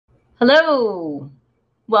Hello,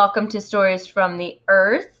 welcome to Stories from the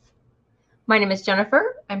Earth. My name is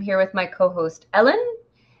Jennifer. I'm here with my co-host Ellen.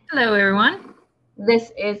 Hello, everyone.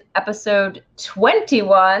 This is episode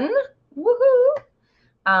 21.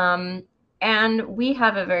 Woohoo! And we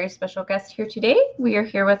have a very special guest here today. We are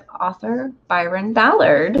here with author Bryon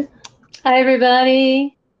Ballard. Hi,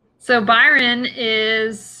 everybody. So Bryon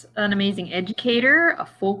is an amazing educator, a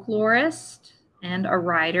folklorist, and a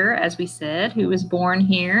writer, as we said, who was born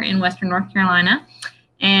here in Western North Carolina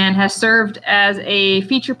and has served as a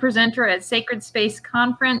feature presenter at Sacred Space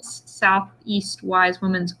Conference, Southeast Wise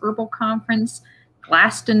Women's Herbal Conference,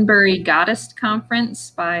 Glastonbury Goddess Conference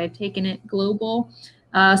by Taking It Global,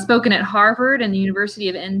 spoken at Harvard and the University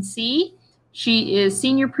of NC. She is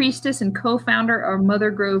senior priestess and co-founder of Mother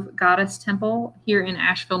Grove Goddess Temple here in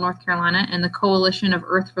Asheville, North Carolina, and the Coalition of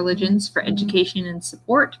Earth Religions for Education and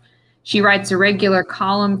Support. She writes a regular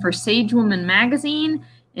column for Sage Woman magazine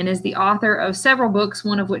and is the author of several books,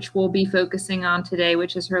 one of which we'll be focusing on today,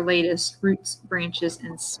 which is her latest, Roots, Branches,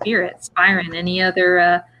 and Spirits. Bryon, any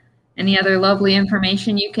other lovely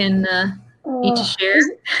information you can need to share?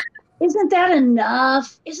 Isn't that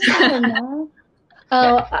enough? Isn't that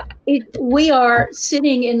enough? We are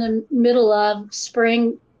sitting in the middle of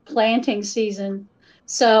spring planting season.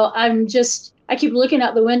 So I keep looking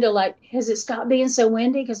out the window like, has it stopped being so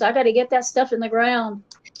windy? Because I got to get that stuff in the ground.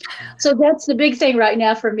 So that's the big thing right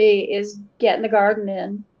now for me is getting the garden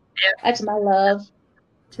in. Yep. That's my love.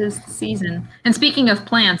 'Tis the season. And speaking of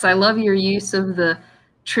plants, I love your use of the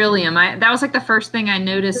trillium. That was like the first thing I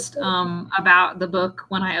noticed about the book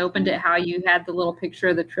when I opened it, how you had the little picture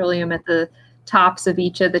of the trillium at the tops of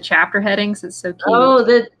each of the chapter headings. It's so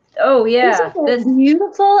cute. Oh yeah. That's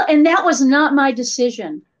beautiful. And that was not my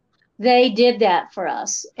decision. They did that for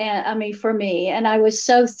us. And for me. And I was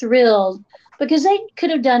so thrilled because they could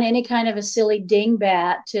have done any kind of a silly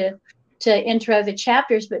dingbat to intro the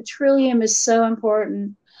chapters, but trillium is so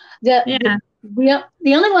important. The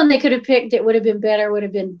only one they could have picked that would have been better would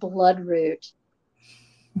have been bloodroot,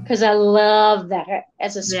 because I love that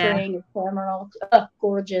as a spring ephemeral. Oh,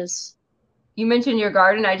 gorgeous. You mentioned your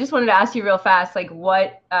garden. I just wanted to ask you real fast, like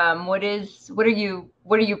what do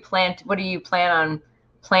you plan on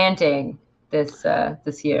planting this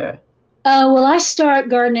year? Well, I start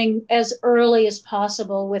gardening as early as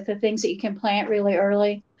possible with the things that you can plant really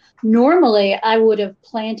early. Normally, I would have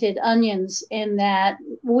planted onions in that.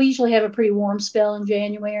 We usually have a pretty warm spell in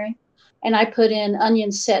January, and I put in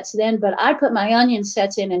onion sets then, but I put my onion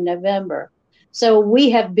sets in November. So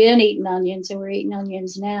we have been eating onions, and we're eating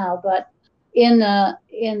onions now. But in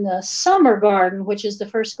the summer garden, which is the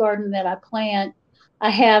first garden that I plant,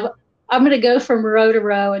 I'm going to go from row to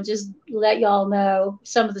row and just let y'all know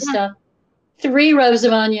some of the stuff. 3 rows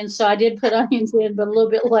of onions, so I did put onions in, but a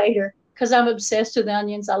little bit later, because I'm obsessed with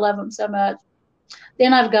onions. I love them so much.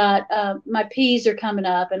 Then I've got my peas are coming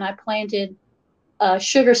up, and I planted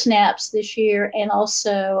sugar snaps this year, and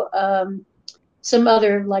also some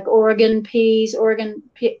other like Oregon peas, Oregon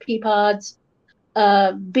pea pods,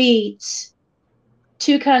 beets,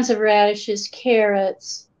 2 kinds of radishes,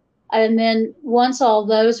 carrots. And then once all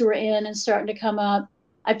those were in and starting to come up,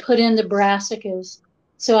 I put in the brassicas.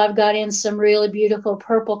 So I've got in some really beautiful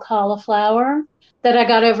purple cauliflower that I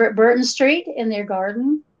got over at Burton Street in their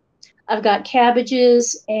garden. I've got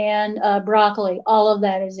cabbages and broccoli. All of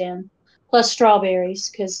that is in, plus strawberries,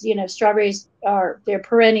 because strawberries they're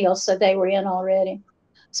perennial, so they were in already.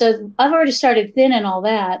 So I've already started thinning all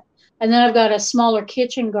that, and then I've got a smaller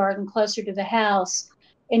kitchen garden closer to the house,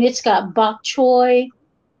 and it's got bok choy,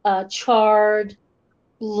 chard,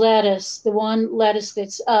 lettuce. The one lettuce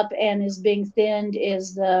that's up and is being thinned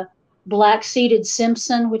is the black-seeded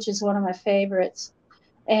Simpson, which is one of my favorites.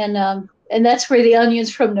 And that's where the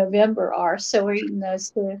onions from November are. So we're eating those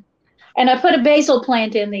too. And I put a basil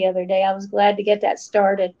plant in the other day. I was glad to get that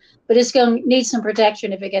started, but it's going to need some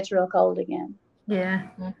protection if it gets real cold again. Yeah.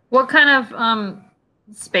 What kind of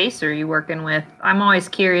space are you working with? I'm always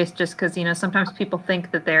curious just because, sometimes people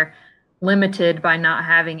think that they're limited by not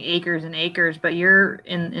having acres and acres, but you're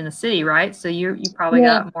in the city, right? So you probably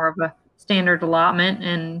got more of a standard allotment,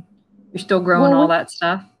 and you're still growing all that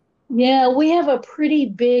stuff. Yeah, we have a pretty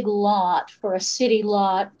big lot for a city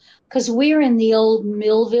lot because we're in the old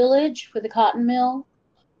mill village for the cotton mill.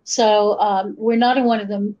 So we're not in one of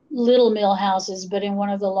the little mill houses, but in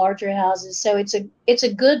one of the larger houses. So it's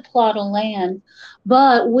a good plot of land,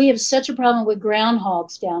 but we have such a problem with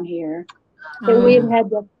groundhogs down here that we have had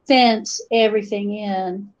to fence everything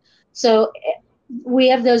in. So we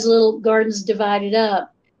have those little gardens divided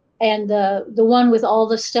up, and the one with all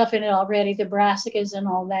the stuff in it already, the brassicas and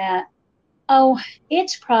all that. Oh,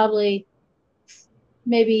 it's probably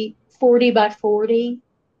maybe 40 by 40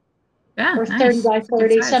 Yeah, or nice. 30 by That's a good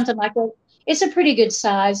 30, size. something like that. It's a pretty good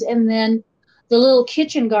size. And then the little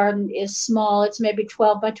kitchen garden is small. It's maybe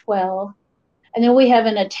 12 by 12. And then we have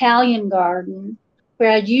an Italian garden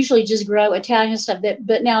where I'd usually just grow Italian stuff,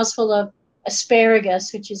 but now it's full of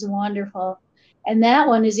asparagus, which is wonderful. And that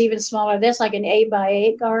one is even smaller. That's like an 8 by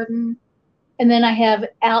 8 garden. And then I have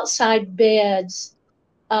outside beds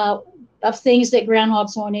of things that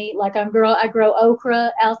groundhogs won't eat. Like I grow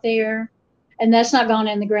okra out there, and that's not gone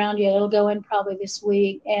in the ground yet. It'll go in probably this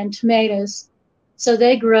week. And tomatoes. So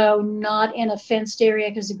they grow not in a fenced area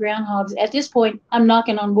because the groundhogs, at this point, I'm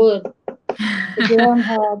knocking on wood. The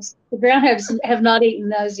groundhogs have not eaten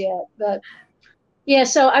those yet. But yeah,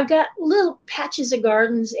 so I've got little patches of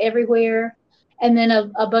gardens everywhere, and then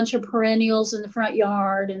a bunch of perennials in the front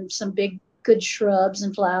yard and some big good shrubs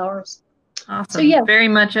and flowers. Awesome. So yeah, very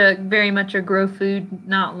much a grow food,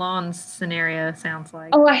 not lawns scenario. Sounds like.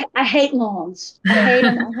 Oh, I hate lawns. I hate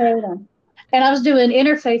them. I hate them. And I was doing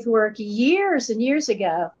interfaith work years and years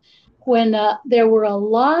ago when there were a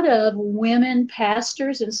lot of women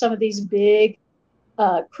pastors in some of these big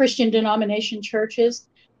Christian denomination churches.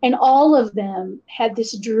 And all of them had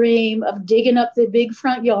this dream of digging up the big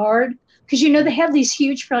front yard. Because, they have these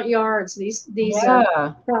huge front yards, these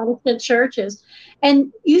Protestant churches.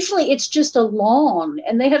 And usually it's just a lawn.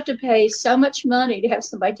 And they have to pay so much money to have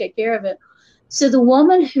somebody take care of it. So the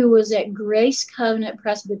woman who was at Grace Covenant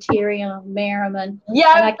Presbyterian on Merriman,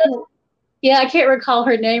 I can't recall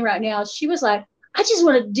her name right now. She was like, I just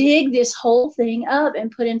want to dig this whole thing up and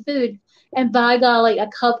put in food. And by golly, a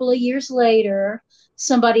couple of years later,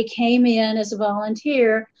 somebody came in as a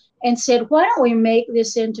volunteer and said, why don't we make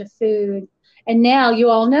this into food? And now you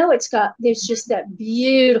all know there's just that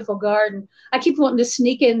beautiful garden. I keep wanting to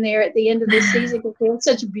sneak in there at the end of the season because they have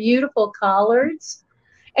such beautiful collards.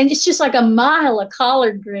 And it's just like a mile of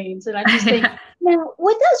collard greens. And I just think, now,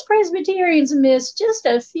 would those Presbyterians miss just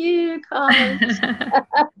a few collards?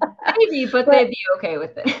 Maybe, but they'd be okay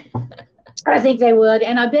with it. I think they would.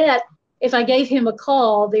 And I bet if I gave him a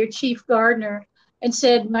call, their chief gardener, and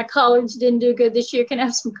said, my collards didn't do good this year, can I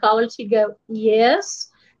have some collards? He'd go,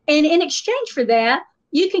 yes. And in exchange for that,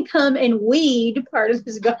 you can come and weed part of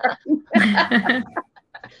his garden,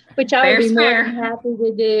 which I would be more than happy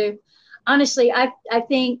to do. Honestly, I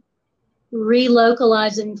think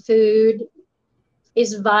relocalizing food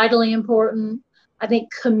is vitally important. I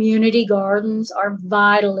think community gardens are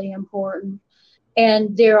vitally important.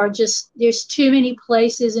 And there's too many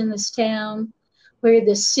places in this town where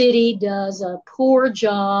the city does a poor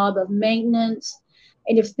job of maintenance.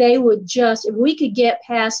 And if we could get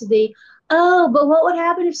past but what would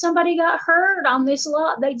happen if somebody got hurt on this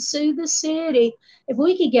lot? They'd sue the city. If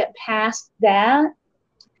we could get past that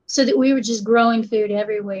so that we were just growing food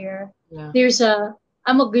everywhere. Yeah.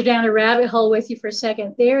 I'm going to go down a rabbit hole with you for a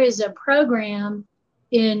second. There is a program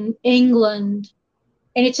in England,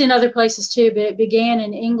 and it's in other places too, but it began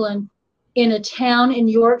in England in a town in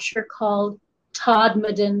Yorkshire called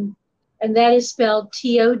Todmorden, and that is spelled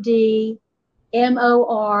Todmorden.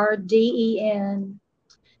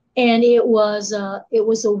 And it was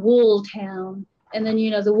a wool town, and then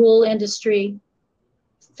the wool industry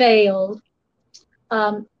failed,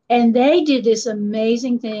 and they did this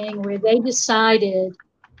amazing thing where they decided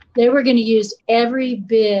they were going to use every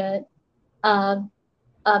bit of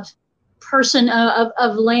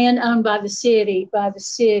land owned by the city, by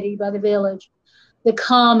the village, the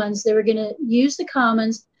commons. They were going to use the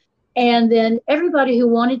commons, and then everybody who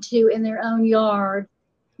wanted to in their own yard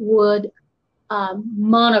would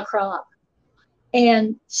monocrop.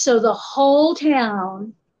 And so the whole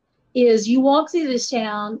town you walk through this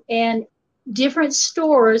town, and different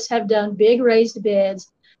stores have done big raised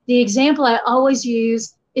beds. The example I always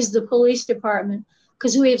use is the police department,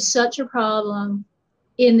 because we have such a problem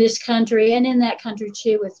in this country and in that country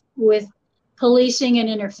too with policing and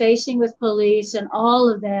interfacing with police and all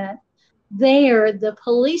of that. The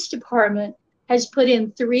police department has put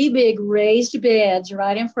in 3 big raised beds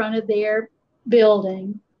right in front of their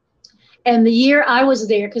building. And the year I was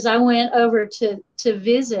there, because I went over to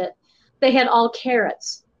visit, they had all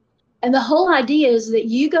carrots. And the whole idea is that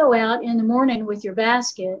you go out in the morning with your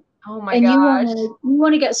basket. Oh my gosh. You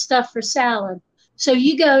want to get stuff for salad. So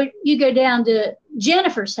you go down to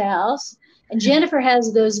Jennifer's house, and Jennifer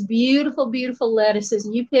has those beautiful, beautiful lettuces,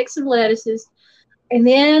 and you pick some lettuces, and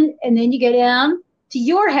then you go down to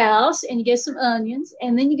your house and you get some onions,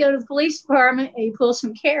 and then you go to the police department and you pull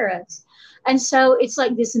some carrots. And so it's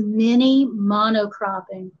like this mini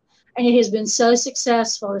monocropping, and it has been so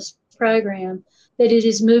successful, this program, that it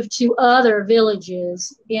has moved to other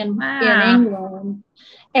villages in England.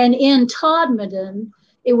 And in Todmorden,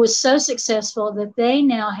 it was so successful that they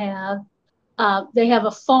now have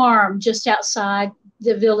a farm just outside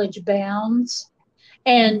the village bounds,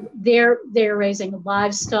 and they're raising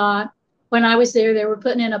livestock. When I was there, they were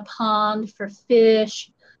putting in a pond for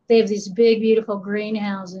fish. They have these big, beautiful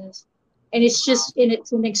greenhouses, and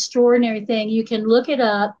it's an extraordinary thing. You can look it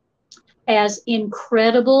up as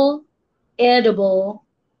Incredible Edible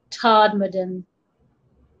Todmorden,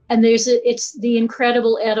 and it's the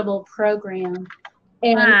Incredible Edible program,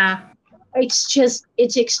 and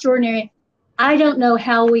it's extraordinary. I don't know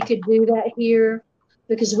how we could do that here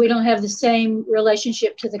because we don't have the same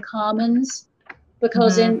relationship to the commons,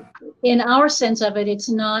 because in our sense of it, it's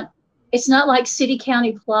not like City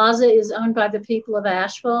County Plaza is owned by the people of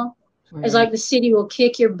Asheville. Right. It's like the city will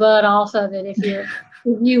kick your butt off of it if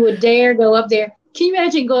you would dare go up there. Can you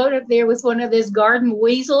imagine going up there with one of those garden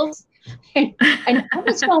weasels? And I'm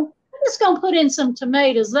just gonna put in some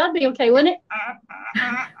tomatoes. That'd be okay, wouldn't it?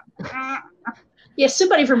 Yeah,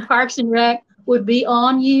 somebody from Parks and Rec would be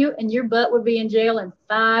on you, and your butt would be in jail in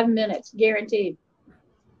 5 minutes, guaranteed.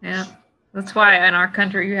 Yeah, that's why in our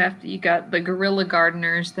country you got the guerrilla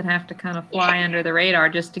gardeners that have to kind of fly under the radar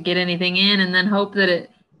just to get anything in, and then hope that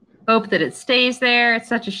it stays there. It's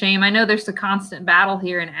such a shame. I know there's a constant battle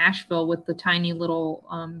here in Asheville with the tiny little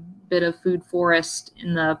bit of food forest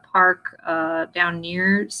in the park down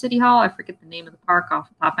near City Hall. I forget the name of the park off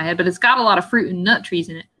the top of my head, but it's got a lot of fruit and nut trees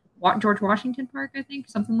in it. George Washington Park, I think,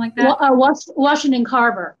 something like that. Washington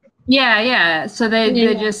Carver. Yeah. So they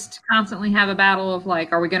just constantly have a battle of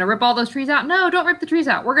like, are we going to rip all those trees out? No, don't rip the trees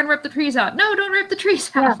out. We're going to rip the trees out. No, don't rip the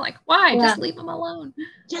trees out. Like, why? Just leave them alone.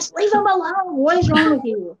 Just leave them alone. What is wrong with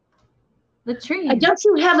you? The trees. Don't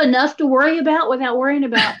you have enough to worry about without worrying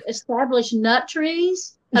about established nut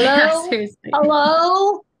trees? Hello? Yeah, seriously.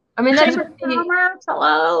 Hello? I mean,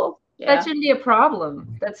 hello? Yeah. That shouldn't be a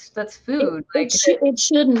problem. That's food. It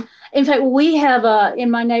shouldn't. In fact, we have in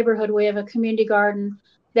my neighborhood, we have a community garden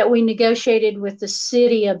that we negotiated with the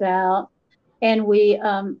city about, and we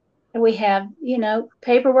have,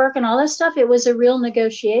 paperwork and all that stuff. It was a real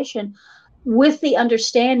negotiation with the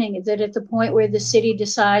understanding that at the point where the city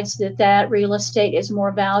decides that real estate is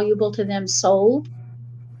more valuable to them sold,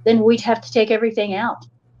 then we'd have to take everything out.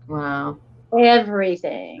 Wow.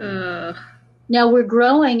 Everything. Now we're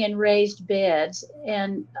growing in raised beds,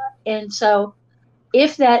 and so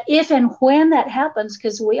if and when that happens,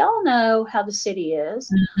 because we all know how the city is,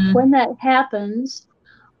 when that happens,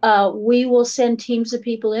 we will send teams of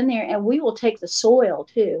people in there, and we will take the soil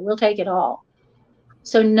too. We'll take it all,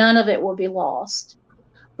 so none of it will be lost.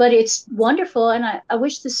 But it's wonderful, and I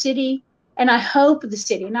wish the city, and I hope the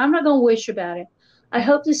city, and I'm not going to wish about it, I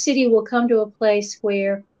hope the city will come to a place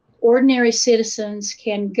where ordinary citizens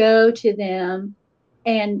can go to them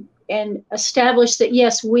and establish that,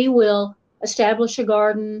 yes, we will establish a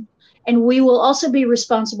garden, and we will also be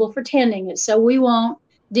responsible for tending it. So we won't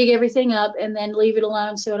dig everything up and then leave it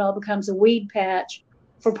alone so it all becomes a weed patch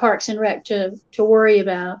for Parks and Rec to worry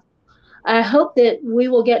about. I hope that we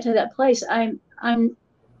will get to that place. I'm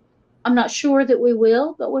not sure that we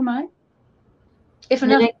will, but we might. If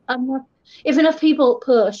enough people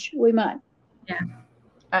push, we might. Yeah.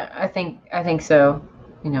 I think so.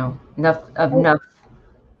 Enough.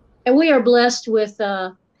 And we are blessed with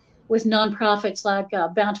nonprofits like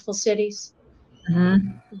Bountiful Cities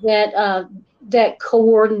that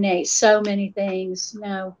coordinate so many things.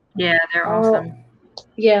 Yeah, they're awesome.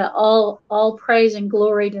 Yeah, all praise and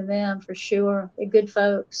glory to them for sure. They're good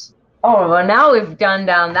folks. Oh, well, now we've gone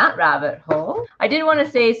down that rabbit hole. I did want to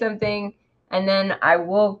say something, and then I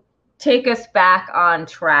will take us back on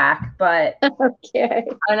track, but okay.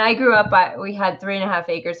 When I grew up, we had 3.5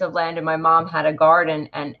 acres of land, and my mom had a garden,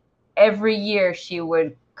 and every year she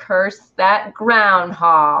would curse that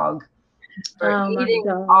groundhog for eating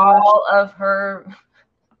all of her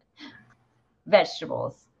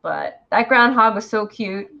vegetables. But that groundhog was so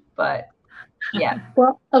cute, but yeah.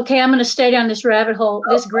 Well, okay, I'm going to stay down this rabbit hole,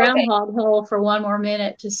 this groundhog hole for one more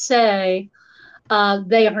minute to say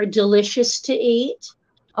they are delicious to eat.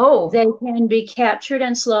 Oh, they can be captured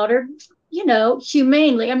and slaughtered,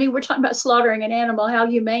 humanely. I mean, we're talking about slaughtering an animal. How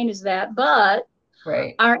humane is that? But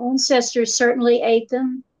our ancestors certainly ate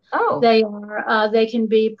them. Oh, they can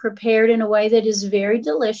be prepared in a way that is very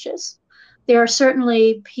delicious. There are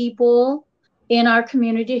certainly people in our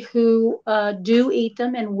community who do eat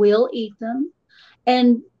them and will eat them.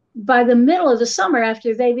 And by the middle of the summer,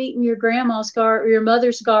 after they've eaten your grandma's garden, your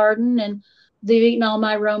mother's garden, and they've eaten all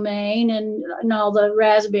my romaine and all the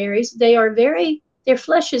raspberries, their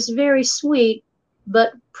flesh is very sweet,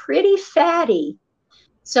 but pretty fatty.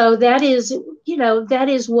 So that is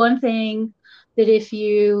one thing that if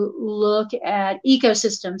you look at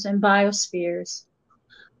ecosystems and biospheres,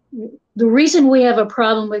 the reason we have a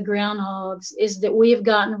problem with groundhogs is that we have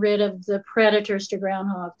gotten rid of the predators to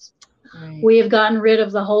groundhogs. Right. We have gotten rid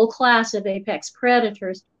of the whole class of apex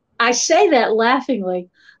predators. I say that laughingly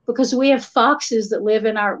because we have foxes that live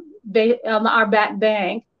in our back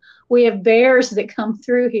bank. We have bears that come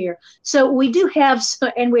through here. So we do have,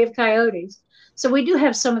 and we have coyotes. So we do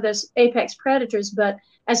have some of those apex predators, but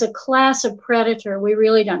as a class of predator, we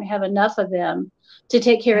really don't have enough of them to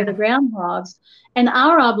take care of the groundhogs. And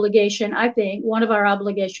our obligation, I think, one of our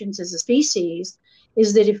obligations as a species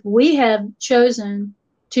is that if we have chosen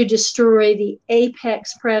to destroy the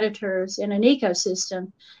apex predators in an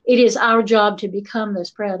ecosystem, it is our job to become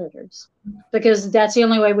those predators, because that's the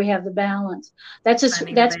only way we have the balance. That's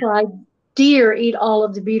why deer eat all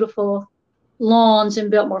of the beautiful lawns in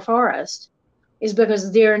Biltmore Forest, is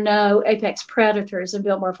because there are no apex predators in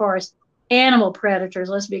Biltmore Forest. Animal predators,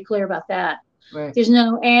 let's be clear about that. Right. There's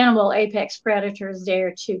no animal apex predators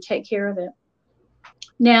there to take care of it.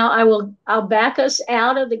 Now I'll back us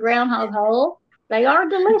out of the groundhog hole. They are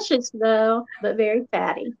delicious though, but very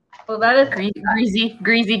fatty. Well, that is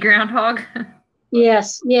greasy groundhog.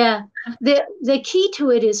 Yes, yeah. The key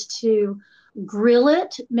to it is to grill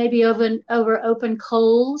it, maybe over open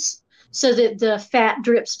coals, so that the fat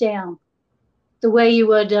drips down, the way you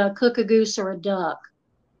would cook a goose or a duck.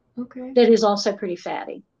 Okay. That is also pretty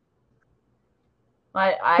fatty.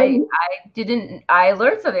 I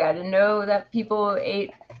learned something. I didn't know that people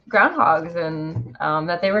ate groundhogs and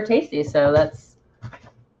that they were tasty. So that's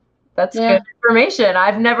good information.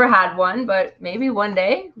 I've never had one, but maybe one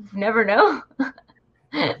day. You never know.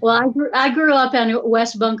 Well, I grew up in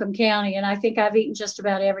West Buncombe County, and I think I've eaten just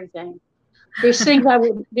about everything. There's things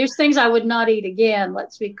I would not eat again.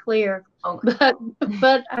 Let's be clear. Okay.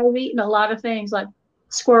 But I've eaten a lot of things like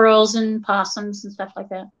squirrels and possums and stuff like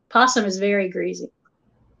that. Possum is very greasy.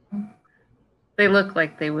 They look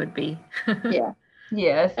like they would be. Yeah.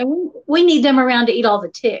 Yes. And we need them around to eat all the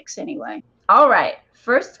ticks anyway. All right.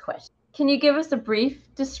 First question. Can you give us a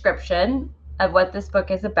brief description of what this book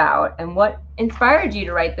is about and what inspired you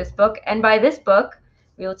to write this book? And by this book,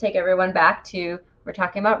 we will take everyone back to, we're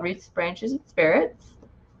talking about Roots, Branches, and Spirits.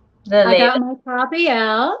 I got my copy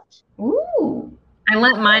out. Ooh. I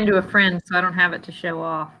lent mine to a friend, so I don't have it to show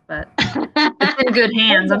off, but it's in good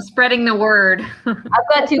hands. I'm spreading the word. I've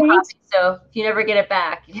got 2 copies, so if you never get it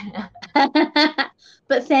back.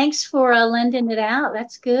 But thanks for lending it out.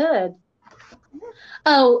 That's good.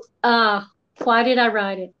 Oh, why did I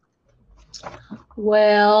write it?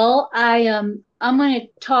 Well, I'm going to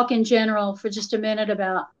talk in general for just a minute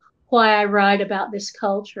about why I write about this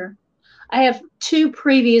culture. I have 2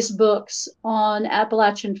 previous books on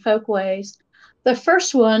Appalachian folkways. The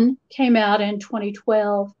first one came out in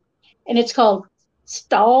 2012, and it's called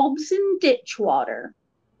Staubs and Ditchwater.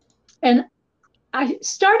 And I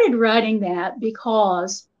started writing that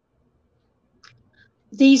because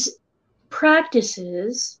these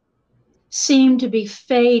practices seemed to be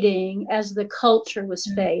fading as the culture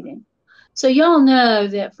was fading. So y'all know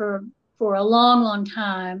that for a long, long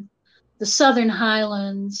time, the Southern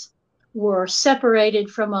Highlands were separated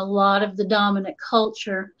from a lot of the dominant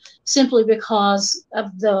culture simply because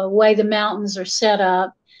of the way the mountains are set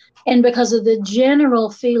up and because of the general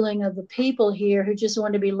feeling of the people here who just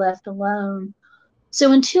want to be left alone.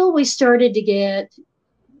 So until we started to get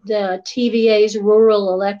the TVA's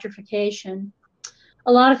rural electrification,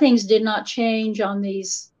 a lot of things did not change on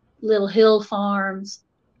these little hill farms.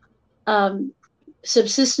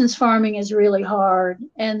 Subsistence farming is really hard,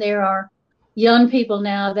 and there are young people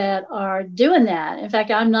now that are doing that. In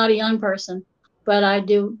fact, I'm not a young person, but I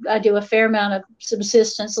do a fair amount of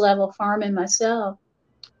subsistence level farming myself.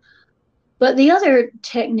 But the other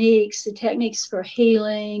techniques, the techniques for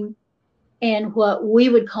healing and what we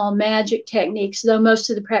would call magic techniques, though most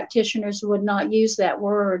of the practitioners would not use that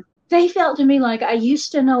word, they felt to me like I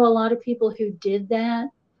used to know a lot of people who did that,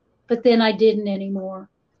 but then I didn't anymore.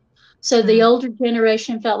 So the older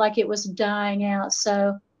generation felt like it was dying out.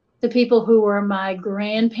 So the people who were my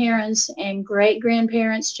grandparents and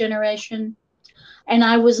great-grandparents' generation, and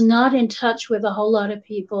I was not in touch with a whole lot of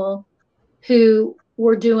people who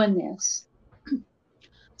were doing this.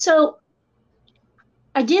 So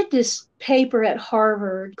I did this paper at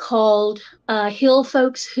Harvard called Hill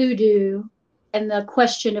Folks Hoodoo and the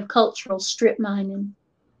Question of Cultural Strip Mining.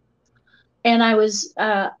 And I was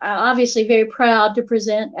obviously very proud to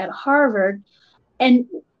present at Harvard. And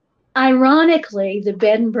ironically, the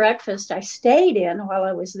bed and breakfast I stayed in while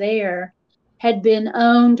I was there had been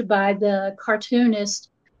owned by the cartoonist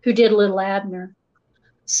who did Little Abner.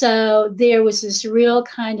 So there was this real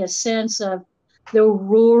kind of sense of the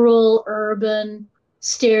rural urban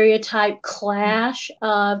stereotype clash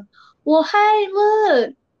of, well, hey,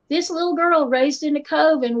 look, this little girl raised in a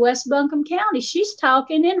cove in West Buncombe County, she's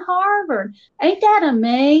talking in Harvard. Ain't that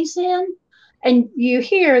amazing? And you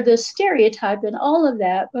hear the stereotype and all of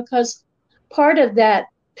that, because part of that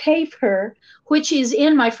paper, which is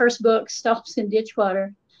in my first book, Stumps in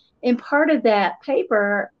Ditchwater, in part of that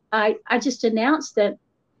paper, I just announced that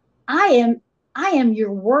I am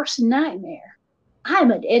your worst nightmare.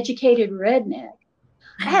 I'm an educated redneck.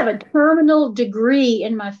 I have a terminal degree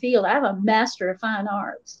in my field. I have a Master of Fine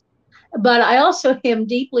Arts, but I also am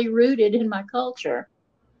deeply rooted in my culture.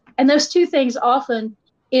 And those two things often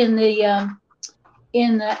in the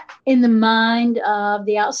mind of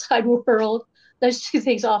the outside world, those two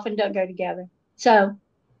things often don't go together. So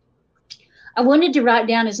I wanted to write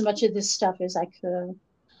down as much of this stuff as I could.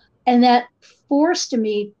 And that forced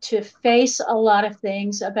me to face a lot of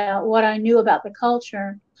things about what I knew about the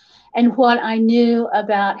culture and what I knew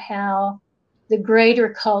about how the greater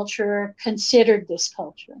culture considered this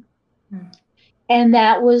culture. Mm. And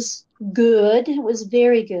that was good. It was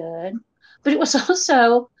very good. But it was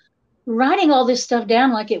also, writing all this stuff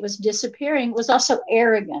down like it was disappearing was also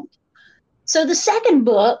arrogant. So the second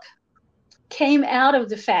book came out of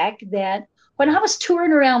the fact that when I was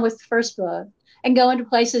touring around with the first book and going to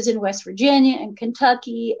places in West Virginia and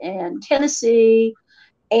Kentucky and Tennessee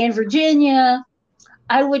and Virginia,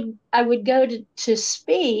 I would go to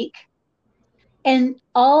speak, and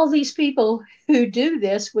all these people who do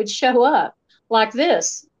this would show up like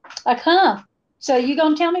this, like, huh, so you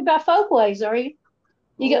gonna tell me about folkways, are you?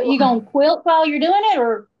 You gonna quilt while you're doing it,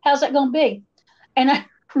 or how's that gonna be? And I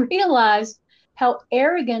realized how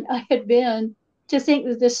arrogant I had been to think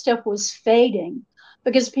that this stuff was fading,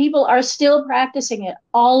 because people are still practicing it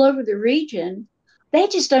all over the region. They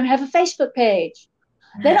just don't have a Facebook page.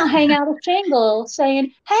 They don't hang out a shingle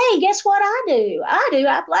saying, hey, guess what I do? I do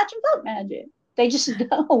Appalachian folk magic. They just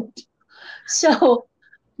don't. So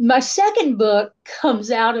my second book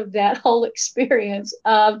comes out of that whole experience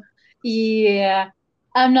of, yeah,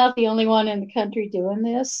 I'm not the only one in the country doing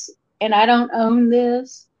this, and I don't own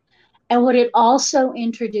this. And what it also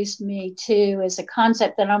introduced me to is a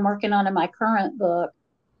concept that I'm working on in my current book,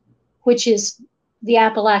 which is the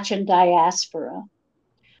Appalachian diaspora.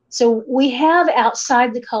 So we have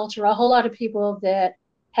outside the culture a whole lot of people that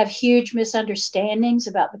have huge misunderstandings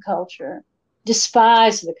about the culture,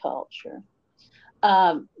 despise the culture,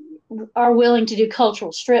 are willing to do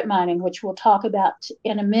cultural strip mining, which we'll talk about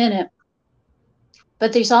in a minute.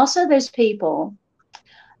 But there's also those people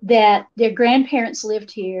that their grandparents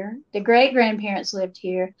lived here, their great-grandparents lived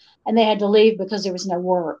here, and they had to leave because there was no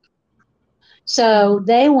work. So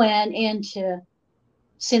they went into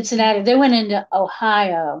Cincinnati, they went into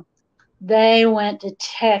Ohio, they went to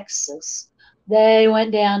Texas, they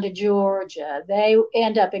went down to Georgia, they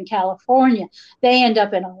end up in California, they end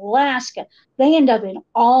up in Alaska, they end up in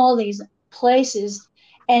all these places.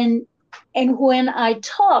 And when I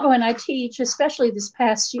teach, especially this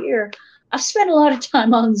past year, I've spent a lot of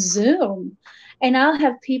time on Zoom, and I'll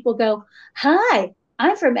have people go, hi,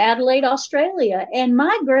 I'm from Adelaide, Australia, and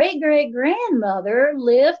my great-great-grandmother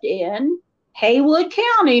lived in Haywood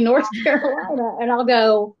County, North Carolina. And I'll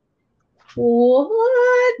go,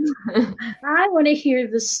 what? I want to hear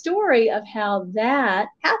the story of how that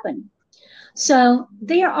happened. So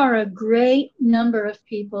there are a great number of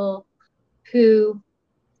people who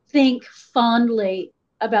think fondly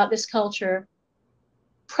about this culture,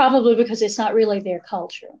 probably because it's not really their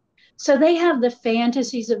culture. So they have the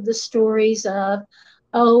fantasies of the stories of,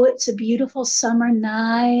 oh, it's a beautiful summer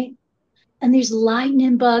night, and there's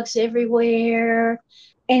lightning bugs everywhere,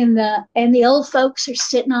 and the old folks are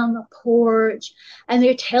sitting on the porch, and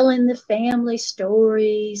they're telling the family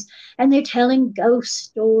stories, and they're telling ghost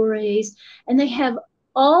stories, and they have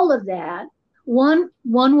all of that. One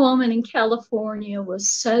woman in California was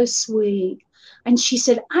so sweet, and she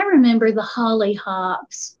said, I remember the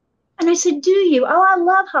hollyhocks. And I said, do you? Oh, I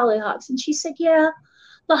love hollyhocks. And she said, yeah,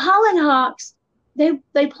 the hollyhocks,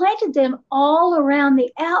 they planted them all around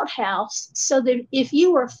the outhouse so that if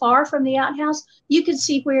you were far from the outhouse, you could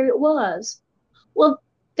see where it was. Well,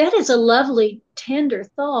 that is a lovely, tender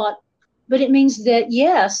thought, but it means that,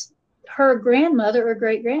 yes, her grandmother or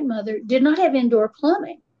great-grandmother did not have indoor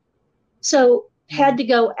plumbing, so had to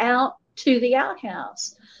go out to the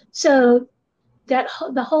outhouse. So that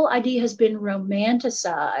the whole idea has been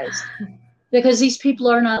romanticized because these people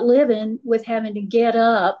are not living with having to get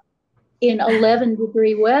up in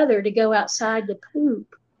 11-degree weather to go outside to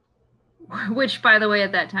poop. Which, by the way,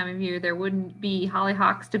 at that time of year, there wouldn't be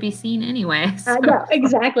hollyhocks to be seen anyway. So. No,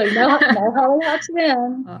 exactly. No hollyhocks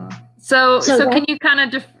then. So can you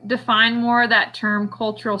kind of define more that term,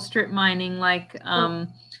 cultural strip mining, like,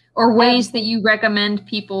 or ways that you recommend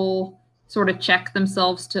people sort of check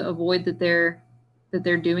themselves to avoid that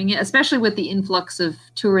they're doing it, especially with the influx of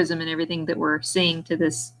tourism and everything that we're seeing to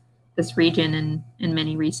this region in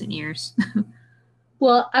many recent years?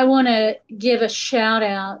 Well, I want to give a shout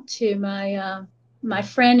out to my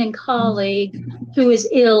friend and colleague who is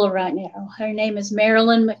ill right now. Her name is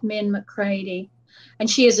Marilyn McMinn McCready, and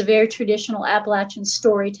she is a very traditional Appalachian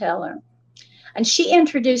storyteller. And she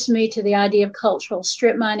introduced me to the idea of cultural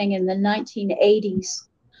strip mining in the 1980s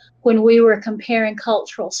when we were comparing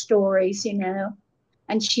cultural stories, you know.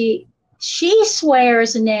 And she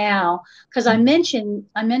swears now, because I mentioned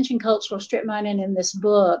cultural strip mining in this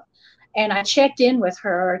book, and I checked in with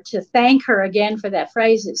her to thank her again for that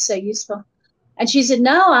phrase. It's so useful. And she said,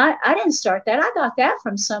 no, I didn't start that. I got that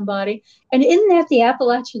from somebody. And isn't that the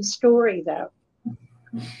Appalachian story, though?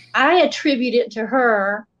 I attribute it to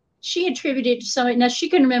her. She attributed it to somebody. Now, she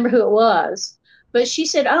couldn't remember who it was. But she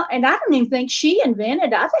said, oh, and I don't even think she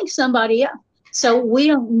invented it. I think somebody else. So we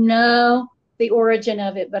don't know the origin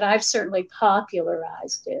of it, but I've certainly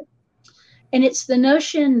popularized it. And it's the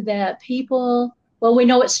notion that people... Well, we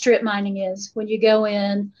know what strip mining is, when you go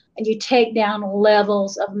in and you take down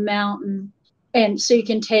levels of mountain. And so you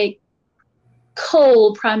can take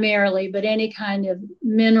coal primarily, but any kind of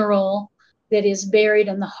mineral that is buried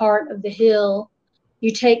in the heart of the hill,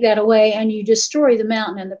 you take that away and you destroy the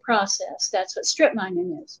mountain in the process. That's what strip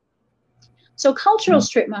mining is. So cultural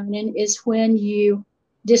strip mining is when you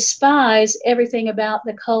despise everything about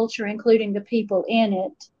the culture, including the people in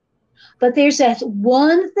it. But there's that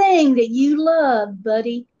one thing that you love,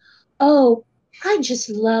 buddy. Oh, I just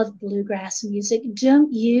love bluegrass music.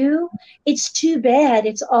 Don't you? It's too bad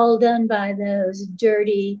it's all done by those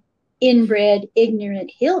dirty, inbred,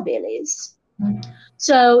 ignorant hillbillies.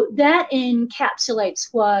 So that encapsulates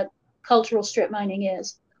what cultural strip mining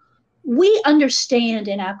is. We understand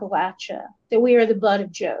in Appalachia that we are the butt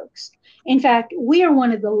of jokes. In fact, we are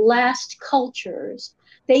one of the last cultures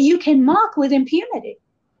that you can mock with impunity.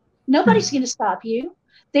 Nobody's going to stop you.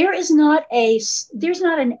 There's not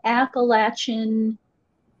an Appalachian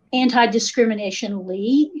anti-discrimination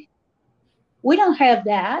league. We don't have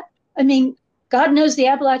that. I mean, God knows the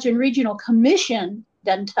Appalachian Regional Commission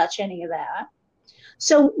doesn't touch any of that.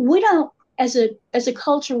 So we don't, as a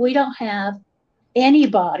culture, we don't have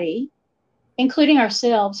anybody, including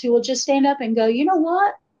ourselves, who will just stand up and go, you know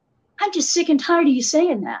what? I'm just sick and tired of you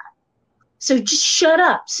saying that. So just shut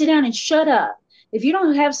up. Sit down and shut up. If you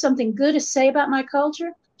don't have something good to say about my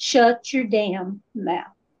culture, shut your damn mouth.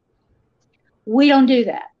 We don't do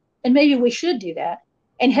that. And maybe we should do that.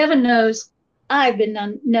 And heaven knows I've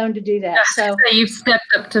been known to do that. So you've stepped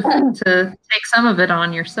up to take some of it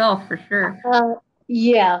on yourself for sure.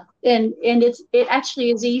 Yeah. And it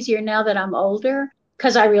actually is easier now that I'm older,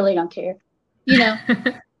 because I really don't care. You know,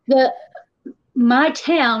 my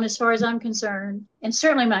town, as far as I'm concerned, and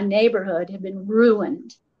certainly my neighborhood, have been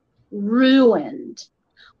ruined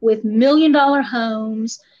with $1 million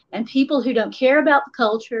homes and people who don't care about the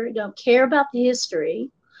culture, don't care about the history,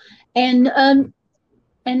 and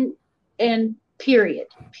period.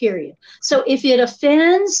 So if it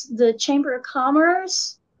offends the Chamber of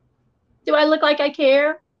Commerce, do I look like I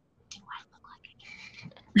care? Do I look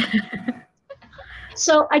like I care?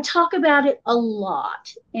 So I talk about it a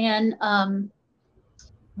lot, and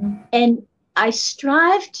I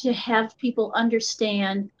strive to have people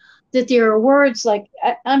understand that there are words like,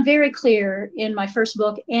 I'm very clear in my first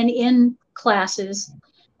book and in classes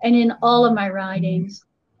and in all of my writings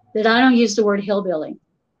that I don't use the word hillbilly.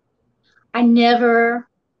 I never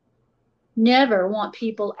want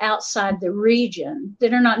people outside the region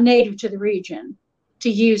that are not native to the region to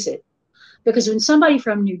use it. Because when somebody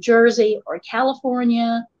from New Jersey or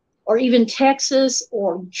California or even Texas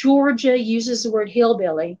or Georgia uses the word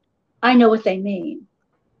hillbilly, I know what they mean.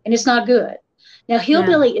 And it's not good. Now,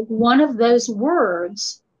 hillbilly is one of those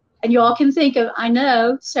words, and you all can think of, I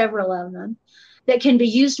know, several of them, that can be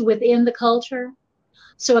used within the culture.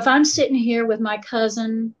 So if I'm sitting here with my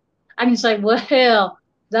cousin, I can say, well,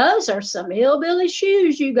 those are some hillbilly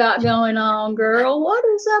shoes you got going on, girl. What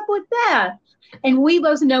is up with that? And we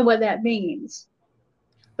both know what that means.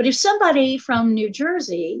 But if somebody from New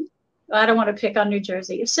Jersey, I don't want to pick on New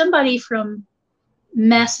Jersey, if somebody from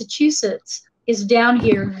Massachusetts is down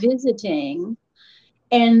here visiting,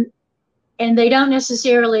 and they don't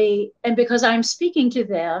necessarily, and because I'm speaking to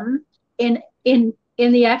them in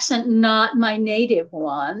the accent not my native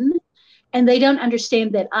one, and they don't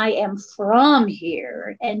understand that I am from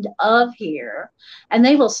here and of here. And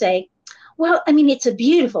they will say, well, I mean, it's a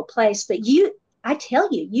beautiful place, but I tell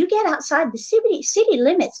you, you get outside the city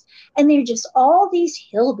limits and they're just all these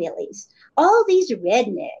hillbillies, all these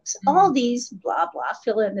rednecks, all these blah, blah,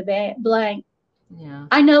 fill in the blank. Yeah.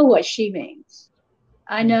 I know what she means.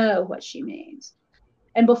 I know what she means.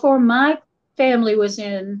 And before my family was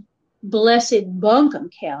in blessed Buncombe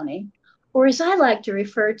County, or as I like to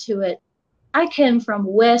refer to it, I came from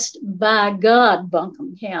West by God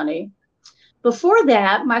Buncombe County. Before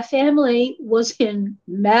that, my family was in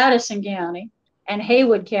Madison County and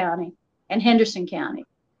Haywood County and Henderson County.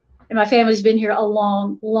 And my family's been here a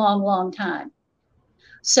long, long, long time.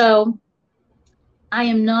 So I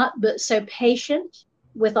am not but so patient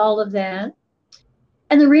with all of that.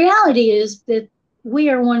 And the reality is that we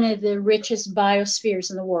are one of the richest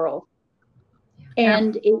biospheres in the world.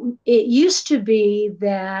 And it used to be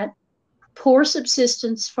that poor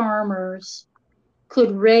subsistence farmers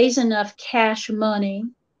could raise enough cash money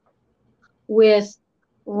with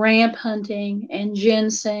ramp hunting and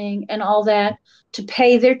ginseng and all that to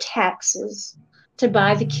pay their taxes, to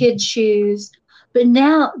buy the kids' shoes. But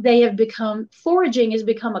now foraging has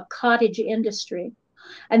become a cottage industry.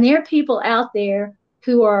 And there are people out there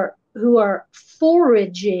who are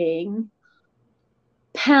foraging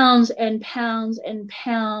pounds and pounds and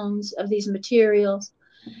pounds of these materials,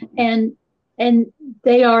 and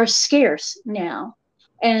they are scarce now.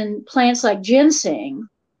 And plants like ginseng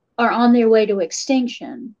are on their way to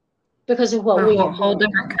extinction because of what we have whole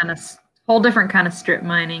different kind of strip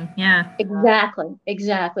mining. Yeah,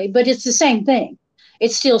 exactly. But it's the same thing.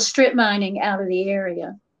 It's still strip mining out of the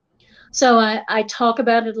area. So I talk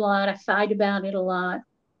about it a lot. I fight about it a lot.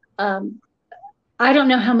 I don't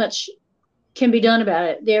know how much can be done about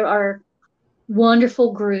it. There are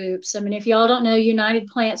wonderful groups. I mean, if y'all don't know United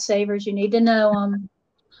Plant Savers, you need to know them.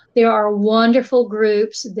 There are wonderful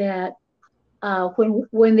groups that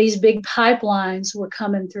when these big pipelines were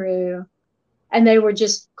coming through and they were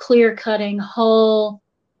just clear cutting whole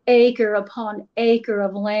acre upon acre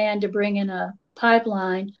of land to bring in a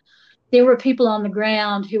pipeline, there were people on the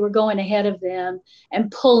ground who were going ahead of them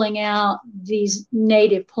and pulling out these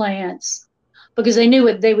native plants because they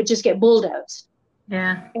knew they would just get bulldozed.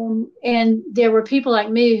 Yeah. And there were people like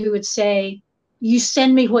me who would say, you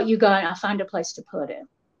send me what you got and I'll find a place to put it.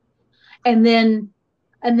 And then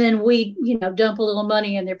we, dump a little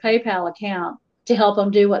money in their PayPal account to help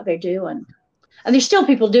them do what they're doing. And there's still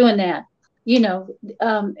people doing that. Now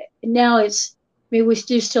we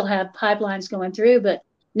do still have pipelines going through, but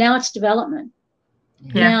now it's development.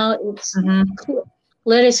 Yeah. Now it's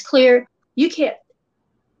let us clear.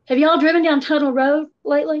 Have y'all driven down Tunnel Road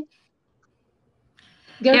lately?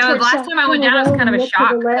 The last time I went down, it was kind of a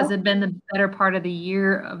shock because it had been the better part of the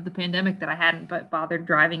year of the pandemic that I hadn't bothered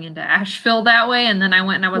driving into Asheville that way. And then I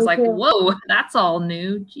went and I was like, whoa, that's all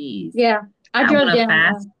new. Jeez. Yeah. I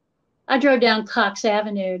drove down Cox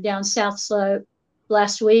Avenue down South Slope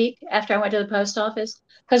last week after I went to the post office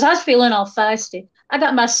because I was feeling all feisty. I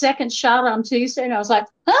got my second shot on Tuesday and I was like,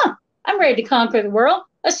 I'm ready to conquer the world.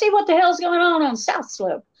 Let's see what the hell's going on South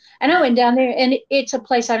Slope. And I went down there and it's a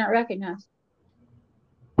place I don't recognize.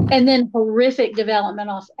 And then horrific development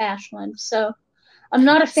off Ashland. So I'm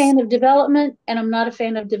not a fan of development and I'm not a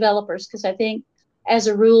fan of developers because I think as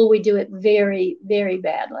a rule, we do it very, very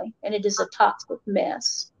badly. And it is a toxic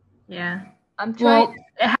mess. Yeah. Well,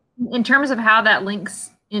 in terms of how that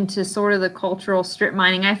links into sort of the cultural strip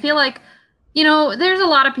mining, I feel like, there's a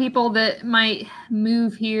lot of people that might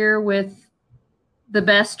move here with the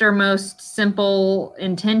best or most simple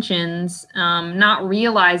intentions, not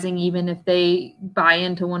realizing even if they buy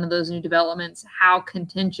into one of those new developments, how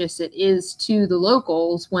contentious it is to the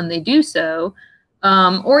locals when they do so.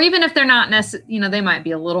 Or even if they're not necessarily, they might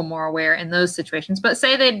be a little more aware in those situations, but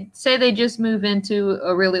say they just move into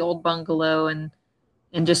a really old bungalow and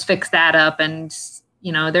just fix that up. And,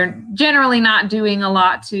 they're generally not doing a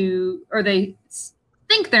lot or they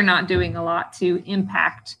think they're not doing a lot to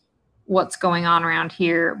impact what's going on around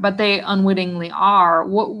here, but they unwittingly are.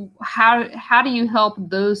 How do you help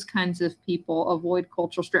those kinds of people avoid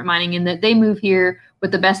cultural strip mining in that they move here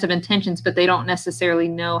with the best of intentions, but they don't necessarily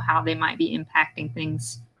know how they might be impacting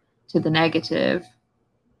things to the negative?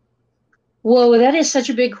 Whoa, that is such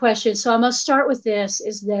a big question. So I must start with this,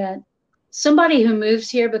 is that somebody who moves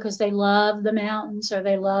here because they love the mountains or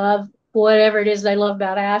they love whatever it is they love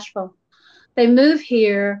about Asheville, they move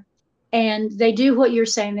here and they do what you're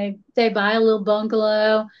saying. They buy a little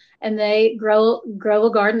bungalow and they grow a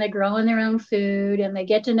garden. They grow in their own food and they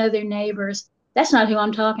get to know their neighbors. That's not who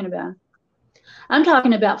I'm talking about. I'm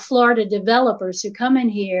talking about Florida developers who come in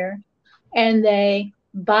here and they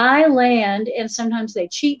buy land, and sometimes they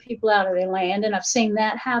cheat people out of their land, and I've seen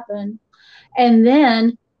that happen. And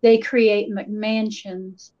then they create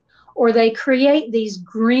McMansions, or they create these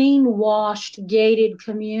greenwashed gated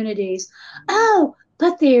communities. Oh,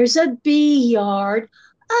 but there's a bee yard.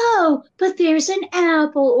 Oh, but there's an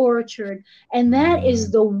apple orchard. And that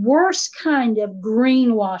is the worst kind of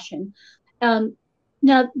greenwashing.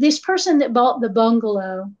 Now, this person that bought the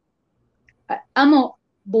bungalow,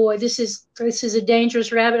 boy, this is a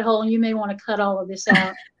dangerous rabbit hole, and you may want to cut all of this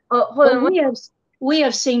out. We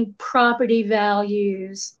have seen property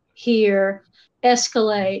values here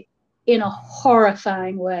escalate in a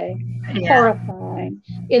horrifying way. Horrifying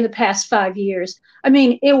in the past 5 years. I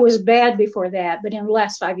mean, it was bad before that, but in the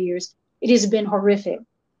last 5 years, it has been horrific.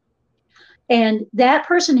 And that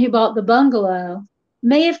person who bought the bungalow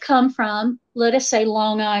may have come from, let us say,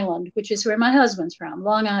 Long Island, which is where my husband's from,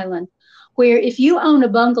 Long Island, where if you own a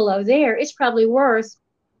bungalow there, it's probably worth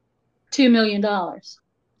 $2 million.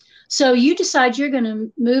 So you decide you're going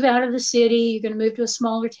to move out of the city, you're going to move to a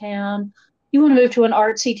smaller town, you want to move to an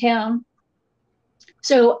artsy town.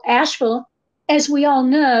 So Asheville, as we all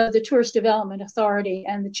know, the Tourist Development Authority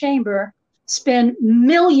and the Chamber spend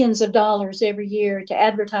millions of dollars every year to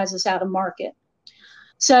advertise us out of market.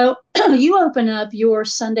 So you open up your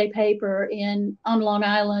Sunday paper on Long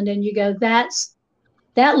Island and you go, that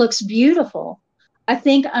looks beautiful. I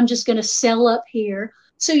think I'm just going to sell up here.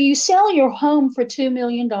 So you sell your home for $2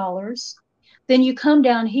 million. Then you come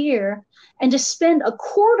down here, and to spend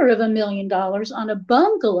 $250,000 on a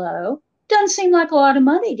bungalow doesn't seem like a lot of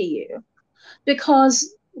money to you,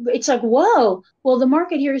 because it's like, whoa, well, the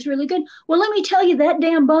market here is really good. Well, let me tell you, that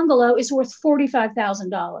damn bungalow is worth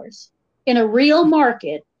 $45,000. In a real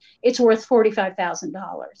market, it's worth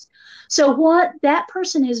 $45,000. So what that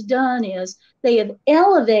person has done is they have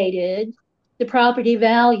elevated the property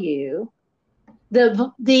value,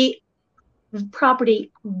 the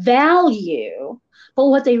property value, but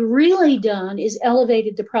what they've really done is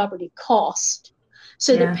elevated the property cost,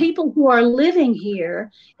 so that people who are living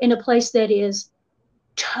here in a place that is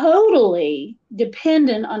totally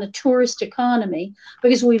dependent on a tourist economy,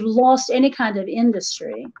 because we've lost any kind of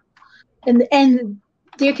industry, and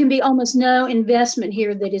there can be almost no investment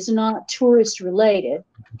here that is not tourist related,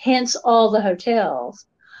 hence all the hotels.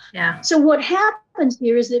 So what happens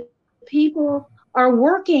here is that people are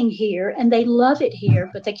working here and they love it here,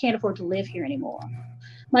 but they can't afford to live here anymore.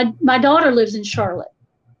 My daughter lives in Charlotte,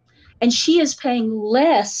 and she is paying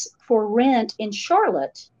less for rent in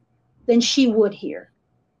Charlotte than she would here.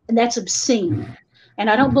 And that's obscene. And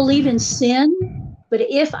I don't believe in sin, but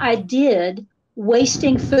if I did,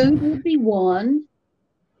 wasting food would be one,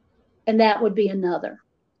 and that would be another.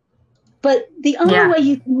 But the only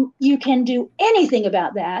way you can do anything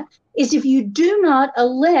about that is if you do not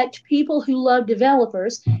elect people who love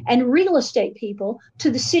developers and real estate people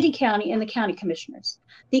to the city, county, and the county commissioners.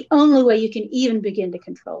 The only way you can even begin to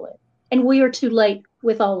control it. And we are too late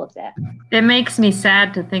with all of that. It makes me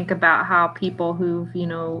sad to think about how people who've,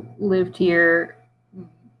 lived here,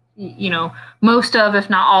 most of, if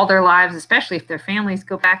not all their lives, especially if their families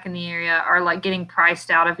go back in the area, are like getting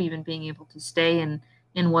priced out of even being able to stay in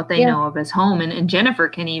what they know of as home. And Jennifer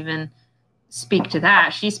can even speak to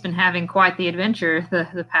that. She's been having quite the adventure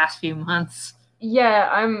the past few months.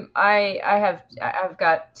 Yeah, I've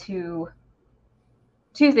got two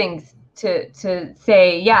things to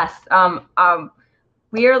say. Yes,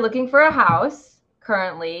 we are looking for a house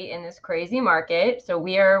currently in this crazy market. So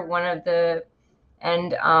we are one of the,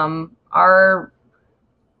 and our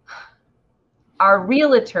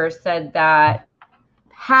realtor said that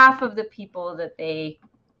half of the people that they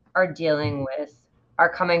are dealing with are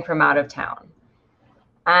coming from out of town.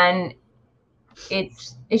 And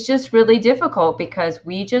it's just really difficult because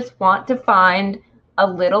we just want to find a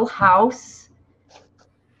little house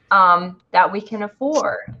that we can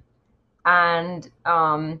afford. And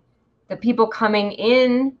the people coming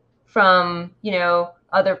in from,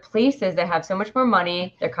 other places that have so much more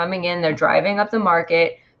money, they're coming in, they're driving up the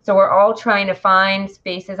market. So we're all trying to find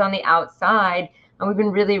spaces on the outside. And we've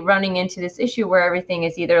been really running into this issue where everything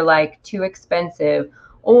is either like too expensive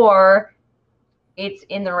or it's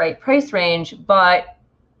in the right price range, but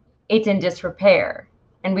it's in disrepair.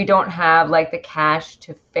 And we don't have like the cash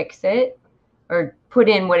to fix it or put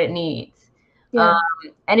in what it needs.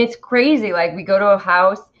 And it's crazy. Like we go to a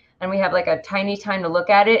house and we have like a tiny time to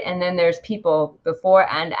look at it. And then there's people before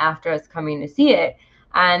and after us coming to see it.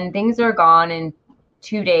 And things are gone in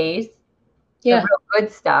 2 days. The real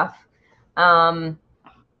good stuff. So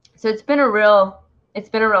it's been a real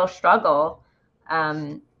struggle.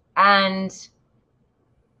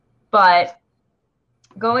 But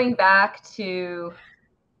going back to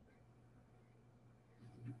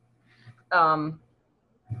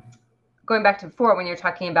before when you're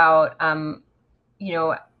talking about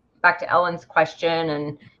back to Ellen's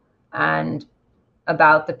question and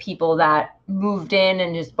about the people that moved in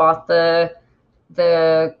and just bought the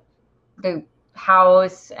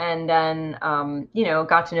house and then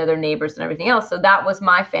got to know their neighbors and everything else. So that was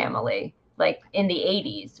my family. Like in the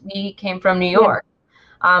 80s, we came from New York.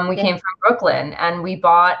 We came from Brooklyn, and we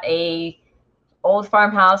bought a old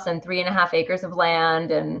farmhouse and 3.5 acres of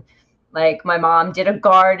land, and like my mom did a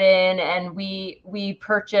garden, and we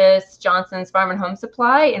purchased Johnson's Farm and Home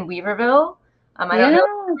Supply in Weaverville. I don't know if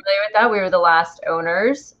you're familiar with that. We were the last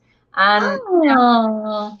owners. And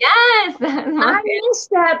yes, I miss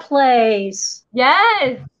that place.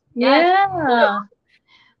 Yes. Yeah.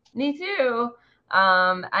 Me too.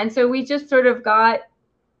 And so we just sort of got,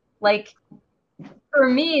 like, for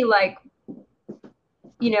me, like,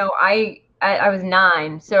 I was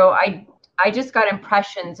 9, so I just got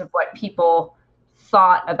impressions of what people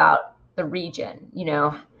thought about the region,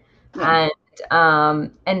 and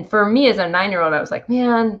for me as a 9-year-old, I was like,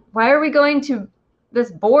 man, why are we going to this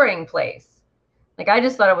boring place? Like, I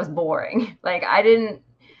just thought it was boring. Like, I didn't,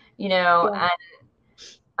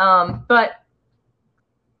 but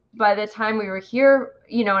by the time we were here,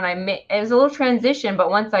 and it was a little transition, but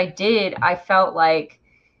once I did, I felt like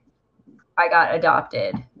I got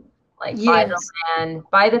adopted, like by the land,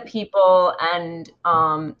 by the people. And,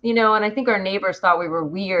 and I think our neighbors thought we were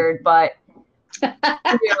weird, but,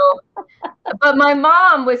 but my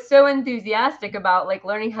mom was so enthusiastic about like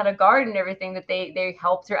learning how to garden and everything that they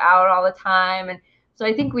helped her out all the time. And so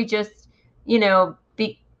I think we just,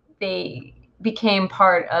 they became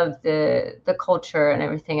part of the culture and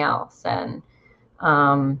everything else. And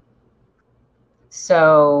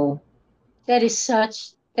so that is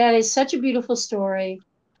such a beautiful story.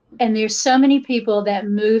 And there's so many people that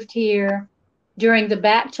moved here during the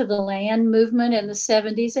Back to the Land movement in the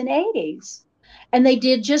 70s and 80s. And they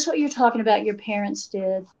did just what you're talking about your parents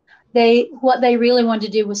did. What they really wanted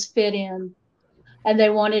to do was fit in. And they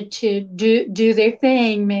wanted to do their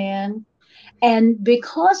thing, man. And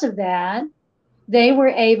because of that, they were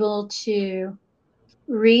able to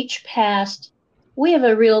reach past. We have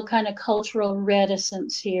a real kind of cultural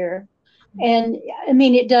reticence here. And I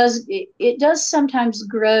mean, it does sometimes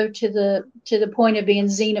grow to the point of being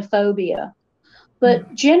xenophobia.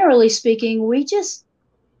 But generally speaking, we just,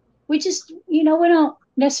 we don't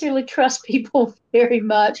necessarily trust people very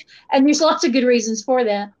much. And there's lots of good reasons for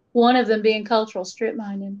that. One of them being cultural strip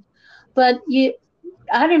mining. But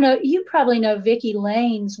I don't know, you probably know Vicki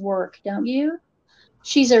Lane's work, don't you?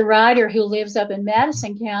 She's a writer who lives up in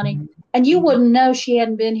Madison County, and you wouldn't know she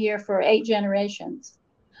hadn't been here for 8 generations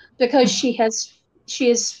because she has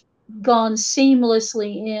gone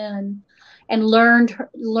seamlessly in and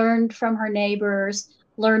learned from her neighbors,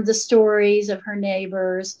 learned the stories of her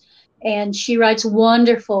neighbors, and she writes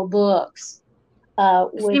wonderful books.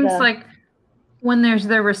 It seems like when there's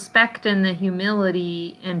the respect and the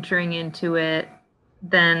humility entering into it,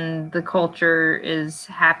 then the culture is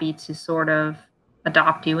happy to sort of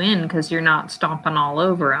adopt you in because you're not stomping all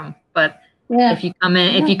over them. But if you come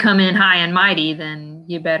in high and mighty, then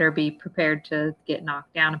you better be prepared to get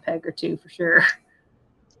knocked down a peg or two for sure.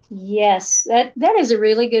 Yes, that is a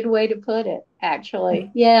really good way to put it,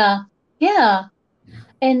 actually. Yeah.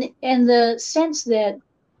 And the sense that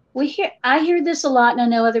I hear this a lot, and I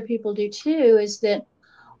know other people do too, is that,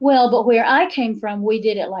 well, but where I came from, we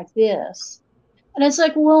did it like this. And it's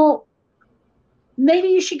like, well, maybe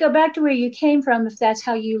you should go back to where you came from if that's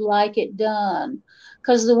how you like it done.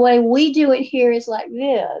 Because the way we do it here is like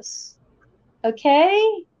this.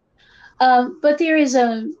 Okay? But there's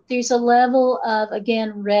a level of,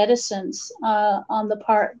 again, reticence on the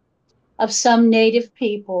part of some Native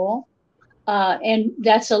people, and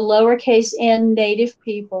that's a lowercase n Native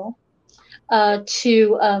people,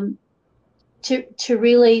 to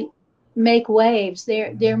really make waves.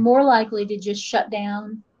 They're more likely to just shut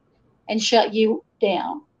down and shut you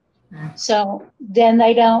down. So then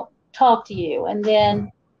they don't talk to you, and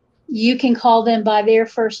then you can call them by their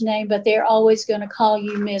first name, but they're always going to call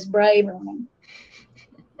you Ms. Braverman.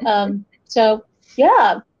 So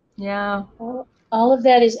yeah, all of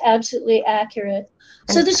that is absolutely accurate.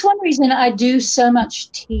 So that's one reason I do so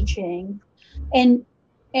much teaching, and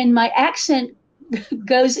my accent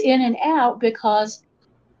goes in and out because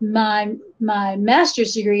my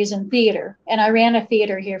master's degree is in theater, and I ran a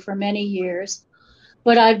theater here for many years.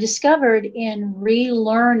 But I've discovered in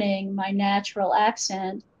relearning my natural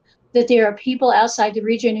accent that there are people outside the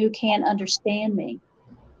region who can't understand me.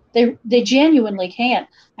 They genuinely can't.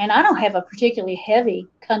 And I don't have a particularly heavy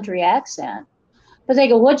country accent. But they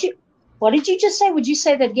go, what did you just say? Would you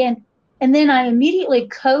say that again? And then I immediately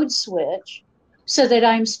code switch so that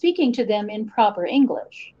I'm speaking to them in proper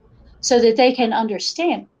English so that they can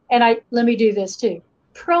understand. And let me do this too,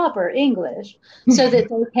 proper English, so that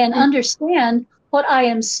they can understand what I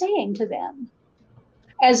am saying to them,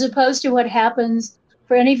 as opposed to what happens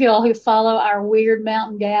for any of y'all who follow our Weird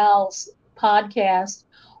Mountain Gals podcast,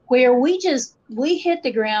 where we hit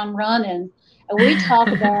the ground running and we talk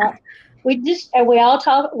about, we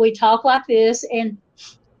talk like this, and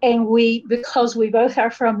because we both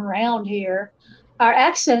are from around here, our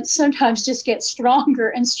accents sometimes just get stronger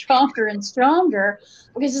and stronger and stronger,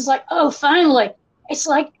 because it's like, oh, finally, it's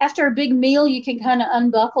like after a big meal, you can kind of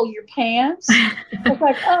unbuckle your pants. It's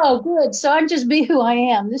like, oh, good. So I just be who I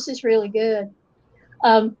am. This is really good.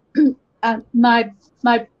 My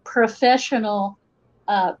professional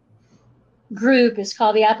group is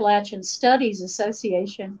called the Appalachian Studies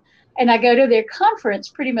Association, and I go to their conference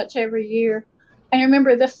pretty much every year. And I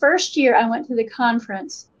remember the first year I went to the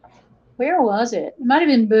conference, where was it? It might have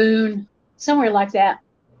been Boone, somewhere like that.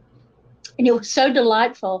 And it was so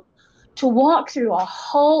delightful to walk through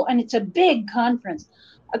and it's a big conference,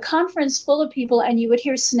 a conference full of people, and you would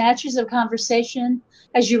hear snatches of conversation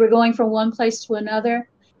as you were going from one place to another.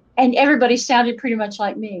 And everybody sounded pretty much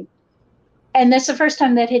like me. And that's the first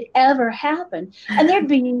time that had ever happened. And there'd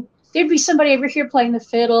be somebody over here playing the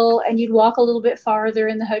fiddle, and you'd walk a little bit farther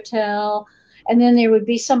in the hotel. And then there would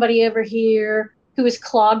be somebody over here who was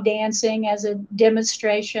clog dancing as a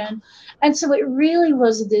demonstration. And so it really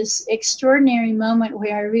was this extraordinary moment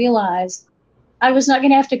where I realized I was not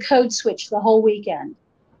going to have to code switch the whole weekend.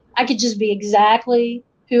 I could just be exactly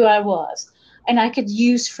who I was. And I could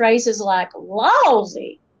use phrases like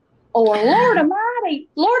lousy or Lord Almighty,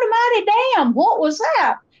 damn, what was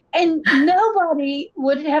that? And nobody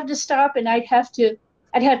would have to stop, and I'd have to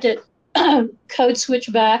code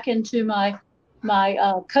switch back into my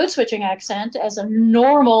code switching accent as a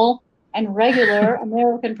normal and regular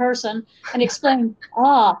American person and explain,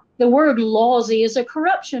 the word lousy is a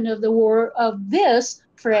corruption of the word of this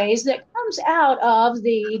phrase that comes out of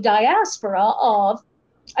the diaspora of.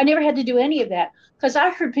 I never had to do any of that, because I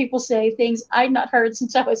heard people say things I'd not heard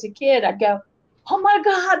since I was a kid. I'd go, oh my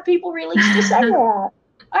God, people really used to say that.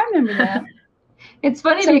 I remember that. It's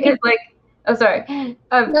funny because oh, sorry.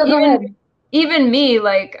 No, even me,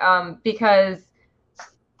 because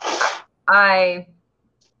I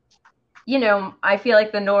feel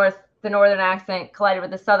like the northern accent collided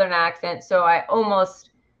with the southern accent, so I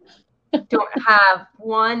almost don't have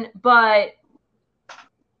one, but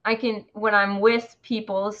I can, when I'm with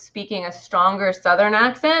people speaking a stronger southern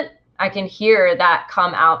accent, I can hear that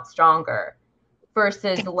come out stronger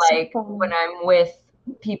versus when I'm with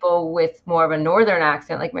people with more of a northern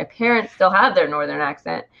accent. Like my parents still have their northern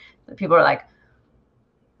accent. People are like,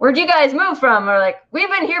 where'd you guys move from? Or like, we've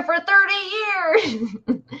been here for 30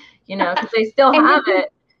 years, because they still have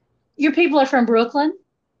it. Your people are from Brooklyn?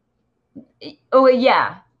 Oh,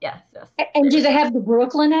 yeah. Yes. And do they have the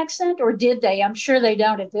Brooklyn accent, or did they? I'm sure they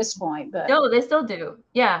don't at this point, but no, they still do.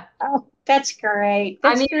 Yeah. Oh, that's great.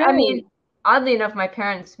 I mean, oddly enough, my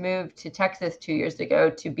parents moved to Texas 2 years ago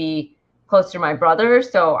to be close to my brother.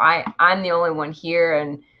 So I'm the only one here,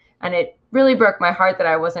 and it really broke my heart that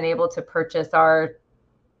I wasn't able to purchase our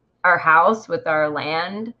house with our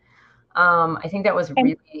land. I think that was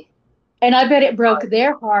really. And I bet it broke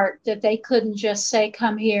their heart that they couldn't just say,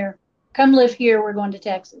 come here, come live here. We're going to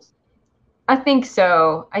Texas. I think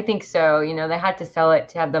so. They had to sell it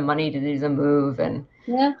to have the money to do the move, and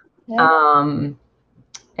yeah. I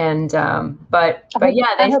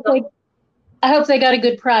hope they got a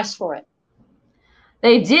good price for it.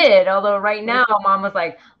 They did, although right now Mom was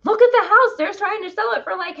like, look at the house, they're trying to sell it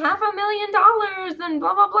for like $500,000 and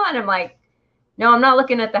blah blah blah. And I'm like, no, I'm not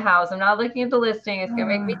looking at the house. I'm not looking at the listing. It's gonna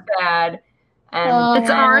make me sad. And it's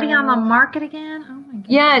already on the market again. Oh my god.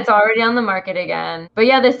 Yeah, it's already on the market again. But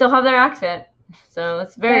yeah, they still have their accent, so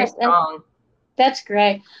it's very strong. That's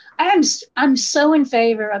great. I'm so in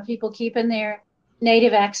favor of people keeping their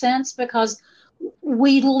native accents, because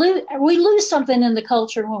we lose something in the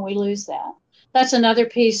culture when we lose that. That's another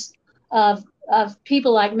piece of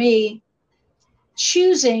people like me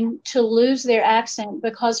choosing to lose their accent,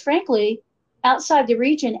 because frankly, outside the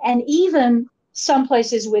region, and even some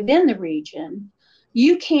places within the region,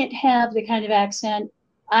 you can't have the kind of accent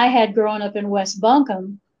I had growing up in West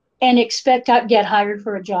Buncombe and expect I'd get hired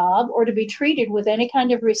for a job or to be treated with any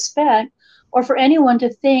kind of respect, or for anyone to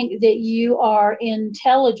think that you are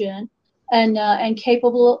intelligent and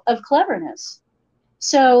capable of cleverness.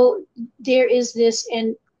 So there is this,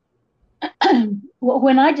 and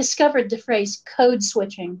when I discovered the phrase code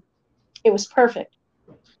switching, it was perfect,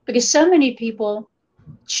 because so many people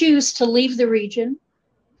choose to leave the region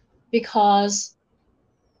because,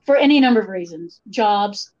 for any number of reasons,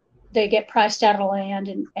 jobs, they get priced out of land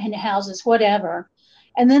and houses, whatever.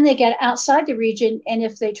 And then they get outside the region, and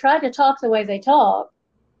if they try to talk the way they talk,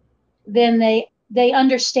 then they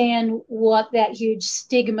understand what that huge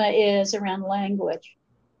stigma is around language.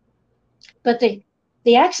 But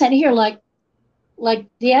the accent here, like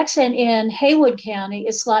the accent in Haywood County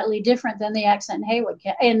is slightly different than the accent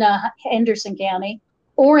in Henderson County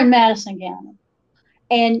or in Madison County.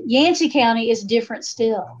 And Yancey County is different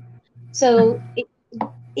still. So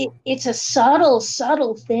it's a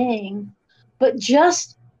subtle thing, but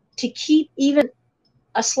just to keep even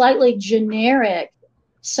a slightly generic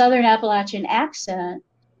Southern Appalachian accent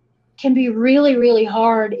can be really, really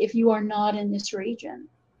hard if you are not in this region,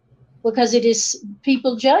 because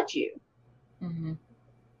people judge you. Mm-hmm.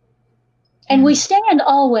 And we stand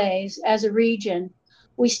always, as a region,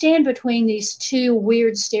 we stand between these two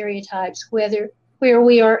weird stereotypes, where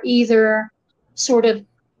we are either sort of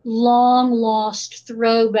long lost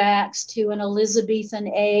throwbacks to an Elizabethan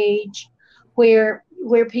age, where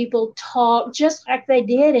people talk just like they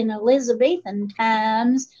did in Elizabethan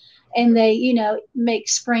times, and they, make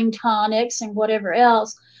spring tonics and whatever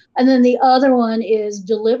else. And then the other one is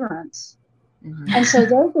deliverance. Mm-hmm. And so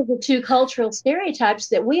those are the two cultural stereotypes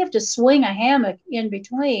that we have to swing a hammock in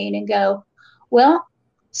between and go, well,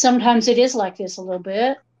 sometimes it is like this a little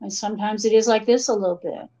bit, and sometimes it is like this a little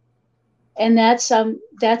bit. And that's a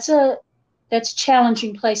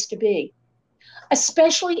challenging place to be,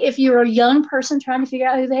 especially if you're a young person trying to figure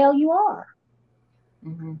out who the hell you are.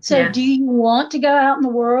 Mm-hmm. So do you want to go out in the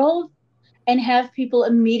world and have people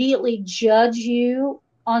immediately judge you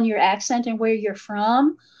on your accent and where you're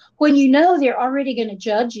from, when you know they're already going to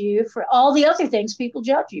judge you for all the other things people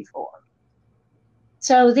judge you for?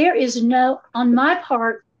 So on my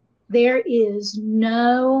part, there is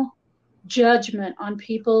no judgment on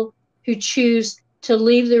people who choose to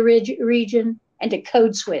leave the region and to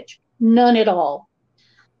code switch. None at all.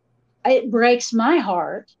 It breaks my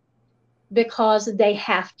heart because they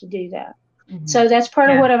have to do that. Mm-hmm. So that's part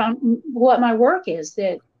of what my work is,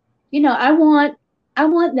 that, I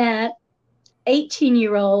want that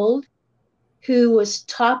 18-year-old who was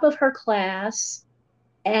top of her class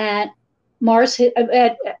at Marshall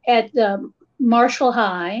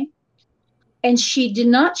High, and she did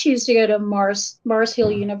not choose to go to Mars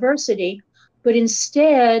Hill University, but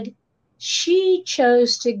instead she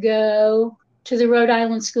chose to go to the Rhode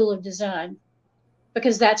Island School of Design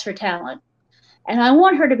because that's her talent. And I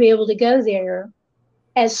want her to be able to go there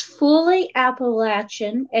as fully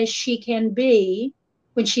Appalachian as she can be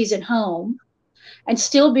when she's at home, and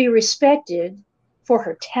still be respected for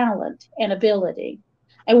her talent and ability.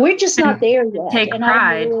 And we're just not there yet. Take and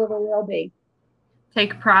pride. I don't know where we'll be.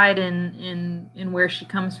 Take pride in where she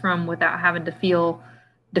comes from without having to feel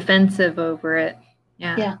defensive over it.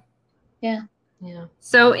 Yeah.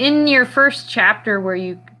 So in your first chapter, where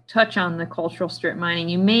you touch on the cultural strip mining,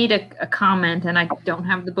 you made a comment, and I don't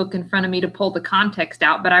have the book in front of me to pull the context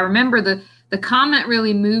out, but I remember the comment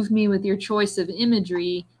really moved me with your choice of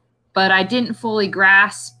imagery, but I didn't fully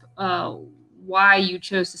grasp why you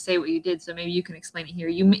chose to say what you did. So maybe you can explain it here.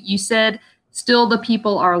 You said, "Still the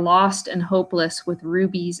people are lost and hopeless with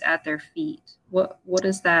rubies at their feet." What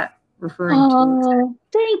is that referring to? Oh,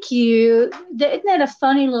 thank you. Isn't that a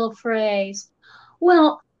funny little phrase?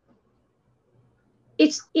 Well,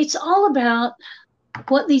 it's all about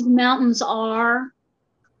what these mountains are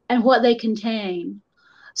and what they contain.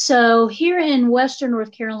 So here in Western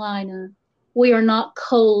North Carolina, we are not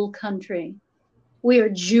coal country. We are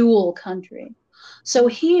jewel country. So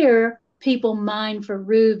here, people mine for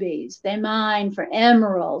rubies. They mine for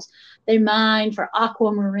emeralds. They mine for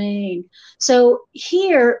aquamarine. So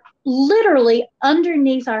here, literally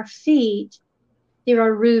underneath our feet, there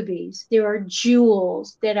are rubies. There are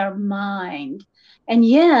jewels that are mined. And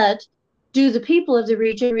yet, do the people of the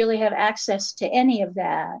region really have access to any of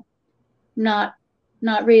that? Not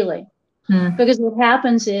really. Because what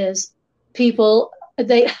happens is people,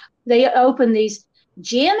 they open these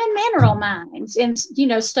gem and mineral mines and,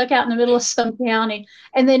 stuck out in the middle of some county,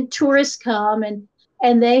 and then tourists come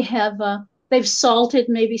and they have, they've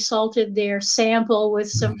maybe salted their sample with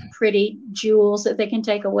some pretty jewels that they can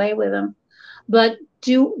take away with them. But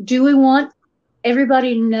do we want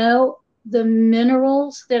everybody to know the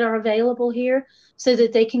minerals that are available here so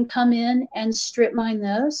that they can come in and strip mine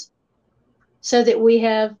those? So that we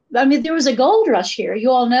have, there was a gold rush here.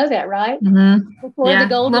 You all know that, right? Mm-hmm. Before the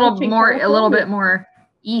gold rush, a little bit more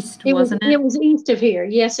East, wasn't it? It was east of here.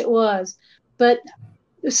 Yes, it was. But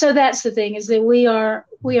so that's the thing, is that we are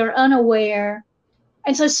unaware.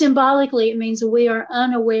 And so symbolically, it means that we are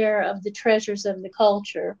unaware of the treasures of the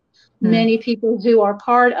culture. Many people who are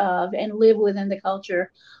part of and live within the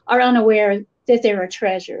culture are unaware that there are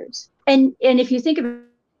treasures. And if you think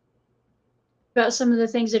about some of the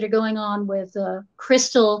things that are going on with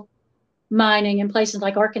crystal mining in places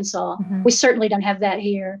like Arkansas, we certainly don't have that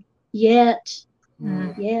here yet.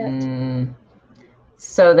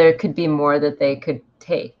 So there could be more that they could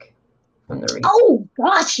take from the region. Oh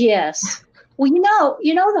gosh, yes. Well, you know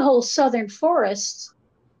the whole southern forests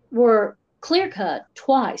were clear cut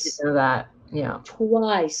twice. You know that, yeah.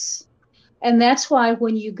 Twice. And that's why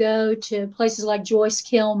when you go to places like Joyce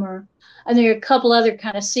Kilmer, and there are a couple other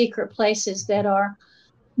kind of secret places that are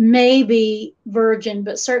maybe virgin,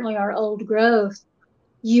 but certainly are old growth,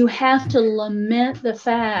 you have to lament the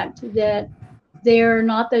fact that there are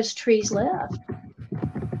not those trees left.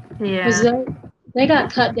 Yeah. Because they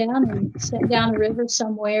got cut down and sent down a river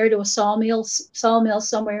somewhere to a sawmill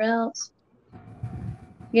somewhere else.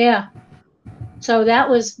 Yeah. So that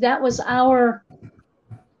was our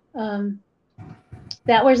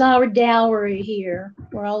dowry here,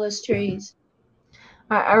 were all those trees.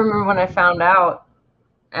 I remember when I found out,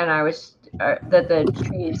 and I was that the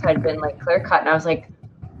trees had been like clear cut, and I was like,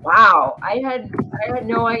 wow, I had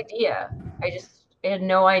no idea. I had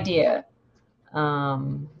no idea. Yeah,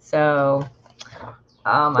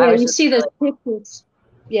 you see those pictures.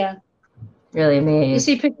 Yeah. Really amazed. You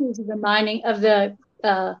see pictures of the mining of the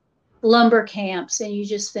lumber camps, and you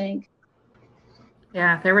just think,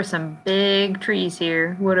 yeah, there were some big trees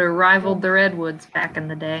here. Would have rivaled the redwoods back in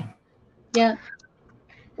the day. Yeah.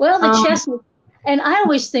 Well, the chestnut, and I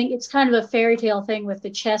always think it's kind of a fairy tale thing with the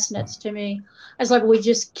chestnuts to me. It's like we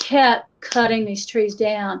just kept cutting these trees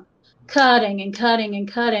down, cutting and cutting and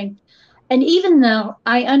cutting. And even though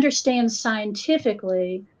I understand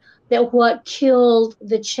scientifically that what killed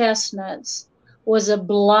the chestnuts was a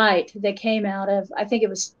blight that came out of, I think it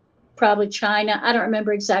was probably China. I don't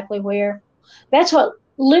remember exactly where. That's what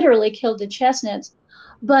literally killed the chestnuts.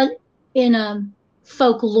 But in a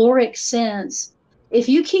folkloric sense, if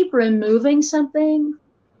you keep removing something,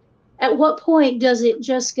 at what point does it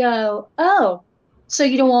just go, oh, so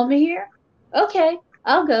you don't want me here? Okay,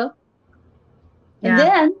 I'll go. And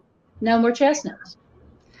then no more chestnuts.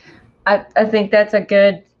 I think that's a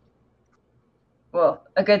good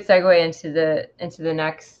segue into the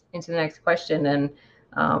next question. And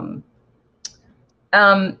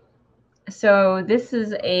so this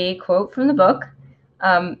is a quote from the book.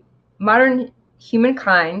 Modern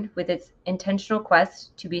humankind, with its intentional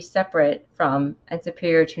quest to be separate from and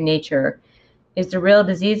superior to nature, is the real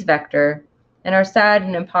disease vector, and our sad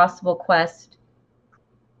and impossible quest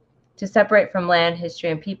to separate from land, history,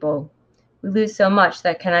 and people, we lose so much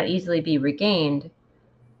that cannot easily be regained.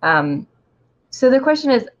 So the question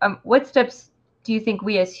is, what steps do you think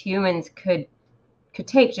we as humans could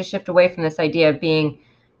take to shift away from this idea of being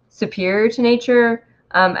superior to nature?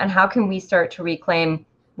 And how can we start to reclaim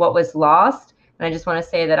what was lost? And I just want to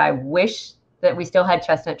say that I wish that we still had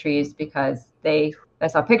chestnut trees, because I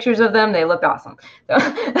saw pictures of them. They looked awesome. So.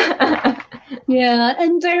 Yeah,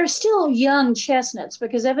 and they're still young chestnuts,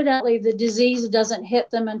 because evidently the disease doesn't hit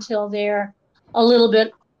them until they're a little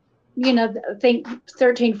bit, I think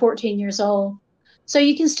 13, 14 years old. So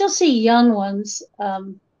you can still see young ones.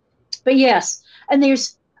 But yes, and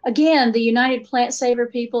there's, again, the United Plant Saver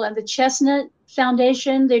people and the Chestnut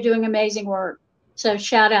Foundation. They're doing amazing work. So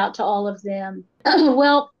shout out to all of them.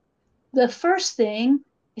 Well, the first thing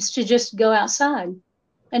is to just go outside,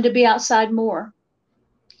 and to be outside more,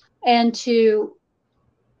 and to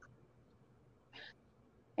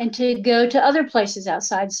go to other places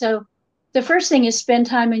outside. So the first thing is spend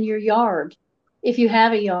time in your yard. If you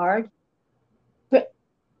have a yard, but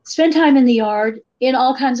spend time in the yard in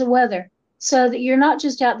all kinds of weather, so that you're not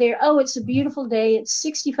just out there, oh, it's a beautiful day, it's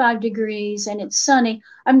 65 degrees and it's sunny,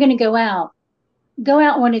 I'm going to go out. Go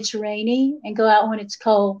out when it's rainy, and go out when it's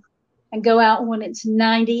cold, and go out when it's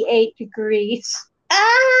 98 degrees.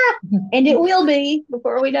 And it will be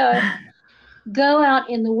before we know it. Go out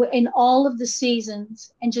in all of the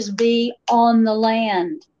seasons and just be on the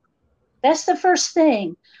land. That's the first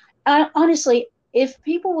thing. Honestly, if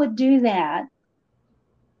people would do that,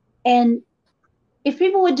 it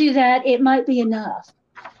might be enough.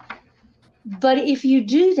 But if you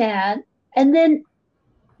do that, and then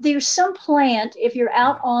there's some plant, if you're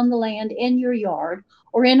out on the land in your yard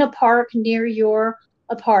or in a park near your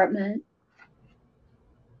apartment,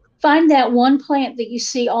 find that one plant that you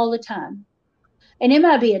see all the time. And it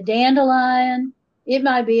might be a dandelion, It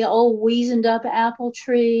might be an old weazened up apple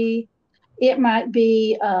tree. It might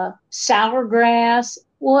be sour grass.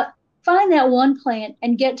 Well, find that one plant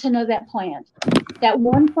and get to know that plant, that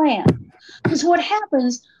one plant. Because what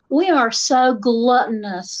happens, we are so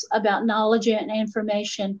gluttonous about knowledge and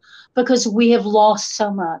information because we have lost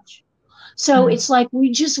so much. So it's like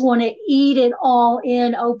we just want to eat it all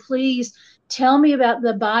in. Oh, please tell me about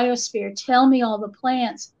the biosphere. Tell me all the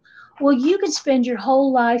plants. Well, you could spend your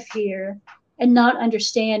whole life here and not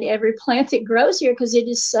understand every plant that grows here because it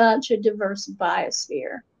is such a diverse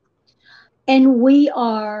biosphere. And we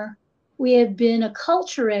have been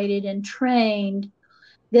acculturated and trained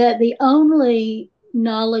that the only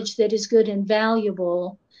knowledge that is good and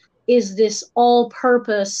valuable is this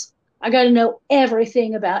all-purpose, I got to know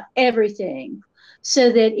everything about everything.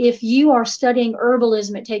 So that if you are studying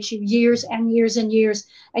herbalism, it takes you years and years and years,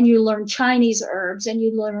 and you learn Chinese herbs, and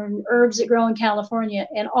you learn herbs that grow in California,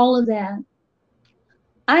 and all of that.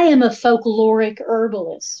 I am a folkloric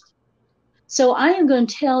herbalist. So I am going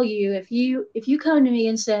to tell you, if you come to me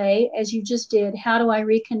and say, as you just did, how do I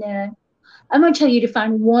reconnect? I'm going to tell you to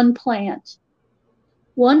find one plant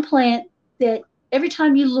that every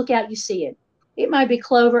time you look out, you see it. It might be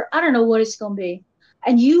clover. I don't know what it's going to be.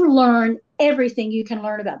 And you learn everything you can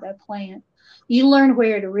learn about that plant. You learn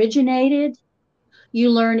where it originated. You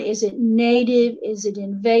learn, is it native? Is it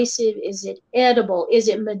invasive? Is it edible? Is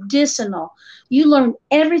it medicinal? You learn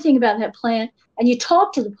everything about that plant, and you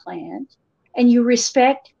talk to the plant, and you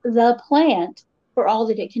respect the plant for all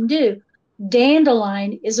that it can do.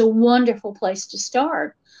 Dandelion is a wonderful place to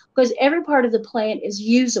start because every part of the plant is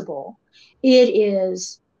usable. It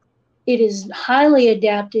is highly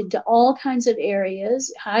adapted to all kinds of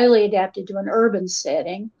areas, highly adapted to an urban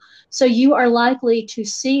setting. So you are likely to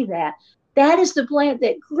see that. That is the plant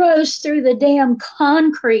that grows through the damn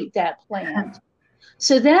concrete, that plant.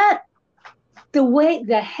 So that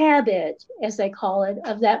the habit, as they call it,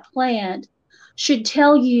 of that plant should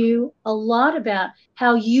tell you a lot about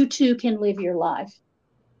how you too can live your life,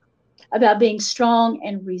 about being strong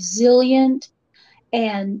and resilient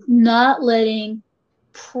and not letting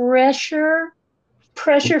pressure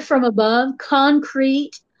from above,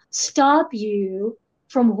 concrete, stop you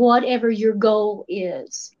from whatever your goal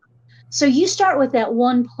is. So you start with that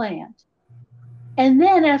one plant. And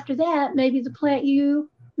then after that, maybe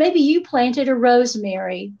you planted a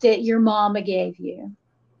rosemary that your mama gave you.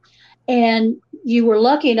 And you were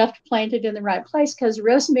lucky enough to plant it in the right place because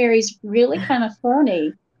rosemary's really kind of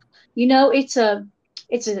funny. You know, it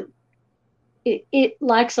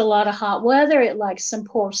likes a lot of hot weather. It likes some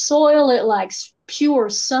poor soil. It likes pure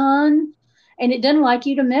sun. And it doesn't like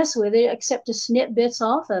you to mess with it except to snip bits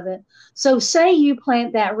off of it. So say you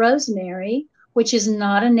plant that rosemary, which is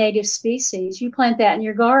not a native species. You plant that in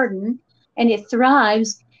your garden and it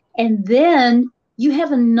thrives. And then you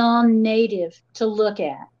have a non-native to look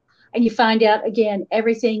at. And you find out, again,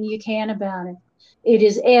 everything you can about it. It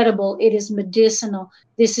is edible. It is medicinal.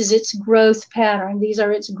 This is its growth pattern. These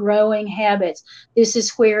are its growing habits. This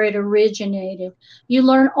is where it originated. You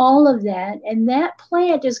learn all of that, and that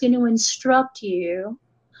plant is going to instruct you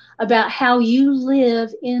about how you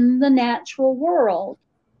live in the natural world.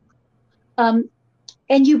 And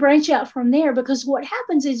you branch out from there because what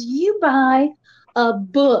happens is you buy a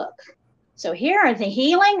book. So here are the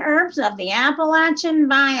healing herbs of the Appalachian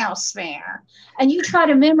biosphere. And you try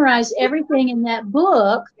to memorize everything in that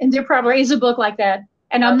book, and there probably is a book like that,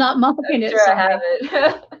 and I'm not mocking it. Sure, I have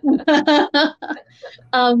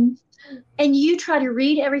it. And you try to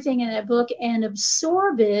read everything in that book and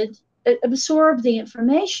absorb the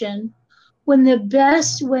information, when the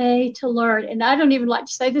best way to learn, and I don't even like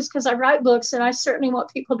to say this because I write books and I certainly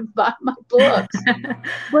want people to buy my books.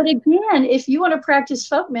 But again, if you want to practice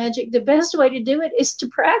folk magic, the best way to do it is to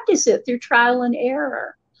practice it through trial and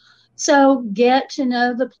error. So get to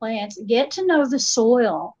know the plants, get to know the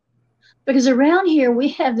soil, because around here we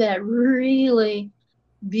have that really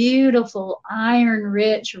beautiful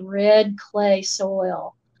iron-rich red clay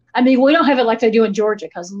soil. I mean, we don't have it like they do in Georgia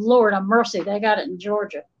because Lord have mercy, they got it in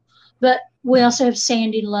Georgia. But we also have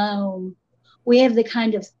sandy loam. We have the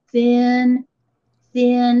kind of thin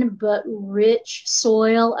but rich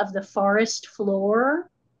soil of the forest floor.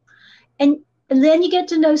 And then you get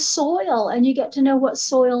to know soil, and you get to know what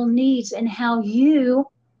soil needs and how you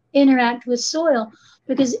interact with soil.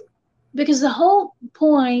 Because the whole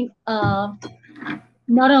point of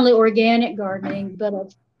not only organic gardening, but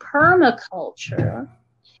of permaculture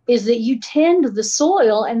is that you tend the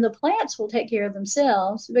soil and the plants will take care of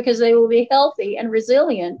themselves because they will be healthy and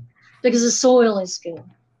resilient because the soil is good.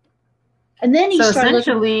 And then you so start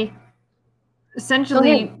essentially,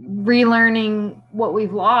 essentially relearning what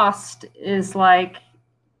we've lost is like,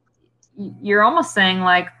 you're almost saying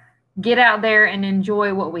like, get out there and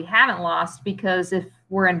enjoy what we haven't lost, because if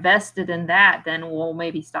we're invested in that, then we'll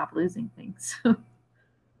maybe stop losing things.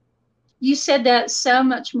 You said that so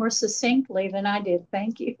much more succinctly than I did.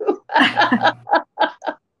 Thank you.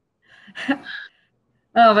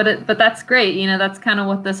 Oh, but that's great. You know, that's kind of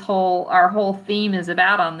what our whole theme is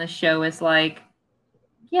about on this show, is like,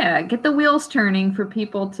 yeah, get the wheels turning for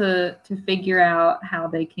people to figure out how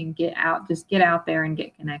they can get out there and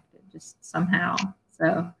get connected just somehow.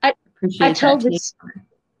 So I appreciate that.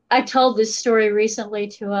 I told this story recently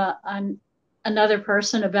to another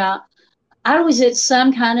person about, I was at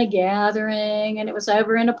some kind of gathering, and it was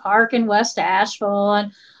over in a park in West Asheville,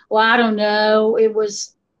 and well, I don't know, it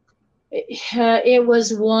was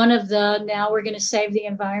one of the, now we're going to save the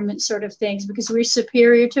environment sort of things because we're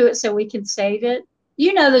superior to it, so we can save it.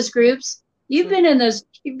 You know those groups. You've been in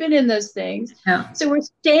those things. Yeah. So we're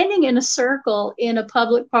standing in a circle in a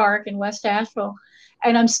public park in West Asheville,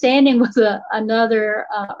 and I'm standing with another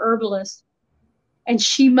herbalist, and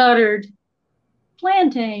she muttered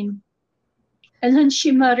plantain, and then she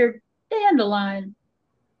muttered dandelion,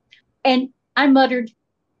 and I muttered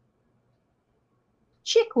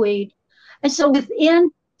chickweed. And so within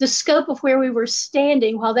the scope of where we were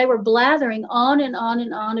standing, while they were blathering on and on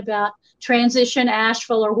and on about transition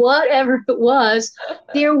Asheville or whatever it was,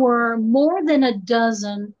 there were more than a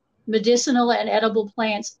dozen medicinal and edible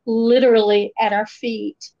plants literally at our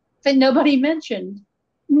feet that nobody mentioned.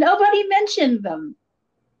 Nobody mentioned them.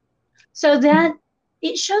 So that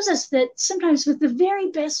it shows us that sometimes with the very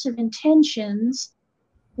best of intentions,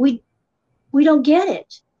 we don't get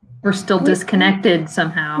it. We're still disconnected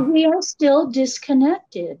somehow. We are still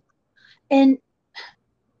disconnected. And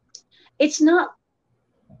it's not,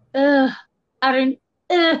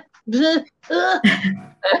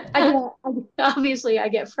 obviously I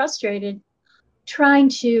get frustrated trying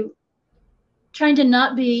to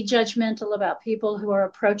not be judgmental about people who are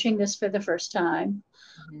approaching this for the first time,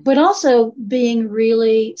 but also being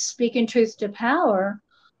really speaking truth to power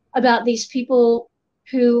about these people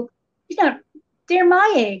who, they're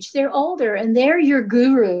my age, they're older, and they're your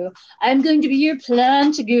guru. I'm going to be your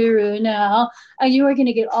plant guru now, and you are going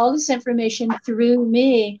to get all this information through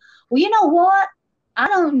me. Well, you know what? I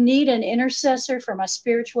don't need an intercessor for my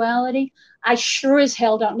spirituality. I sure as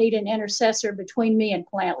hell don't need an intercessor between me and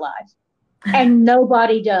plant life. And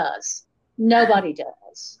nobody does. Nobody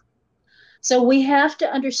does. So we have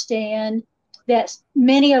to understand that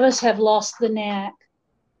many of us have lost the knack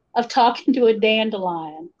of talking to a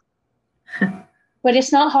dandelion. But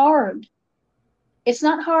it's not hard. It's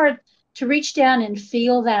not hard to reach down and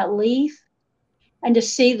feel that leaf and to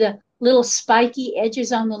see the little spiky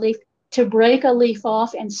edges on the leaf, to break a leaf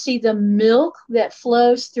off and see the milk that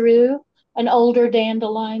flows through an older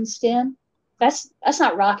dandelion stem. That's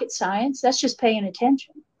not rocket science. That's just paying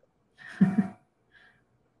attention.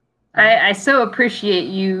 I so appreciate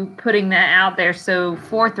you putting that out there so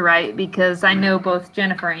forthright, because I know both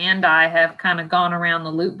Jennifer and I have kind of gone around the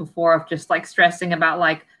loop before of just like stressing about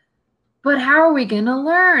like, but how are we going to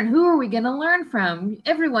learn? Who are we going to learn from?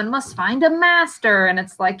 Everyone must find a master. And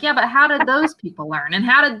it's like, yeah, but how did those people learn? And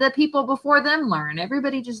how did the people before them learn?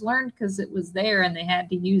 Everybody just learned because it was there and they had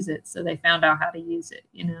to use it. So they found out how to use it,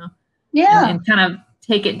 Yeah. And kind of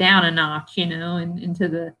take it down a notch, and into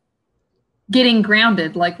the getting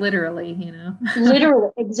grounded, like literally, Literally,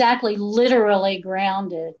 exactly, literally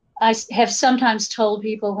grounded. I have sometimes told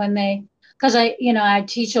people because I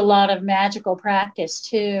teach a lot of magical practice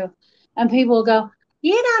too, and people go,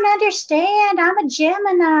 "You don't understand. I'm a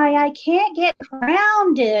Gemini. I can't get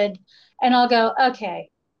grounded." And I'll go, "Okay,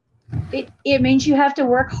 it means you have to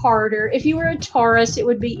work harder. If you were a Taurus, it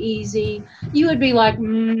would be easy. You would be like,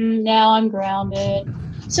 now I'm grounded."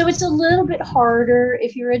 So it's a little bit harder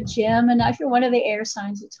if you're a Gemini. If you're one of the air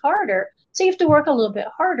signs, it's harder. So you have to work a little bit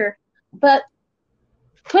harder. But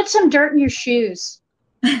put some dirt in your shoes.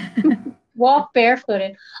 Walk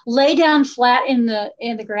barefooted. Lay down flat in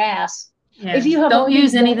the grass. Yeah. If you have don't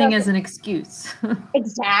use anything as an excuse.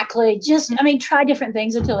 Exactly. Just, try different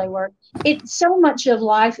things until they work. So much of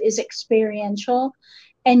life is experiential.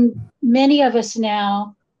 And many of us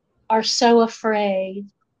now are so afraid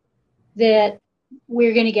that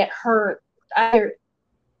we're going to get hurt either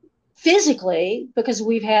physically, because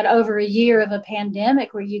we've had over a year of a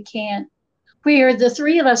pandemic where the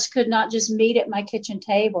three of us could not just meet at my kitchen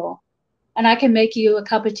table and I can make you a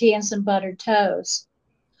cup of tea and some buttered toast.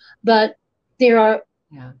 But there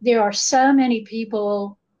are so many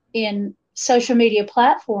people in social media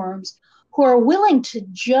platforms who are willing to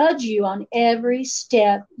judge you on every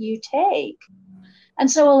step you take. And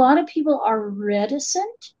so a lot of people are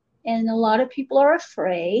reticent, and a lot of people are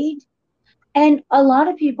afraid, and a lot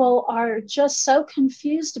of people are just so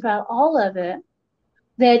confused about all of it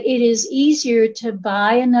that it is easier to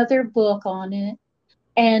buy another book on it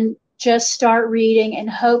and just start reading and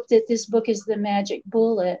hope that this book is the magic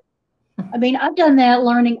bullet. I mean, I've done that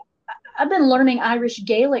learning. I've been learning Irish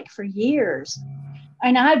Gaelic for years.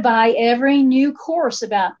 And I buy every new course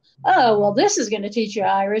about, oh, well, this is going to teach you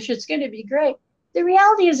Irish. It's going to be great. The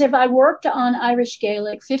reality is, if I worked on Irish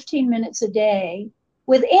Gaelic 15 minutes a day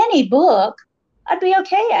with any book, I'd be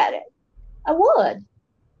okay at it. I would.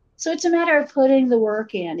 So it's a matter of putting the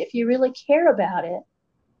work in. If you really care about it,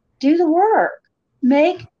 do the work.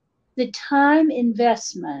 Make the time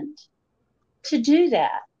investment to do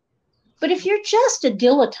that. But if you're just a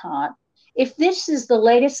dilettante, if this is the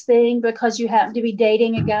latest thing because you happen to be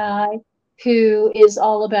dating a guy who is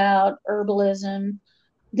all about herbalism,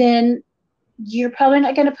 then you're probably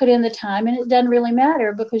not going to put in the time, and it doesn't really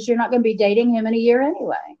matter because you're not going to be dating him in a year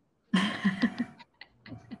anyway.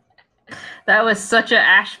 That was such an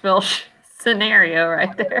Asheville scenario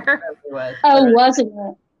right there. Oh, wasn't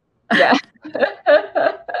it? Yeah.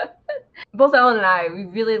 Both Ellen and I, we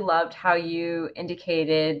really loved how you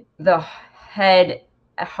indicated the head,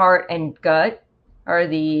 heart, and gut are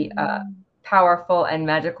the powerful and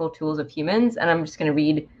magical tools of humans. And I'm just going to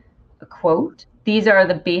read a quote. These are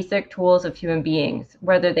the basic tools of human beings,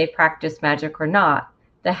 whether they practice magic or not.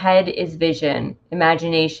 The head is vision,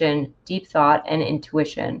 imagination, deep thought, and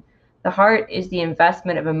intuition. The heart is the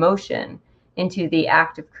investment of emotion into the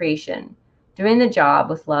act of creation, doing the job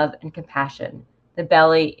with love and compassion. The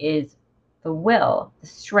belly is the will, the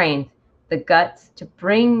strength, the guts to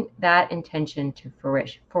bring that intention to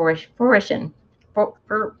fruition.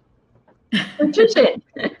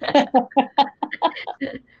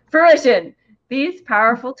 Fruition. These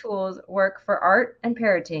powerful tools work for art and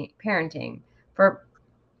parenting, for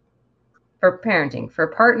parenting,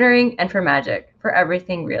 for partnering, and for magic, for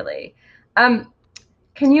everything really.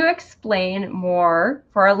 Can you explain more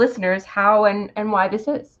for our listeners how and why this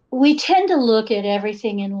is? We tend to look at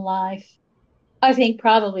everything in life. I think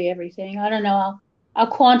probably everything. I don't know. I'll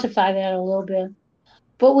quantify that a little bit.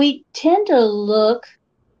 But we tend to look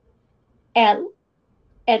at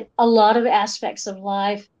a lot of aspects of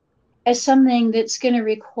life as something that's going to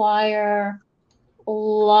require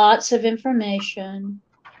lots of information.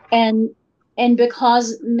 And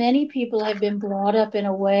because many people have been brought up in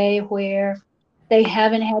a way where they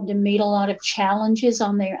haven't had to meet a lot of challenges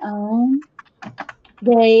on their own,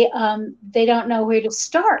 they don't know where to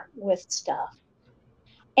start with stuff.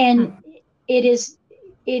 And it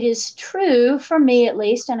is true for me, at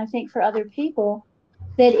least, and I think for other people,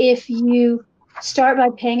 that if you start by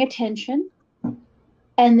paying attention,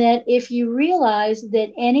 and that if you realize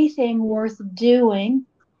that anything worth doing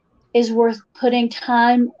is worth putting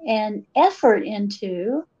time and effort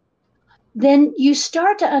into, then you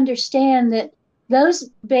start to understand that those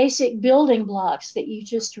basic building blocks that you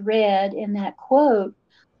just read in that quote,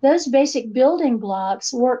 those basic building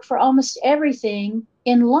blocks work for almost everything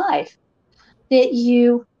in life. That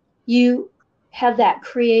you have that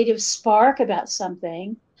creative spark about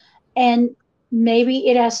something, and maybe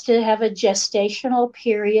it has to have a gestational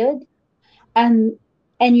period, and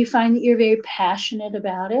you find that you're very passionate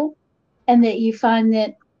about it, and that you find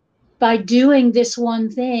that by doing this one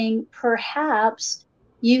thing, perhaps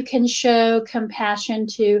you can show compassion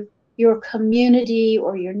to your community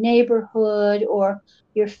or your neighborhood or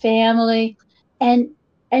your family, and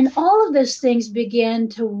all of those things begin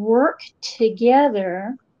to work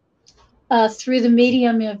together through the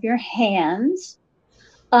medium of your hands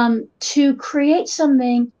to create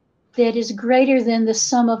something that is greater than the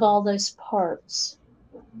sum of all those parts.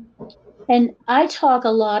 And I talk a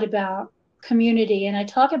lot about community, and I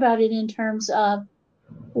talk about it in terms of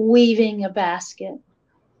weaving a basket.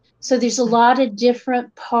 So there's a lot of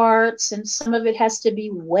different parts, and some of it has to be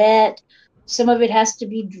wet, some of it has to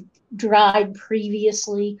be dried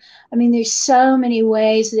previously. I mean, there's so many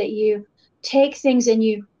ways that you take things and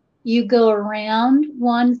you go around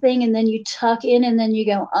one thing, and then you tuck in, and then you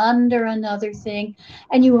go under another thing,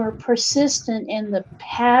 and you are persistent in the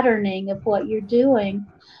patterning of what you're doing.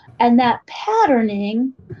 And that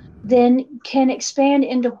patterning then can expand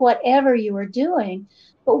into whatever you are doing.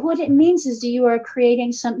 But what it means is that you are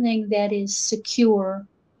creating something that is secure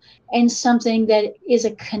and something that is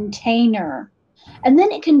a container. And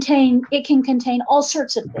then it can contain all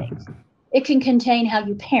sorts of things. It can contain how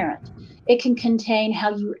you parent. It can contain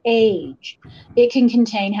how you age. It can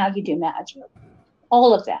contain how you do magic.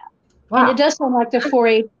 All of that. Wow. And it does sound like the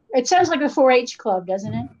It sounds like a 4-H club,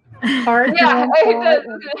 doesn't it? Heart, Yeah, it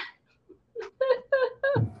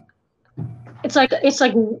does.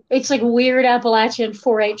 It's like weird Appalachian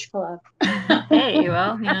 4-H club. Hey,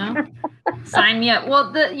 well, sign me up.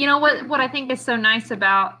 Well, what I think is so nice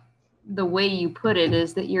about the way you put it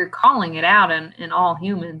is that you're calling it out in all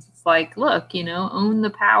humans. It's like, look, own the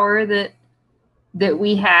power that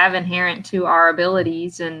we have inherent to our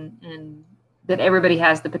abilities, and that everybody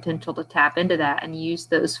has the potential to tap into that and use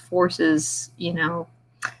those forces,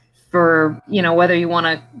 for, whether you want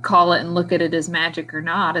to call it and look at it as magic or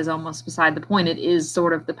not is almost beside the point. It is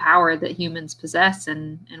sort of the power that humans possess,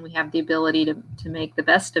 and we have the ability to make the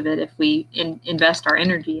best of it if we invest our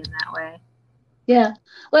energy in that way. Yeah.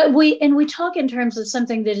 Well, we talk in terms of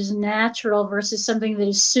something that is natural versus something that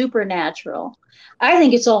is supernatural. I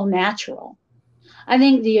think it's all natural. I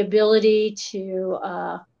think the ability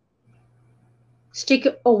to stick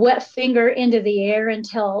a wet finger into the air and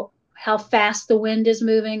tell how fast the wind is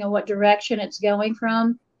moving and what direction it's going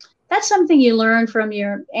from, that's something you learn from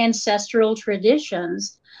your ancestral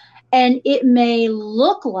traditions. And it may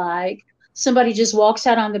look like somebody just walks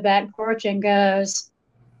out on the back porch and goes,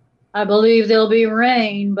 I believe there'll be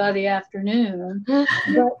rain by the afternoon.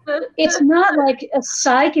 But it's not like a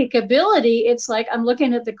psychic ability. It's like I'm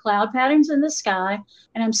looking at the cloud patterns in the sky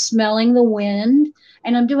and I'm smelling the wind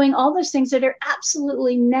and I'm doing all those things that are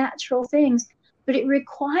absolutely natural things. But it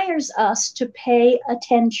requires us to pay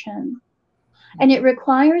attention. And it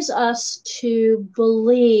requires us to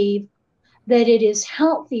believe that it is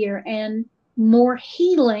healthier and more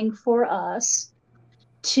healing for us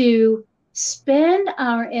to spend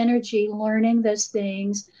our energy learning those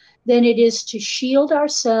things than it is to shield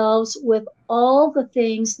ourselves with all the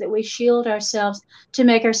things that we shield ourselves to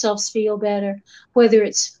make ourselves feel better, whether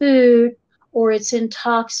it's food or it's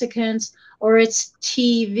intoxicants or it's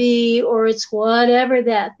TV or it's whatever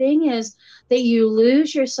that thing is that you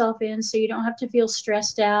lose yourself in so you don't have to feel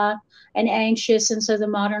stressed out and anxious and so the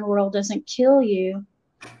modern world doesn't kill you.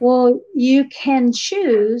 Well, you can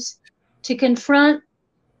choose to confront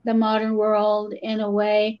the modern world in a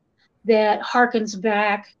way that harkens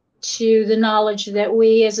back to the knowledge that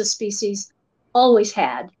we as a species always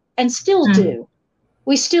had and still do.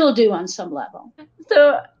 We still do on some level.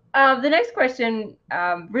 So the next question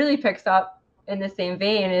really picks up in the same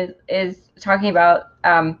vein is talking about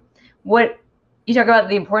what you talk about,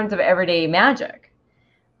 the importance of everyday magic.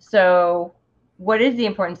 So what is the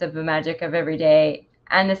importance of the magic of every day,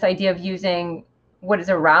 and this idea of using what is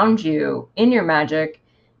around you in your magic,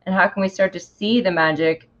 and how can we start to see the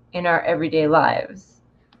magic in our everyday lives?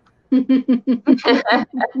 I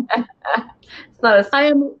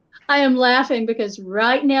am laughing because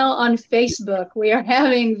right now on Facebook we are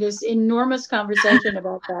having this enormous conversation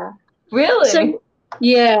about that. Really? So,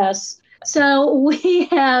 yes. So we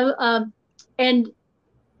have, and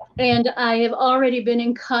I have already been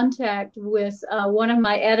in contact with one of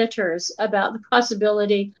my editors about the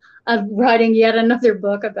possibility of writing yet another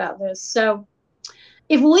book about this. So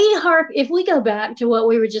if we go back to what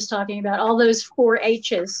we were just talking about, all those 4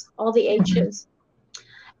 H's, all the H's,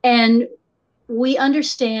 and we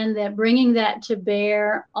understand that bringing that to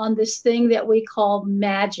bear on this thing that we call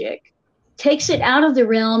magic takes it out of the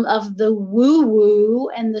realm of the woo-woo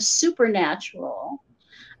and the supernatural.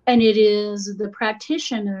 And it is the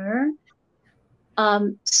practitioner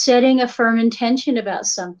setting a firm intention about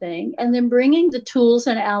something and then bringing the tools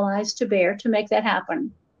and allies to bear to make that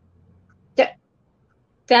happen.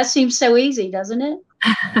 That seems so easy, doesn't it?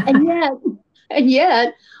 and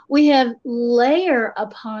yet we have layer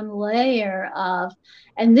upon layer of,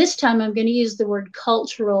 and this time I'm going to use the word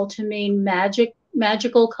cultural to mean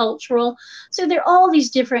magical cultural. So there are all these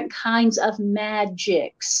different kinds of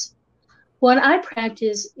magics. What I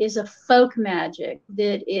practice is a folk magic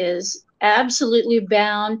that is absolutely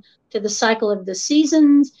bound to the cycle of the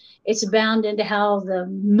seasons. It's bound into how the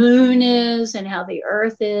moon is and how the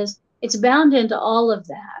earth is. It's bound into all of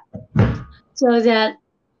that. So that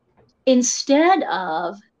instead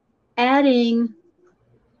of adding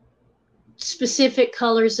specific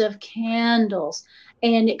colors of candles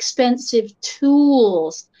and expensive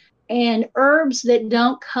tools and herbs that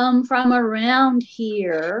don't come from around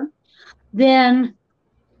here, then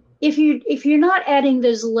if you're not adding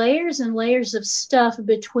those layers and layers of stuff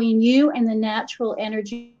between you and the natural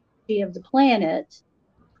energy of the planet,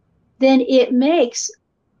 then it makes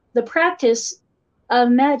the practice of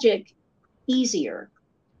magic easier.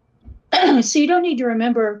 So you don't need to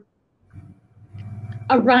remember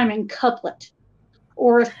a rhyming couplet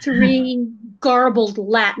or 3 garbled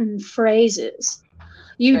Latin phrases.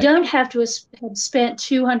 You don't have to have spent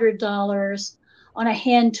 $200 on a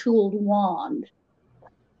hand-tooled wand.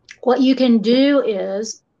 What you can do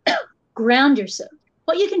is ground yourself.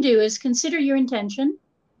 What you can do is consider your intention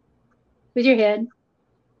with your head,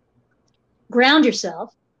 ground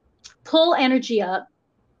yourself, pull energy up,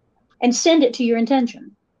 and send it to your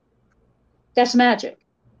intention. That's magic.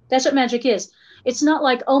 That's what magic is. It's not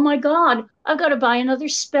like, oh my God, I've got to buy another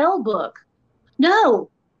spell book. No,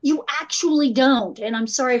 you actually don't. And I'm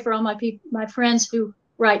sorry for all my friends who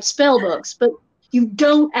write spell books, but you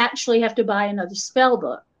don't actually have to buy another spell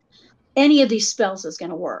book. Any of these spells is going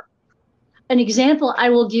to work. An example I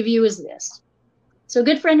will give you is this. So a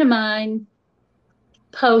good friend of mine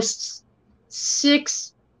posts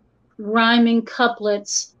 6 rhyming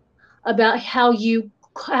couplets about how you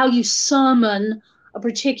summon a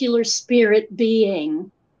particular spirit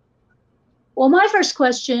being. Well, my first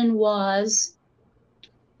question was,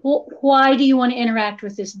 well, why do you want to interact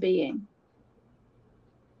with this being?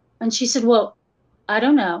 And she said, well, I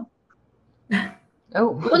don't know.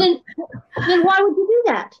 Oh. Well, then why would you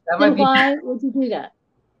do that? Why would you do that?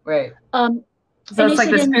 Right. So it's like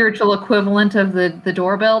the spiritual equivalent of the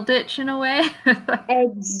doorbell ditch in a way.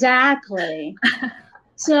 Exactly.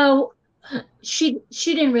 So she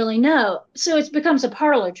didn't really know. So it becomes a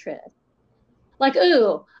parlor trick. Like,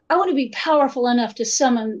 ooh, I want to be powerful enough to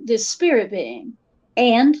summon this spirit being.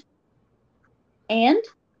 And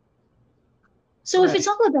so if it's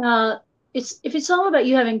all about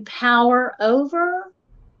you having power over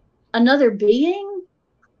another being,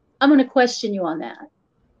 I'm going to question you on that.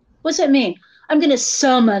 What's that mean? I'm going to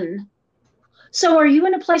summon. So are you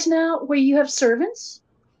in a place now where you have servants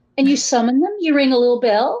and you summon them? You ring a little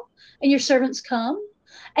bell and your servants come.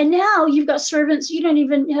 And now you've got servants, you don't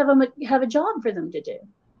even have a job for them to do.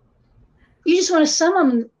 You just want to summon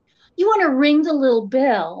them. You want to ring the little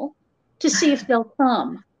bell to see if they'll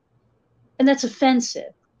come. And that's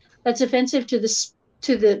offensive. That's offensive to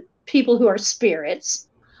the people who are spirits.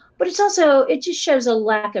 But it just shows a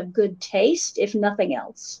lack of good taste, if nothing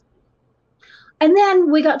else. And then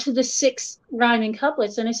we got to the 6 rhyming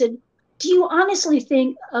couplets, and I said, do you honestly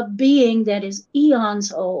think a being that is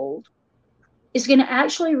eons old is going to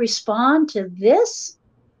actually respond to this?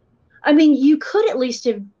 I mean, you could at least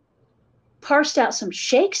have parsed out some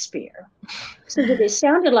Shakespeare so that it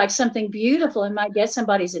sounded like something beautiful and might get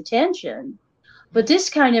somebody's attention. But this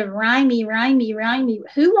kind of rhymey,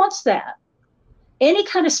 who wants that? Any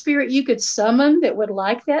kind of spirit you could summon that would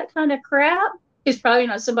like that kind of crap is probably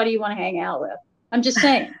not somebody you want to hang out with. I'm just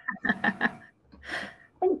saying.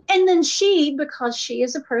 And then because she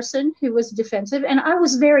is a person who was defensive, and I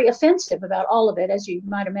was very offensive about all of it, as you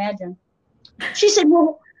might imagine. She said,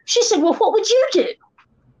 well, what would you do?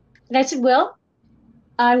 And I said, well,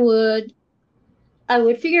 I would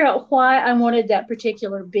figure out why I wanted that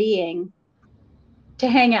particular being to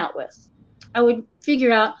hang out with. I would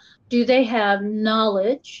figure out, do they have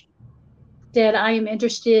knowledge that I am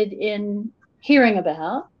interested in hearing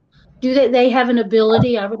about? Do they have an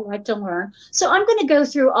ability I would like to learn? So I'm going to go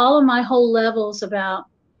through all of my whole levels about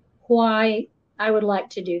why I would like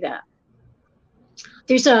to do that.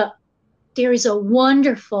 There is a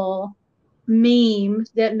wonderful meme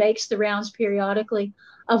that makes the rounds periodically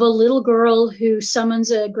of a little girl who summons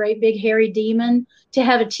a great big hairy demon to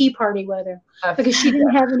have a tea party with her because she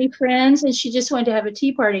didn't have any friends and she just wanted to have a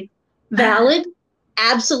tea party. Valid,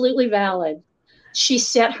 absolutely valid. She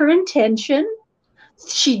set her intention.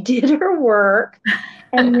 She did her work,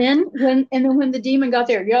 and then when the demon got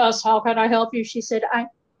there, yes, how can I help you? She said,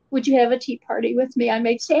 would you have a tea party with me? I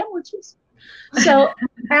made sandwiches. So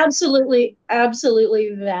absolutely,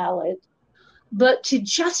 absolutely valid. But to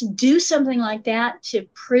just do something like that to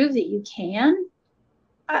prove that you can,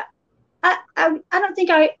 I don't think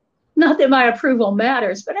not that my approval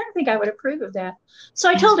matters, but I don't think I would approve of that. So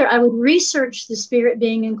I told her I would research the spirit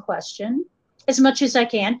being in question as much as I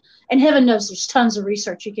can. And heaven knows there's tons of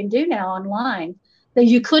research you can do now online that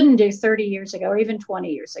you couldn't do 30 years ago or even 20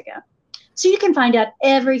 years ago. So you can find out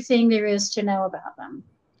everything there is to know about them.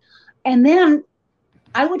 And then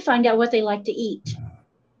I would find out what they like to eat.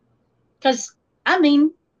 Because,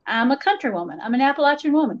 I'm a country woman. I'm an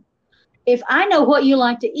Appalachian woman. If I know what you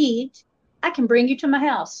like to eat, I can bring you to my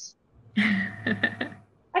house.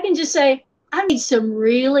 I can just say, I need some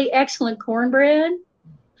really excellent cornbread,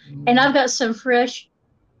 and I've got some fresh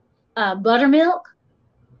buttermilk,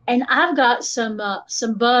 and I've got some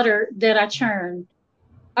butter that I churned.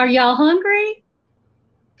 Are y'all hungry?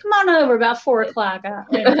 Come on over about 4 o'clock.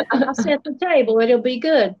 I'll set the table. It'll be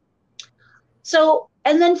good. So,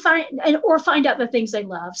 and then find out the things they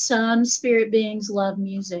love. Some spirit beings love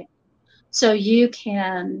music. So you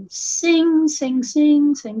can sing,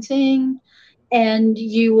 and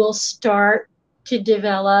you will start to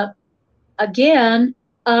develop, again,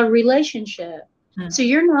 a relationship. So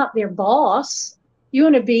you're not their boss. You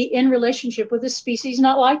want to be in relationship with a species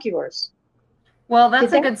not like yours. Well,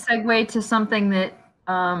 that's a good segue to something that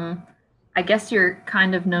I guess you're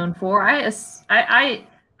kind of known for. I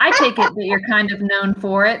take it that you're kind of known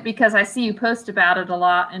for it because I see you post about it a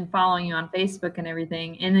lot and following you on Facebook and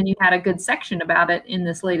everything. And then you had a good section about it in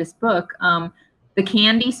this latest book, the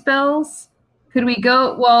candy spells. Could we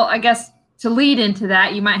go? Well, I guess to lead into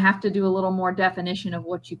that, you might have to do a little more definition of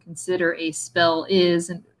what you consider a spell is,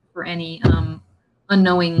 and for any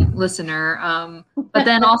unknowing listener. But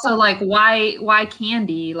then also, like, why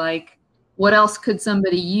candy? Like, what else could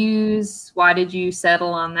somebody use? Why did you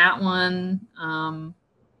settle on that one?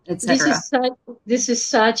 Etc. This is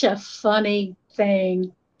such a funny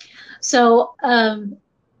thing. So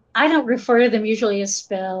I don't refer to them usually as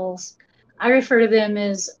spells. I refer to them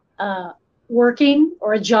as working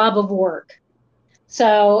or a job of work.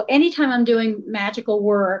 So anytime I'm doing magical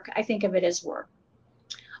work, I think of it as work.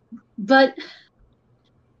 But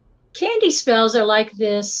candy spells are like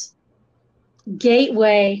this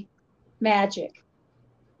gateway magic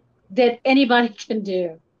that anybody can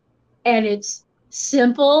do. And it's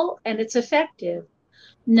simple and it's effective.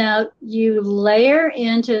 Now you layer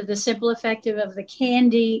into the simple effective of the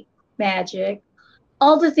candy magic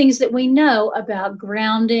all the things that we know about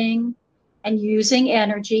grounding and using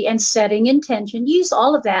energy and setting intention. Use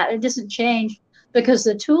all of that. It doesn't change because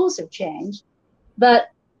the tools have changed. But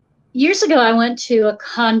years ago, I went to a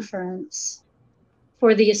conference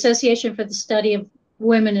for the Association for the Study of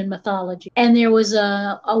Women in Mythology. And there was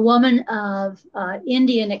a woman of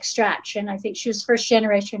Indian extraction. I think she was first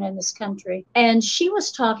generation in this country. And she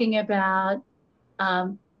was talking about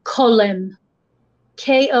Kolem,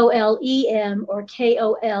 K-O-L-E-M or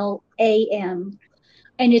K-O-L-A-M.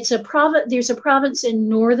 And it's there's a province in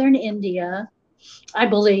northern India, I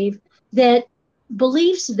believe, that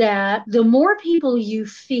believes that the more people you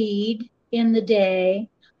feed in the day,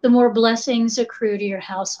 the more blessings accrue to your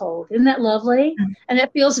household. Isn't that lovely? And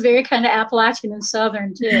that feels very kind of Appalachian and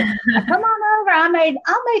Southern too. Come on over.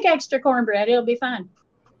 I'll make extra cornbread. It'll be fine.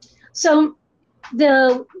 So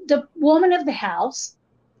the woman of the house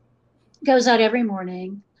goes out every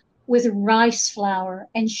morning with rice flour,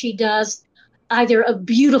 and she does either a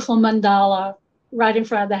beautiful mandala right in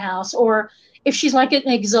front of the house, or if she's like an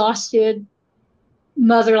exhausted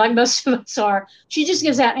mother, like most of us are, she just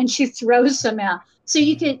goes out and she throws some out. So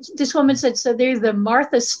this woman said, so there's the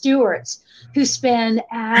Martha Stewarts who spend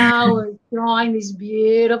hours drawing these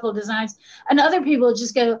beautiful designs, and other people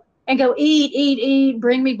just go eat,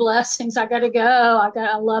 bring me blessings. I got to go. I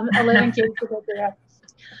got 11 kids to go through.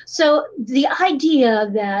 So the idea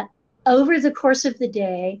that over the course of the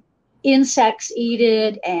day, insects eat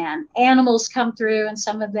it and animals come through and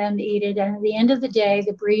some of them eat it. And at the end of the day,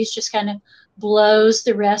 the breeze just kind of blows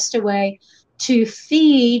the rest away to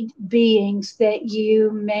feed beings that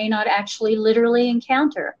you may not actually literally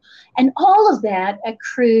encounter. And all of that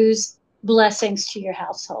accrues blessings to your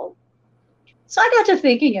household. So I got to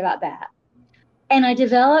thinking about that. And I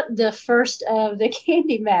developed the first of the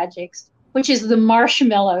candy magics, which is the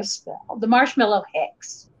marshmallow spell, the marshmallow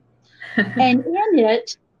hex. And in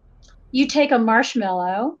it, you take a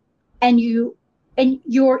marshmallow and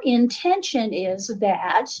your intention is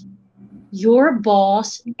that your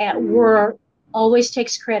boss at work always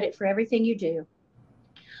takes credit for everything you do.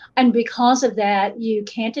 And because of that, you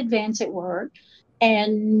can't advance at work,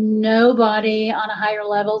 and nobody on a higher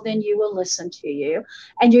level than you will listen to you.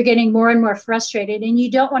 And you're getting more and more frustrated, and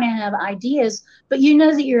you don't want to have ideas, but you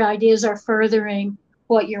know that your ideas are furthering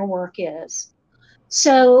what your work is.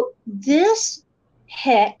 So this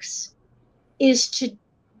hex is to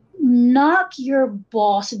knock your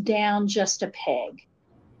boss down just a peg,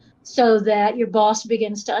 so that your boss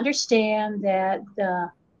begins to understand that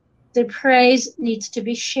the praise needs to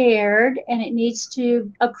be shared and it needs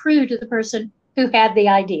to accrue to the person who had the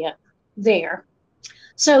idea there.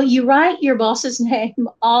 So you write your boss's name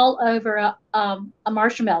all over a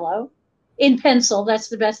marshmallow in pencil. That's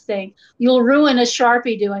the best thing. You'll ruin a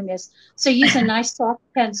Sharpie doing this. So use a nice soft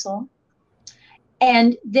pencil.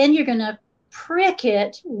 And then you're going to prick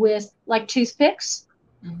it with like toothpicks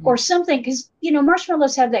or something, because, you know,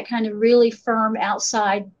 marshmallows have that kind of really firm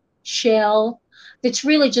outside shell that's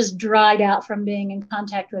really just dried out from being in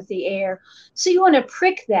contact with the air. So you want to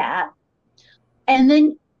prick that. And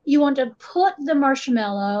then you want to put the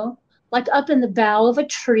marshmallow like up in the bough of a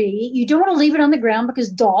tree. You don't want to leave it on the ground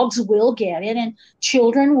because dogs will get it and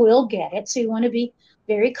children will get it. So you want to be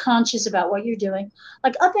very conscious about what you're doing,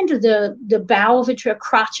 like up into the bough of a tree, a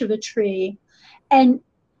crotch of a tree, and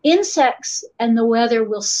insects and the weather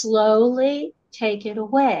will slowly take it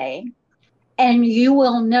away. and you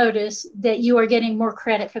will notice that you are getting more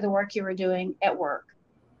credit for the work you were doing at work.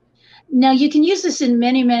 Now, you can use this in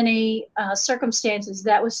many, many circumstances.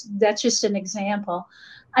 That's just an example.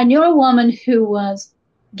 I knew a woman who was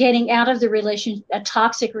getting out of a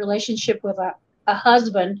toxic relationship with a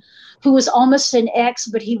husband who was almost an ex,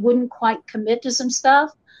 but he wouldn't quite commit to some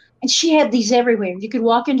stuff. And she had these everywhere. You could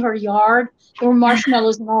walk into her yard, there were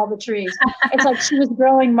marshmallows in all the trees. It's like she was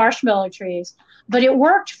growing marshmallow trees, but it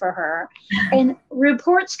worked for her. And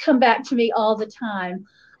reports come back to me all the time.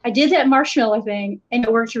 I did that marshmallow thing, and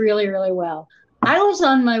it worked really, really well. I was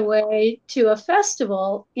on my way to a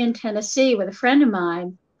festival in Tennessee with a friend of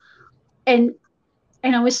mine, and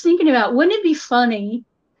I was thinking about, wouldn't it be funny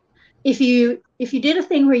if you did a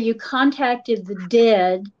thing where you contacted the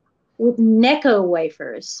dead with Necco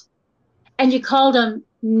wafers, and you called them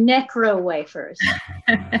necro wafers.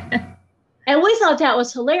 And we thought that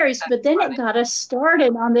was hilarious, but then it got us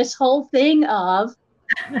started on this whole thing of,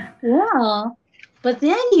 well, but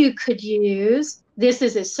then you could use, this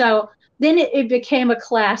is it. So then it became a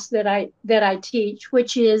class that I teach,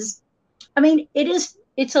 which is, I mean,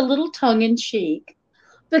 it's a little tongue in cheek,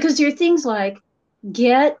 because there are things like,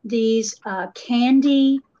 get these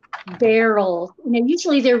candy barrels.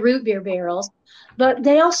 Usually they're root beer barrels, but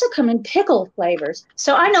they also come in pickle flavors.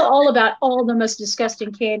 So I know all about all the most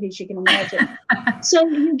disgusting candies you can imagine. So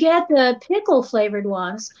you get the pickle flavored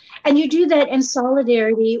ones, and you do that in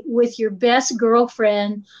solidarity with your best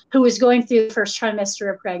girlfriend who is going through the first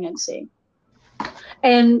trimester of pregnancy.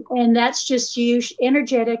 And that's just you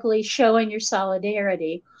energetically showing your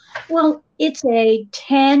solidarity. Well, it's a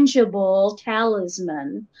tangible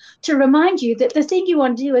talisman to remind you that the thing you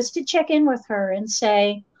want to do is to check in with her and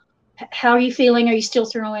say, how are you feeling? Are you still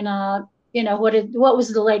throwing up? What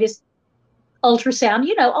was the latest ultrasound?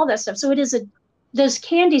 All that stuff. So those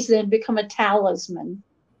candies then become a talisman.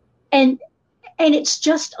 And it's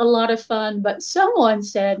just a lot of fun. But someone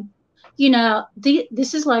said,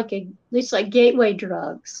 this is like gateway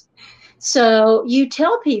drugs. So you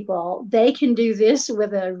tell people they can do this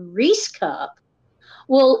with a Reese cup.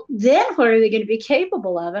 Well, then what are they going to be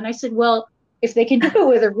capable of? And I said, well, if they can do it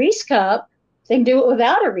with a Reese cup, they can do it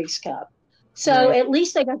without a Reese cup. So At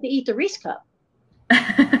least they got to eat the Reese cup.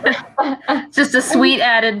 Just a sweet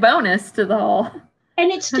added bonus to the whole.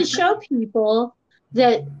 And it's to show people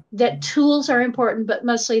that tools are important, but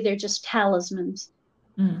mostly they're just talismans.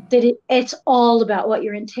 That it's all about what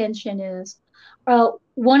your intention is.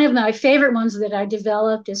 One of my favorite ones that I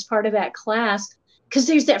developed as part of that class, because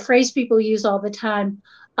there's that phrase people use all the time,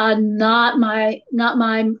 not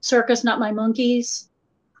my circus, not my monkeys.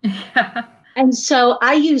 Yeah. And so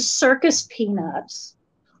I use circus peanuts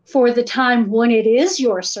for the time when it is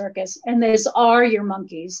your circus and those are your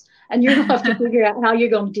monkeys, and you're going to have to figure out how you're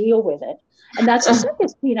going to deal with it. And that's what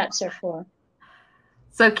circus peanuts are for.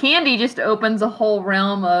 So candy just opens a whole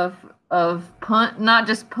realm of pun, not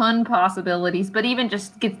just pun possibilities, but even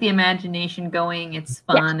just gets the imagination going. It's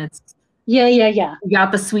fun. Yeah. It's yeah. You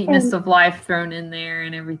got the sweetness of life thrown in there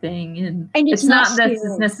and everything, and it's not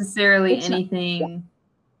necessarily anything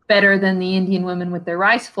better than the Indian women with their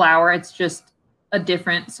rice flour. It's just a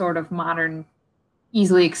different sort of modern,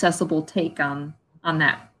 easily accessible take on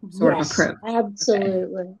that sort of approach.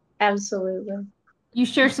 Absolutely. You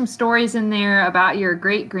share some stories in there about your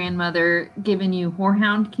great-grandmother giving you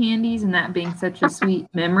horehound candies, and that being such a sweet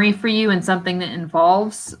memory for you, and something that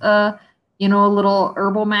involves, a little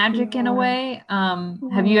herbal magic in a way.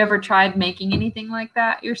 Have you ever tried making anything like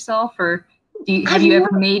that yourself, or have you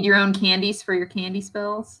ever made your own candies for your candy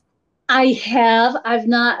spells? I have. I've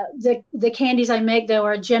not. The candies I make, though,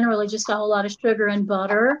 are generally just a whole lot of sugar and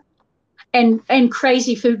butter and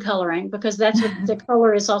crazy food coloring, because that's what the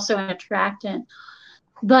color is also an attractant.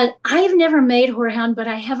 But I've never made horehound, but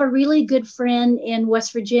I have a really good friend in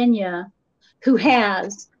West Virginia who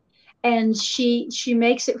has, and she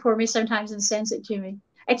makes it for me sometimes and sends it to me.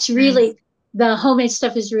 It's really, the homemade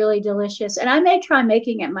stuff is really delicious, and I may try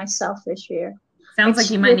making it myself this year. Sounds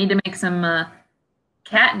like you might need to make some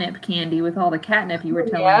catnip candy with all the catnip you were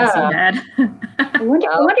telling us you had. I wonder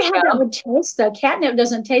how that would taste, though. Catnip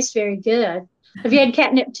doesn't taste very good. Have you had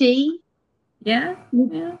catnip tea? Yeah.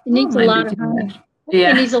 It needs a lot of honey.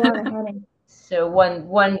 Yeah. It needs a lot of honey. So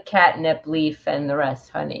one catnip leaf and the rest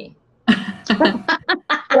honey.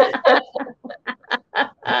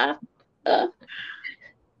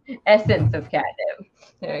 Essence of catnip.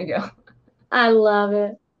 There you go. I love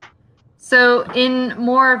it. So in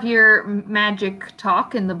more of your magic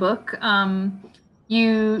talk in the book,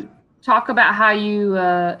 you talk about how you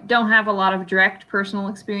don't have a lot of direct personal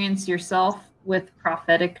experience yourself with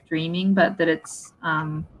prophetic dreaming, but that it's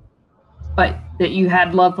but that you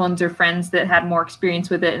had loved ones or friends that had more experience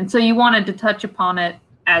with it. And so you wanted to touch upon it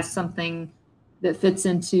as something that fits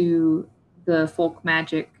into the folk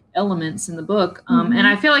magic elements in the book. And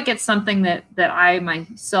I feel like it's something that I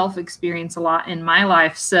myself experience a lot in my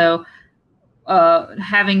life. So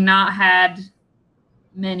having not had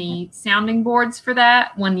many sounding boards for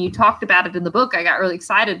that, when you talked about it in the book, I got really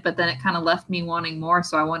excited, but then it kind of left me wanting more.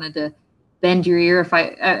 So I wanted to bend your ear.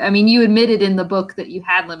 I mean, you admitted in the book that you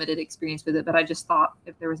had limited experience with it, but I just thought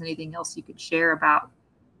if there was anything else you could share about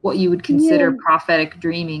what you would consider prophetic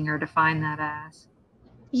dreaming or define that as.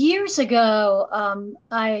 Years ago,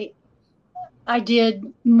 I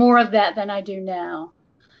did more of that than I do now.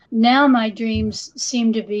 Now my dreams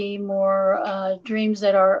seem to be more dreams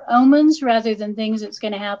that are omens rather than things that's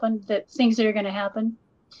going to happen, things that are going to happen.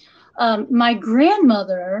 My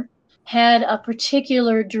grandmother had a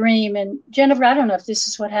particular dream, and Jennifer, I don't know if this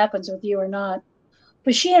is what happens with you or not,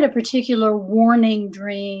 but she had a particular warning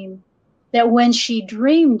dream that when she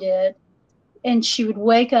dreamed it and she would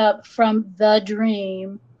wake up from the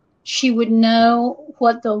dream, she would know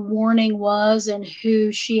what the warning was and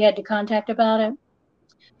who she had to contact about it.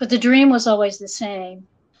 But the dream was always the same.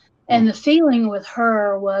 And the feeling with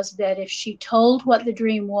her was that if she told what the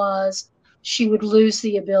dream was, she would lose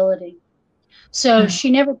the ability. So she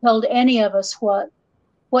never told any of us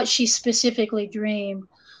what she specifically dreamed,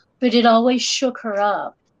 but it always shook her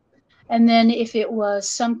up. And then if it was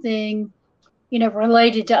something,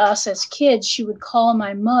 related to us as kids, she would call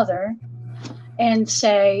my mother and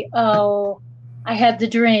say, "Oh, I had the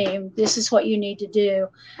dream. This is what you need to do."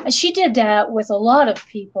 And she did that with a lot of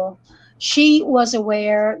people. She was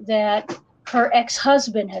aware that her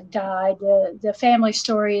ex-husband had died. The family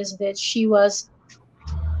story is that she was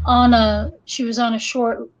on a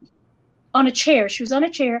chair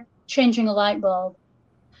changing a light bulb,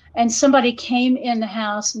 and somebody came in the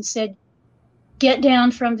house and said, "Get down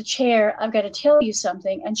from the chair. I've got to tell you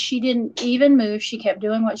something." And she didn't even move. She kept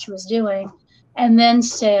doing what she was doing, and then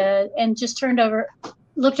said, and just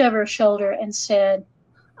looked over her shoulder and said,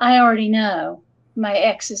 "I already know. My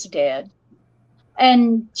ex is dead."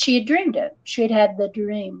 And she had dreamed it. She had had the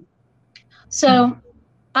dream. So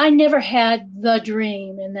I never had the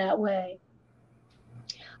dream in that way.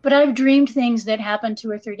 But I've dreamed things that happened 2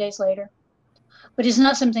 or 3 days later. But it's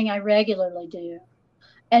not something I regularly do.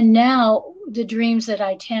 And now the dreams that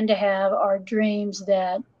I tend to have are dreams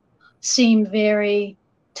that seem very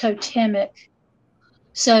totemic,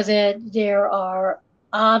 so that there are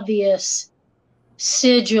obvious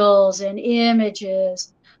sigils and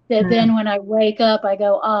images that then when I wake up, I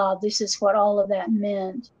go, this is what all of that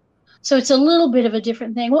meant. So it's a little bit of a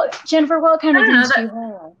different thing. Jennifer, what kind of dreams do you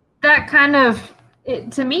have? That kind of,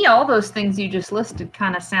 to me, all those things you just listed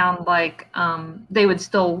kind of sound like they would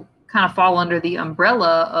still kind of fall under the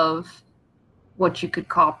umbrella of what you could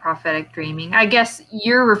call prophetic dreaming. I guess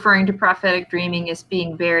you're referring to prophetic dreaming as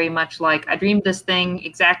being very much like, I dreamed this thing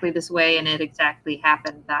exactly this way and it exactly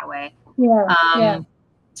happened that way. Yeah.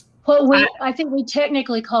 Well, I think we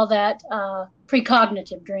technically call that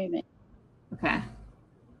precognitive dreaming. Okay.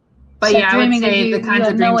 But so yeah, I would say the kinds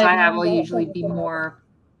of dreams I have will usually be more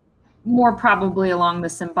probably along the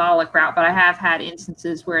symbolic route, but I have had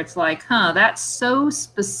instances where it's like, that's so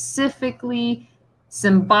specifically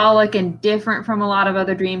symbolic and different from a lot of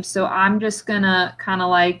other dreams. So I'm just gonna kind of,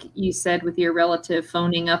 like you said with your relative,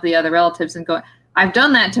 phoning up the other relatives and going, I've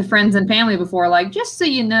done that to friends and family before, like, just so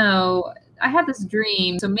you know, I had this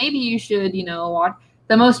dream, so maybe you should, watch.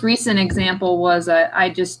 The most recent example was I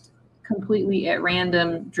just completely at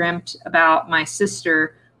random dreamt about my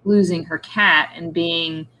sister losing her cat and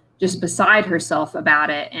being just beside herself about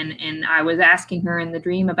it. And I was asking her in the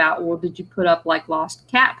dream about, well, did you put up like lost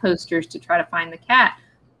cat posters to try to find the cat?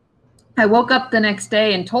 I woke up the next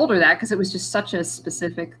day and told her that because it was just such a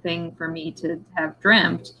specific thing for me to have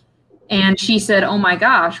dreamt. And she said, "Oh my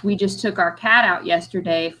gosh, we just took our cat out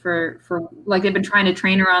yesterday for like, they've been trying to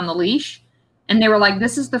train her on the leash. And they were like,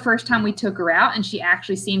 this is the first time we took her out. And she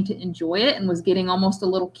actually seemed to enjoy it and was getting almost a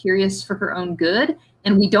little curious for her own good.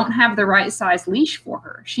 And we don't have the right size leash for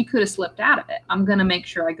her. She could have slipped out of it. I'm going to make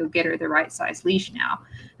sure I go get her the right size leash now."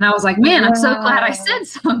 And I was like, man, I'm so glad I said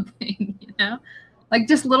something, like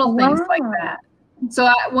just little things like that. So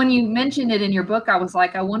when you mentioned it in your book, I was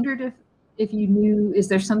like, I wondered if you knew, is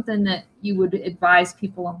there something that you would advise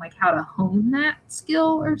people on, like how to hone that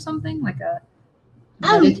skill or something, like a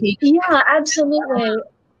meditation? Yeah, absolutely.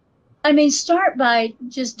 I mean, start by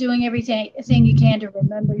just doing everything you can to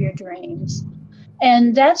remember your dreams.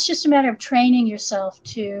 And that's just a matter of training yourself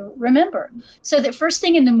to remember. So that first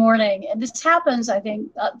thing in the morning, and this happens, I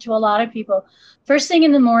think, to a lot of people, first thing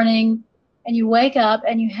in the morning, and you wake up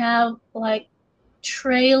and you have like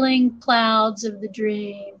trailing clouds of the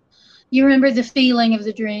dream. You remember the feeling of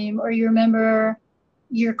the dream, or you remember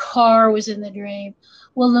your car was in the dream.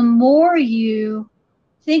 Well, the more you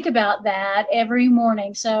think about that every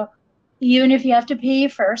morning, so even if you have to pee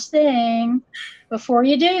first thing, before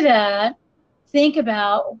you do that, think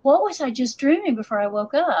about, what was I just dreaming before I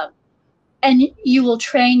woke up? And you will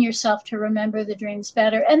train yourself to remember the dreams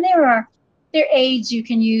better. And there are aids you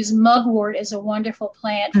can use. Mugwort is a wonderful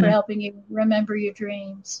plant for helping you remember your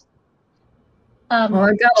dreams. Well,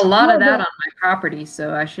 I've got a lot of that on my property,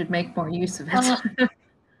 so I should make more use of it.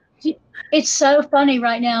 It's so funny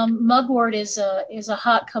right now. Mugwort is a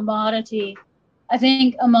hot commodity. I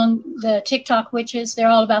think among the TikTok witches, they're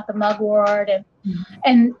all about the mugwort,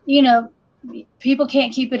 and you know, people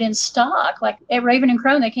can't keep it in stock. Like at Raven and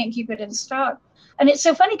Crone, they can't keep it in stock, and it's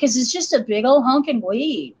so funny because it's just a big old honking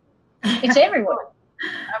weed. It's everywhere.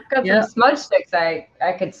 I've got some smudge sticks. I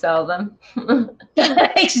could sell them.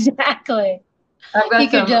 Exactly.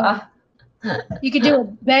 I've got you could do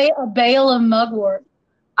a bale of mugwort.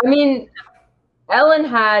 I mean, Ellen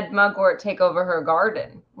had mugwort take over her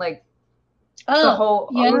garden. Like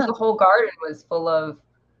almost the whole garden was full of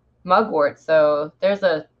mugwort. So there's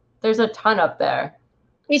a ton up there.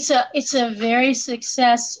 It's a very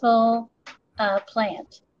successful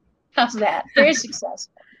plant. How's that? Very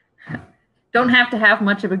successful. Don't have to have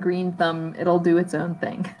much of a green thumb. It'll do its own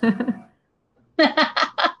thing.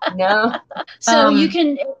 No. So you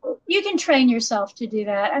can train yourself to do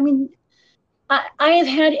that. I mean, I have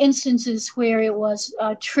had instances where it was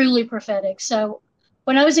truly prophetic. So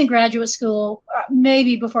when I was in graduate school,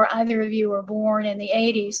 maybe before either of you were born in the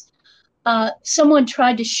 80s, someone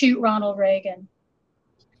tried to shoot Ronald Reagan.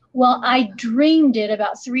 Well, I dreamed it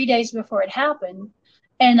about 3 days before it happened,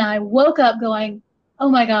 and I woke up going, "Oh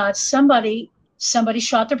my God, somebody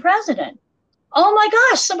shot the president. Oh my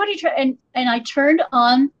gosh, somebody tried." And I turned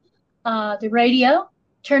on the radio,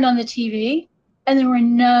 turned on the TV, and there were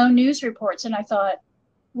no news reports. And I thought,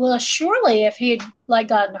 well, surely if he had like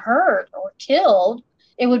gotten hurt or killed,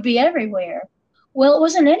 it would be everywhere. Well, it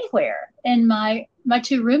wasn't anywhere. And my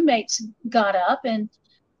two roommates got up and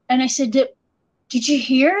I said, did you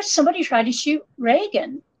hear somebody tried to shoot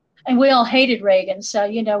Reagan? And we all hated Reagan. So,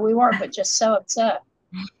 you know, we weren't, but just so upset.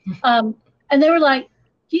 And they were like,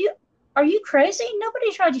 are you crazy?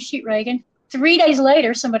 Nobody tried to shoot Reagan. 3 days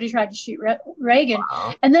later, somebody tried to shoot Reagan.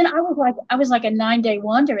 Wow. And then I was like a 9-day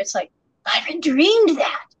wonder. It's like, I dreamed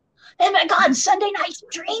that. Oh my God, Sunday night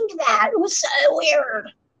dreamed that. It was so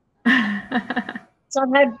weird. So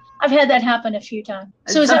I've had that happen a few times.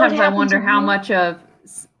 So sometimes I wonder how much of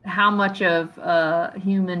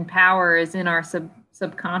human power is in our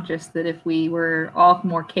subconscious, that if we were all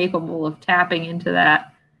more capable of tapping into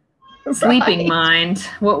that sleeping mind,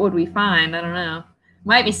 what would we find? I don't know.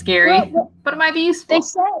 Might be scary, but it might be useful. They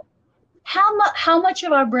say, how much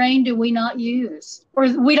of our brain do we not use, or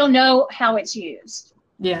we don't know how it's used?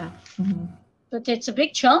 Yeah. Mm-hmm. But it's a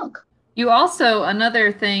big chunk. You also,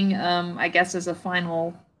 another thing, I guess as a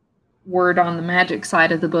final word on the magic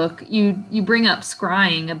side of the book, you bring up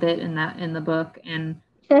scrying a bit in the book, and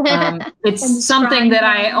it's something that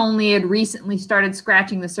I only had recently started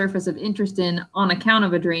scratching the surface of interest in on account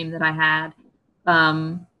of a dream that I had.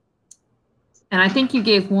 And I think you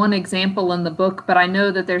gave one example in the book, but I know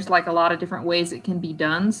that there's like a lot of different ways it can be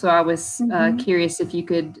done. So I was curious if you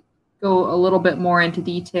could go a little bit more into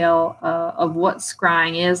detail of what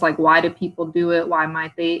scrying is, like why do people do it? Why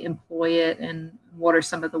might they employ it? And what are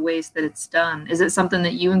some of the ways that it's done? Is it something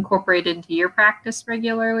that you incorporate into your practice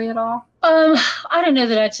regularly at all? I don't know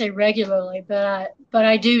that I'd say regularly, but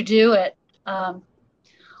I do it.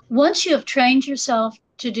 Once you have trained yourself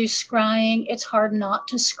to do scrying, it's hard not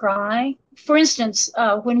to scry. For instance,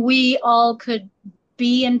 when we all could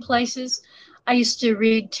be in places, I used to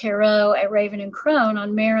read tarot at Raven and Crone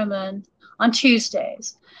on Merriman on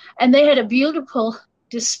Tuesdays, and they had a beautiful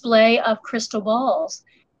display of crystal balls,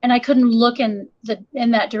 and I couldn't look in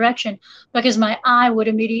that direction because my eye would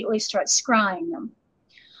immediately start scrying them.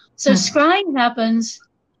 So scrying happens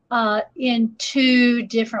in two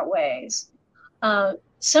different ways.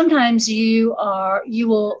 Sometimes you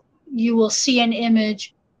will see an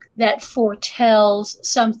image that foretells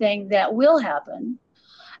something that will happen.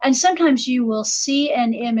 And sometimes you will see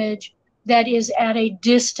an image that is at a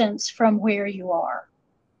distance from where you are.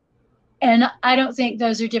 And I don't think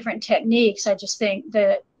those are different techniques. I just think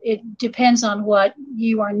that it depends on what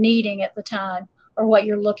you are needing at the time or what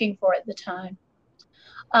you're looking for at the time.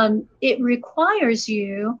 It requires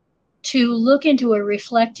you to look into a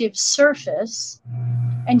reflective surface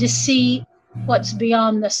and to see what's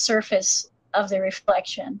beyond the surface of the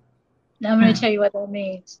reflection. Now I'm going to tell you what that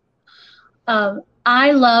means.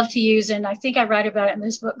 I love to use, and I think I write about it in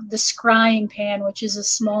this book, the scrying pan, which is a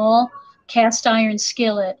small cast iron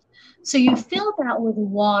skillet. So you fill that with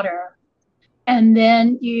water, and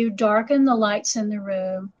then you darken the lights in the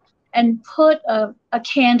room and put a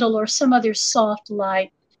candle or some other soft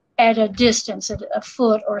light at a distance, at a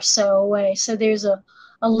foot or so away. So there's a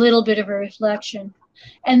little bit of a reflection.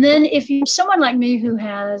 And then if you're someone like me who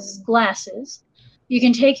has glasses, you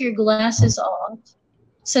can take your glasses off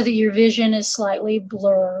so that your vision is slightly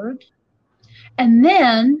blurred. And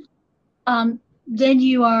then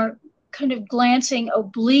you are kind of glancing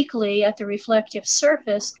obliquely at the reflective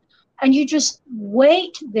surface, and you just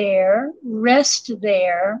wait there, rest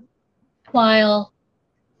there, while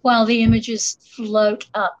the images float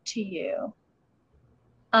up to you.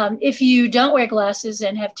 If you don't wear glasses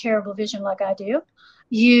and have terrible vision like I do,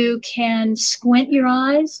 you can squint your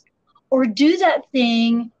eyes or do that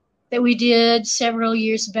thing that we did several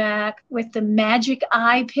years back with the magic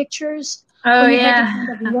eye pictures. Oh, when you yeah. had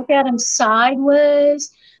to kind of look at them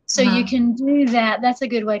sideways. So you can do that. That's a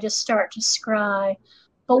good way to start to scry.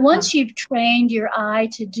 But once you've trained your eye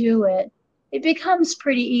to do it, it becomes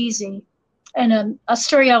pretty easy. And a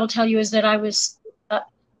story I will tell you is that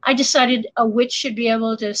I decided a witch should be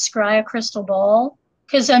able to scry a crystal ball.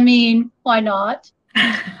 Because, I mean, why not?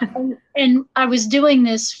 and I was doing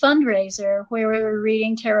this fundraiser where we were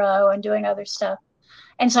reading tarot and doing other stuff.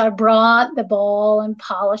 And so I brought the ball and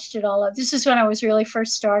polished it all up. This is when I was really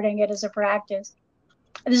first starting it as a practice.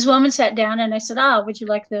 This woman sat down and I said, would you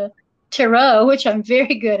like the tarot, which I'm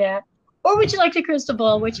very good at, or would you like the crystal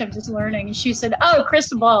ball, which I'm just learning? And she said,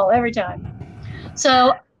 crystal ball every time.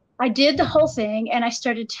 So I did the whole thing and I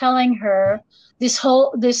started telling her this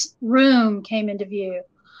room came into view.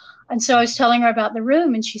 And so I was telling her about the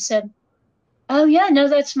room and she said, oh yeah, no,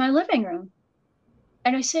 that's my living room.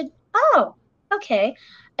 And I said, oh, okay.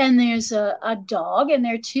 And there's a dog and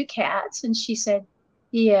there are 2 cats. And she said,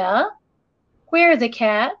 yeah, where are the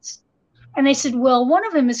cats? And I said, well, one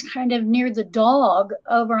of them is kind of near the dog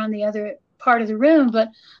over on the other part of the room, but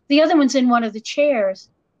the other one's in one of the chairs.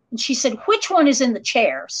 And she said, which one is in the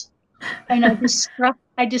chairs? And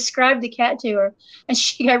I described the cat to her, and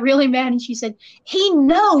she got really mad, and she said, he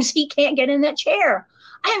knows he can't get in that chair.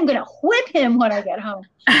 I am going to whip him when I get home.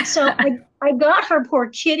 So I got her poor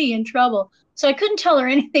kitty in trouble. So I couldn't tell her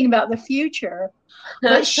anything about the future.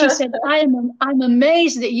 But she said, I'm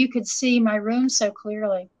amazed that you could see my room so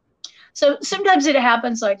clearly. So sometimes it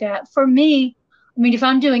happens like that. For me, I mean, if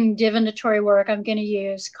I'm doing divinatory work, I'm going to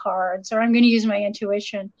use cards or I'm going to use my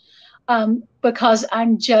intuition. Because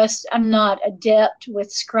I'm not adept with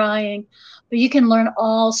scrying, but you can learn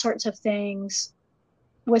all sorts of things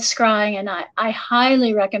with scrying, and I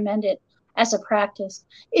highly recommend it as a practice,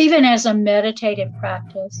 even as a meditative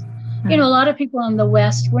practice. You know, a lot of people in the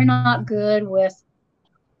West, we're not good with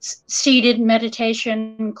seated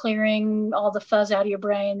meditation, clearing all the fuzz out of your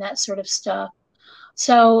brain, that sort of stuff.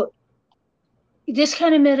 So this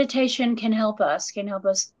kind of meditation can help us.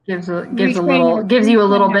 Gives you a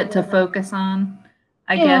little bit to focus on,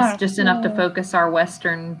 I guess, just enough to focus our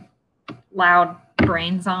Western loud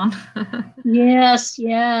brains on.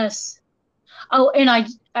 Yes. Oh, and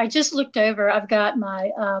I just looked over. I've got my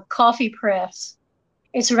coffee press.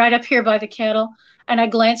 It's right up here by the kettle. And I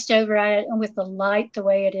glanced over at it, and with the light the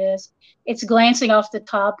way it is, it's glancing off the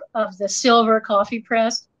top of the silver coffee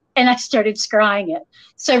press. And I started scrying it.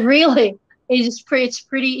 So really, it's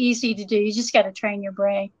pretty easy to do. You just got to train your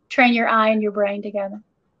eye and your brain together.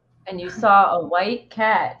 And you saw a white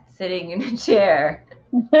cat sitting in a chair.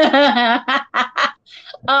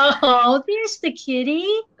 Oh, there's the kitty.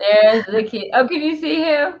 There's the kitty. Oh, can you see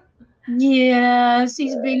him? Yes,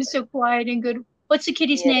 he's being so quiet and good. What's the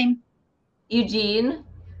kitty's name? Eugene.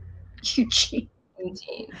 Eugene.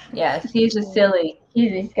 Yes, he's a silly.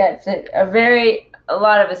 He's got a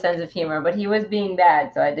lot of a sense of humor, but he was being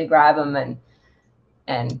bad, so I had to grab him,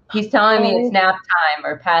 and he's telling me it's nap time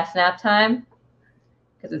or past nap time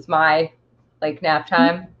because it's my nap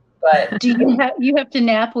time. But do you have to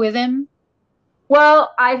nap with him?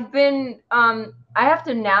 Well, I have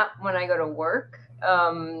to nap when I go to work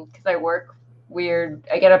because I work weird.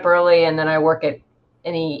 I get up early and then I work in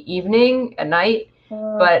the evening at night.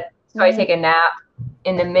 So I take a nap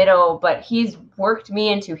in the middle, but he's worked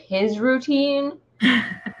me into his routine.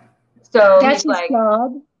 So that's his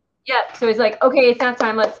job. Yeah. So he's like, okay, it's nap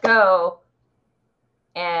time. Let's go.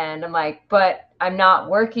 And I'm like, but I'm not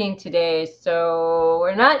working today, so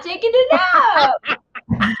we're not taking a nap.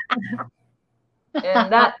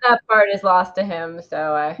 And that part is lost to him.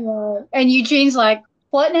 So And Eugene's like,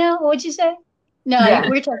 what now? What'd you say? No, Yeah.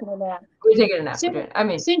 we're taking a nap. We're taking a nap. Soon, I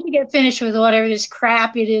mean, soon you get finished with whatever this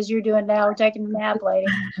crap it is you're doing now, we're taking a nap, lady.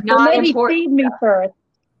 But not maybe important. feed me first.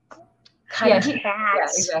 Yeah,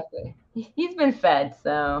 Cats. exactly. He's been fed,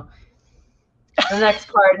 so the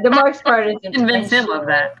next part, the Mark's part is Convince him of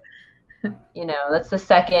that. You know, that's the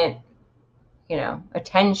second. You know,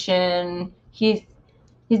 attention. He's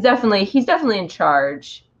definitely in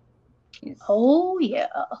charge. Oh yeah.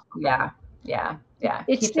 Yeah.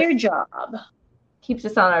 It's their job. Keeps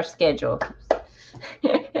us on our schedule.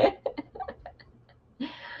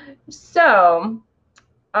 So,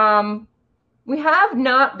 we have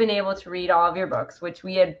not been able to read all of your books, which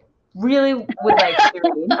we really would like to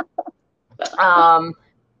read.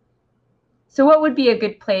 So what would be a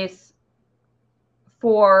good place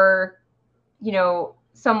for, you know,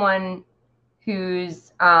 someone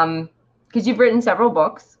who's, because you've written several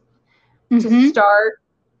books, to start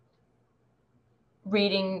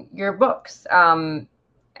reading your books, and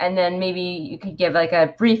then maybe you could give like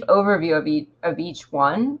a brief overview of each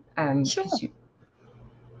one. Sure.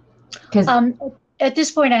 Because at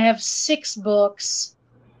this point, I have 6 books,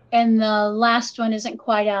 and the last one isn't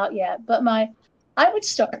quite out yet. But I would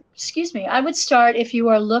start if you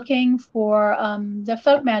are looking for the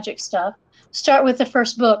folk magic stuff. Start with the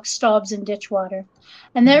first book, Staubs and Ditchwater,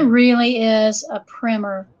 and that really is a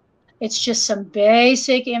primer. It's just some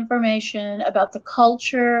basic information about the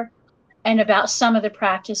culture and about some of the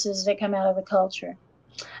practices that come out of the culture.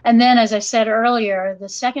 And then, as I said earlier, the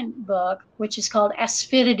second book, which is called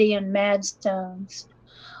Aspidity and Madstones,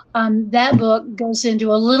 that book goes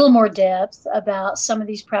into a little more depth about some of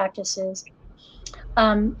these practices.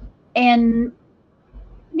 And I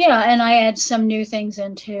add some new things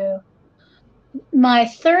into. My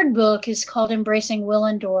third book is called Embracing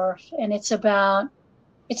Willendorf, and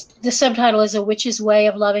the subtitle is A Witch's Way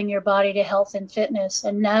of Loving Your Body to Health and Fitness.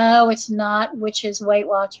 And no, it's not witches, Weight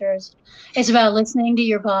Watchers. It's about listening to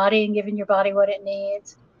your body and giving your body what it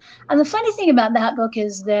needs. And the funny thing about that book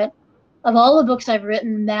is that of all the books I've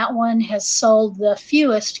written, that one has sold the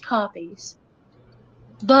fewest copies.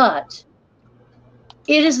 But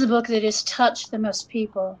it is the book that has touched the most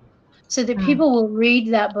people. So that people will read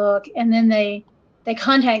that book and then they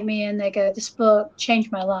contact me and they go, this book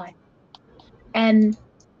changed my life. And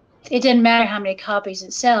it didn't matter how many copies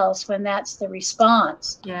it sells when that's the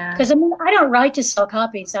response. Yeah. Because I don't write to sell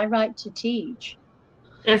copies. I write to teach.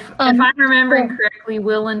 If I'm remembering correctly,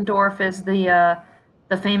 Willendorf is the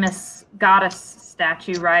famous goddess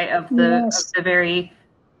statue, right? Of the very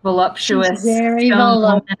voluptuous. She's very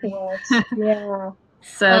voluptuous. Yeah.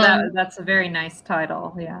 So that's a very nice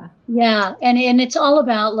title. Yeah. Yeah, and it's all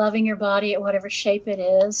about loving your body at whatever shape it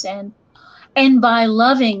is, and by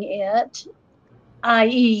loving it,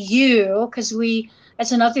 i.e. you, because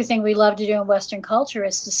that's another thing we love to do in Western culture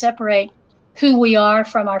is to separate who we are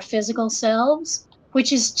from our physical selves,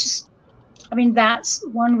 which is just, that's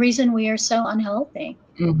one reason we are so unhealthy.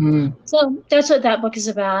 So that's what that book is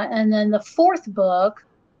about. And then the fourth book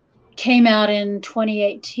came out in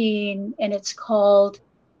 2018, and it's called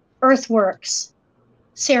Earthworks,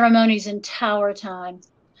 Ceremonies in Tower Time.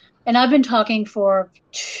 And I've been talking for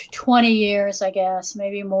 20 years, I guess,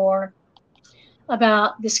 maybe more,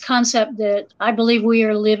 about this concept that I believe we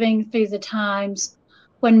are living through the times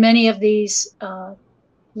when many of these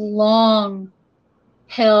long-held,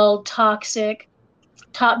 toxic,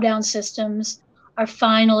 top-down systems are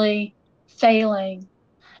finally failing.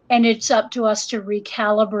 And it's up to us to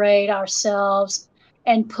recalibrate ourselves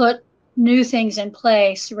and put new things in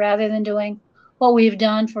place rather than doing what we've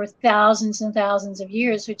done for thousands and thousands of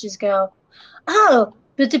years, which is go, oh,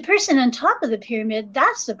 but the person on top of the pyramid,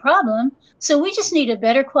 that's the problem. So we just need a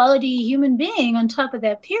better quality human being on top of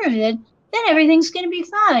that pyramid, then everything's going to be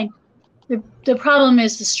fine. The problem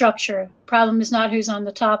is the structure. The problem is not who's on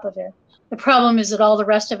the top of it. The problem is that all the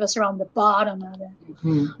rest of us are on the bottom of it.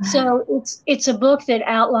 So it's a book that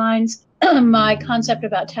outlines my concept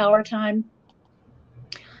about tower time.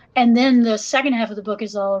 And then the second half of the book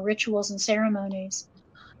is all rituals and ceremonies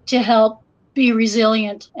to help be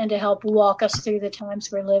resilient and to help walk us through the times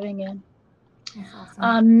we're living in. That's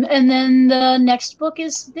awesome. And then the next book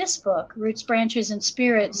is this book, Roots, Branches, and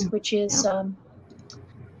Spirits, which is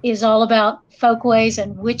all about folkways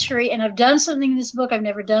and witchery. And I've done something in this book I've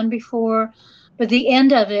never done before, but the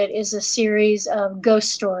end of it is a series of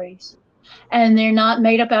ghost stories. And they're not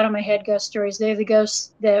made up out of my head ghost stories. They're the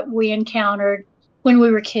ghosts that we encountered when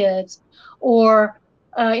we were kids. Or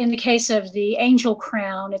in the case of the angel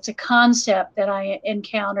crown, it's a concept that I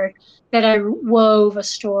encountered that I wove a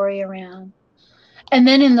story around. And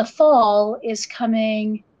then in the fall is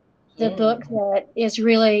coming the book that is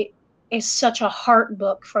really is such a heart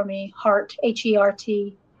book for me. Heart, Heart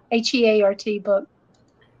book.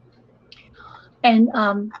 And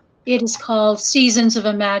it is called Seasons of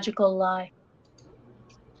a Magical Life.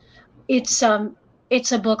 It's a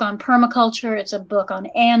book on permaculture. It's a book on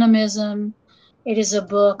animism. It is a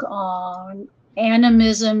book on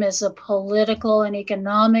animism as a political and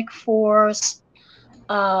economic force.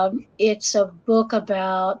 It's a book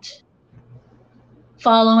about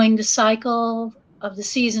following the cycle of the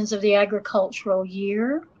seasons of the agricultural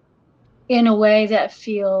year in a way that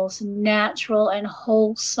feels natural and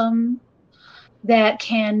wholesome, that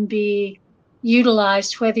can be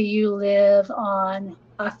utilized whether you live on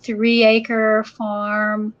a 3-acre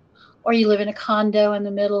farm or you live in a condo in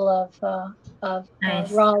the middle of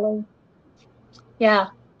Nice. Raleigh. Yeah,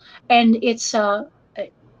 and it's I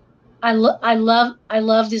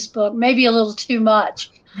love this book, maybe a little too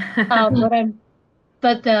much,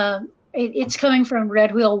 but it's coming from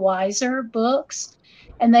Red Wheel Wiser Books,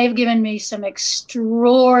 and they've given me some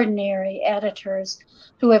extraordinary editors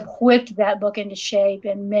who have whipped that book into shape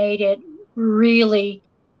and made it really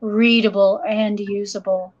readable and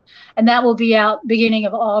usable. And that will be out beginning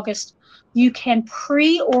of August. You can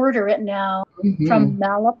pre-order it now from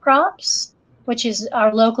Malaprops, which is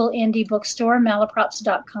our local indie bookstore,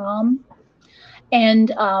 malaprops.com.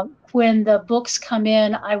 And when the books come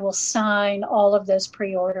in, I will sign all of those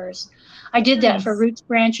pre-orders. I did that for Roots,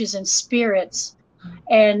 Branches, and Spirits,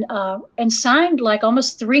 and signed like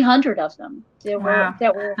almost 300 of them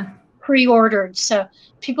that were pre-ordered. So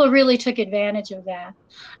people really took advantage of that.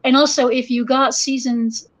 And also, if you got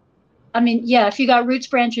if you got Roots,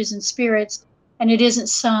 Branches, and Spirits and it isn't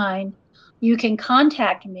signed, you can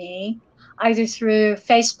contact me either through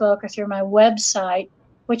Facebook or through my website,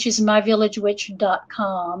 which is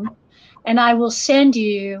myvillagewitch.com, and I will send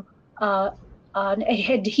you an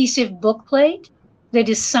adhesive book plate that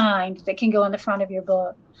is signed that can go on the front of your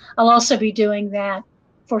book. I'll also be doing that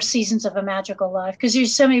for Seasons of a Magical Life, because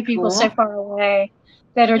there's so many people so far away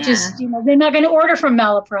that are just, they're not going to order from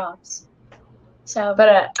Malaprops. So,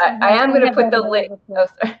 but I am going to put the link.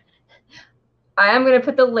 I am going to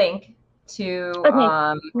put the link to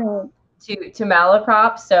to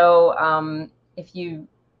Malaprop. So if you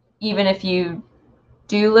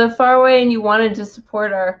do live far away and you wanted to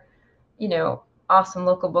support our, awesome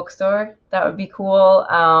local bookstore, that would be cool.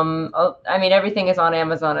 I mean, everything is on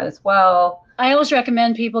Amazon as well. I always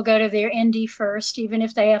recommend people go to their indie first, even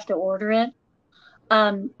if they have to order it.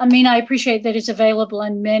 I appreciate that it's available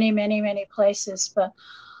in many, many, many places, but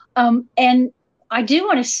and I do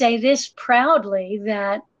want to say this proudly,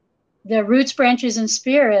 that the Roots, Branches, and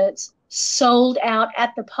Spirits sold out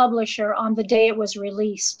at the publisher on the day it was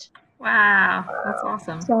released. Wow, that's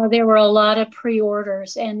awesome. So there were a lot of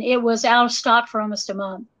pre-orders, and it was out of stock for almost a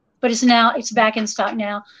month, but it's back in stock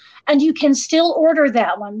now. And you can still order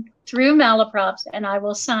that one through Malaprops, and I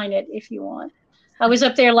will sign it if you want. I was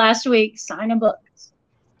up there last week signing books.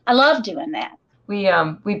 I love doing that.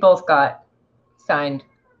 We both got signed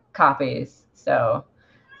copies. So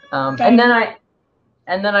and then I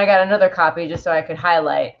got another copy just so I could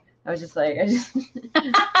highlight. I was just like, so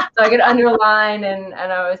I could underline, and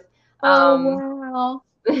I was wow.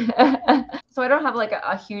 So I don't have like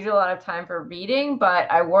a huge lot of time for reading,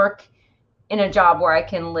 but I work in a job where I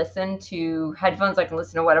can listen to headphones. I can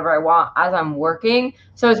listen to whatever I want as I'm working.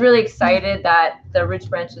 So I was really excited that the Roots,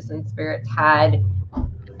 Branches, and Spirits had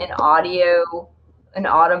an audible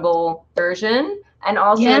version, and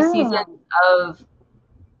also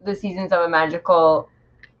the Seasons of a Magical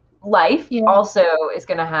Life also is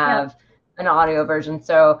going to have an audio version.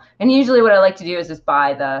 So, and usually what I like to do is just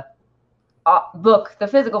buy the book, the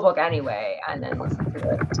physical book anyway, and then listen to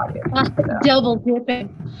the audio. Double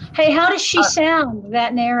dipping. Hey, how does she sound,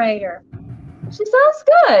 that narrator? She sounds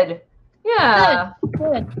good. Yeah.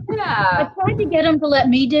 Good. Yeah. I tried to get them to let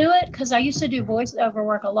me do it, because I used to do voiceover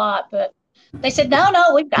work a lot, but they said, no,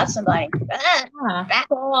 we've got somebody. Back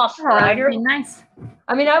off, writer. That'd be nice.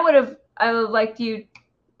 I mean, I would have liked you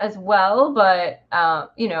as well, but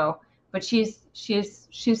but she's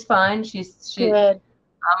fine. She's good.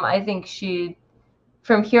 I think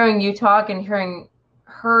from hearing you talk and hearing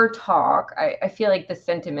her talk, I feel like the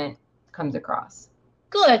sentiment comes across.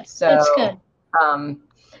 Good. So that's good.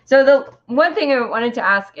 So the one thing I wanted to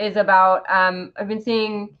ask is about, I've been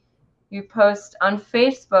seeing you post on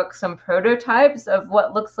Facebook some prototypes of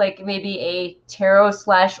what looks like maybe a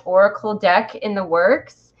tarot/oracle deck in the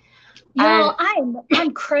works.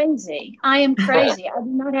 I'm crazy. I am crazy. I do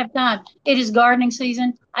not have time. It is gardening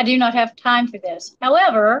season. I do not have time for this.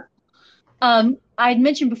 However, I had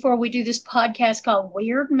mentioned before, we do this podcast called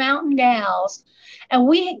Weird Mountain Gals, and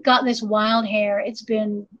we got this wild hair. It's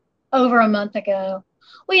been over a month ago.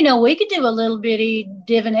 Well, you know, we could do a little bitty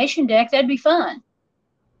divination deck. That'd be fun.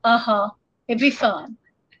 It'd be fun.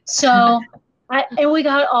 So, and we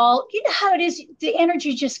got all, you know how it is, the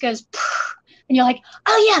energy just goes, and you're like,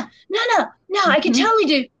 oh yeah, no, I can totally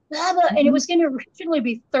do blah, blah. And it was going to originally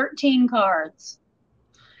be 13 cards.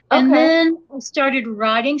 And then I started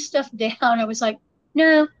writing stuff down. I was like,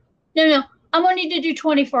 no, I'm going to need to do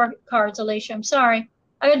 24 cards, Alicia. I'm sorry.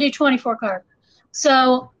 I got to do 24 cards.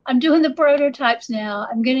 So I'm doing the prototypes now.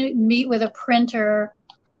 I'm going to meet with a printer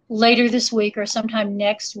later this week or sometime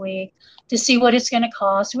next week to see what it's going to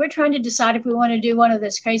cost. We're trying to decide if we want to do one of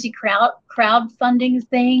those crazy crowdfunding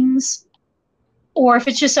things, or if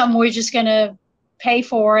it's just something we're just going to pay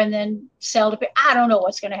for and then sell to pay. I don't know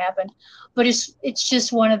what's going to happen, but it's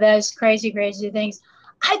just one of those crazy things.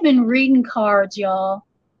 I've been reading cards, y'all,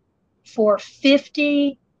 for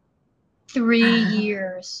 53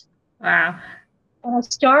 years. Wow. And I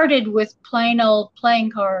started with plain old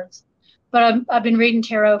playing cards, but I've been reading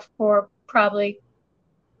tarot for probably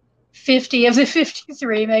 50 of the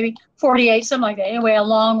 53, maybe 48, something like that. Anyway, a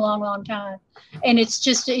long time. And it's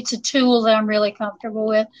a tool that I'm really comfortable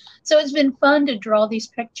with. So it's been fun to draw these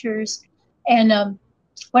pictures. And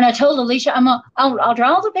when I told Alicia, I'll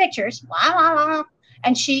draw the pictures,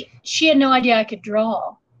 and she had no idea I could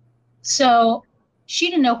draw. So she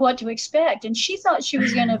didn't know what to expect. And she thought she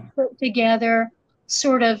was going to put together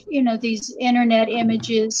sort of, you know, these internet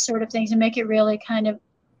images sort of things and make it really kind of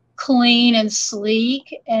clean and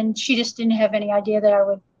sleek. And she just didn't have any idea that I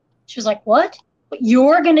would. She was like, what?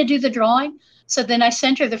 You're going to do the drawing? So then I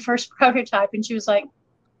sent her the first prototype and she was like,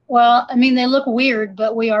 well, I mean, they look weird,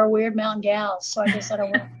 but we are weird mountain gals. So I guess I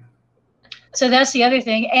don't want. So that's the other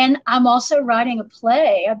thing. And I'm also writing a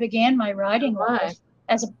play. I began my writing life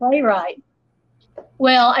as a playwright.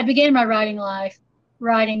 Well, I began my writing life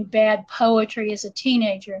writing bad poetry as a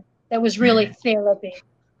teenager. That was really therapy.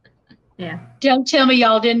 Yeah. Don't tell me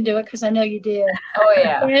y'all didn't do it, because I know you did. Oh,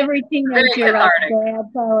 yeah. Every teenager writes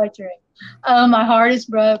bad poetry. Oh, my heart is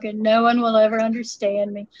broken. No one will ever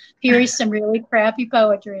understand me. Here is some really crappy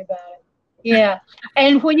poetry about it. Yeah.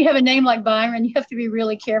 And when you have a name like Byron, you have to be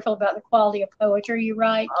really careful about the quality of poetry you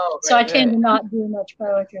write. Oh, so I tend to not do much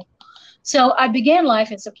poetry. So I began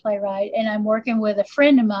life as a playwright, and I'm working with a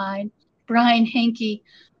friend of mine, Brian Henke,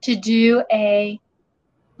 to do a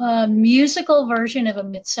musical version of A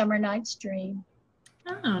Midsummer Night's Dream.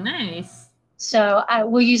 Oh, nice. So I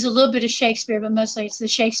will use a little bit of Shakespeare, but mostly it's the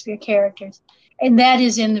Shakespeare characters. And that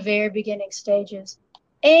is in the very beginning stages.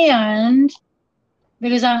 And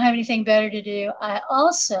because I don't have anything better to do, I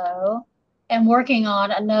also am working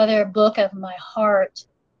on another book of my heart,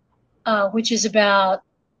 which is about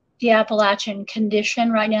the Appalachian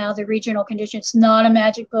condition right now, the regional condition. It's not a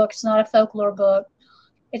magic book. It's not a folklore book.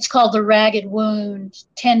 It's called The Ragged Wound,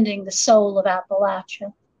 Tending the Soul of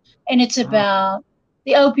Appalachia. And it's about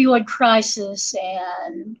the opioid crisis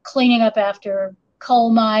and cleaning up after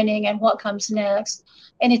coal mining and what comes next.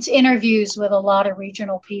 And it's interviews with a lot of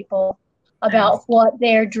regional people about what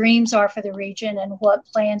their dreams are for the region and what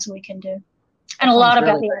plans we can do. And a lot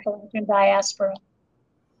about the Appalachian diaspora.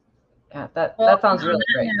 Yeah, that sounds really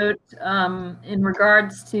great. Note, in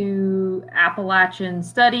regards to Appalachian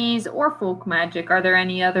studies or folk magic, are there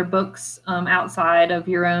any other books outside of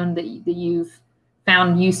your own that you've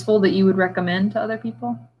found useful that you would recommend to other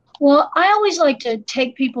people? Well, I always like to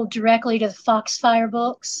take people directly to the Foxfire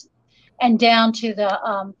books and down to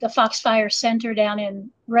the Foxfire Center down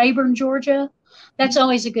in Rayburn, Georgia. That's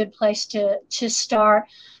always a good place to start.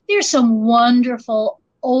 There's some wonderful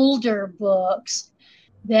older books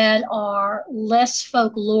that are less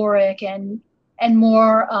folkloric and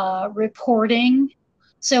more reporting.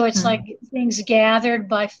 So it's like things gathered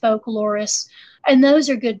by folklorists, and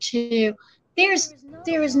those are good too. There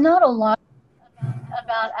is not a lot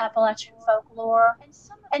about Appalachian folklore,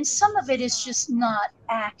 and some of it is just not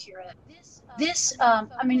accurate. This,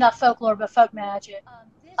 I mean, not folklore, but folk magic.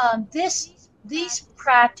 These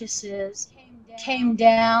practices came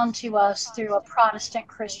down to us through a Protestant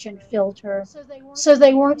Christian filter. So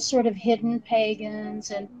they weren't sort of hidden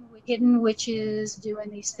pagans and hidden witches doing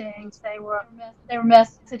these things. They were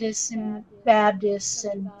Methodists and Baptists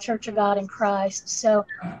and Church of God in Christ. So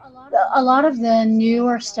a lot of the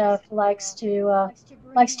newer stuff likes to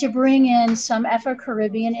bring in some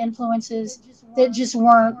Afro-Caribbean influences that just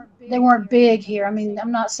weren't big here. I mean,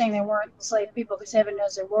 I'm not saying they weren't enslaved people, because heaven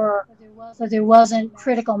knows there were, but there wasn't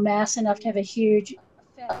critical mass enough to have a huge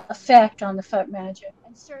effect on the folk magic.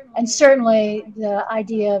 And certainly the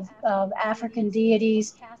idea of African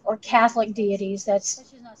deities or Catholic deities,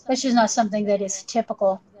 that's just not something that is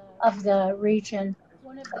typical of the region.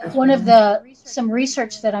 some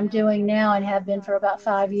research that I'm doing now and have been for about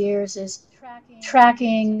 5 years is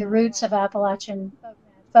tracking the roots of Appalachian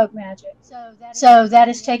folk magic. So that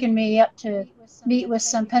has taken me up to meet with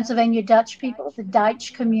some Pennsylvania Dutch people, the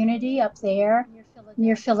Dutch community up there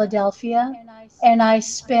near Philadelphia. And I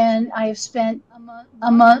have spent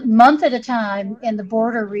a month at a time in the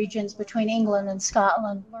border regions between England and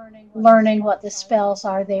Scotland, learning what the spells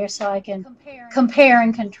are there so I can compare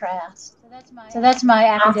and contrast. So that's my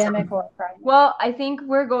academic work right now. Well, I think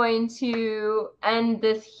we're going to end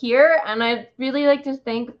this here, and I'd really like to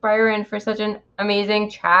thank Bryon for such an amazing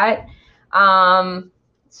chat.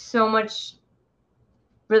 So much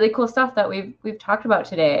really cool stuff that we've talked about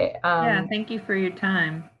today. Yeah, thank you for your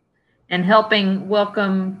time and helping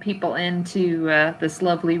welcome people into this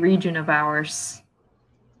lovely region of ours.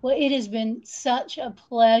 Well, it has been such a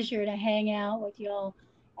pleasure to hang out with y'all.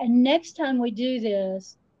 And next time we do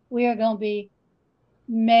this, we are going to be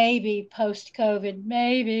maybe post-COVID,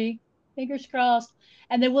 maybe, fingers crossed,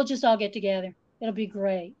 and then we'll just all get together. It'll be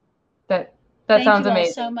great. That sounds amazing.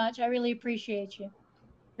 Thank you all so much. I really appreciate you.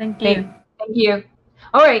 Thank you. Thank you.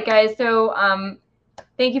 All right, guys. So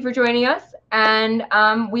thank you for joining us, and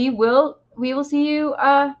we will see you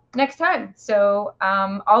next time. So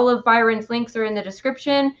all of Bryon's links are in the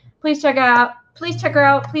description. Please check her out. Please check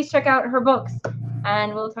out her books,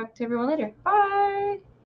 and we'll talk to everyone later. Bye.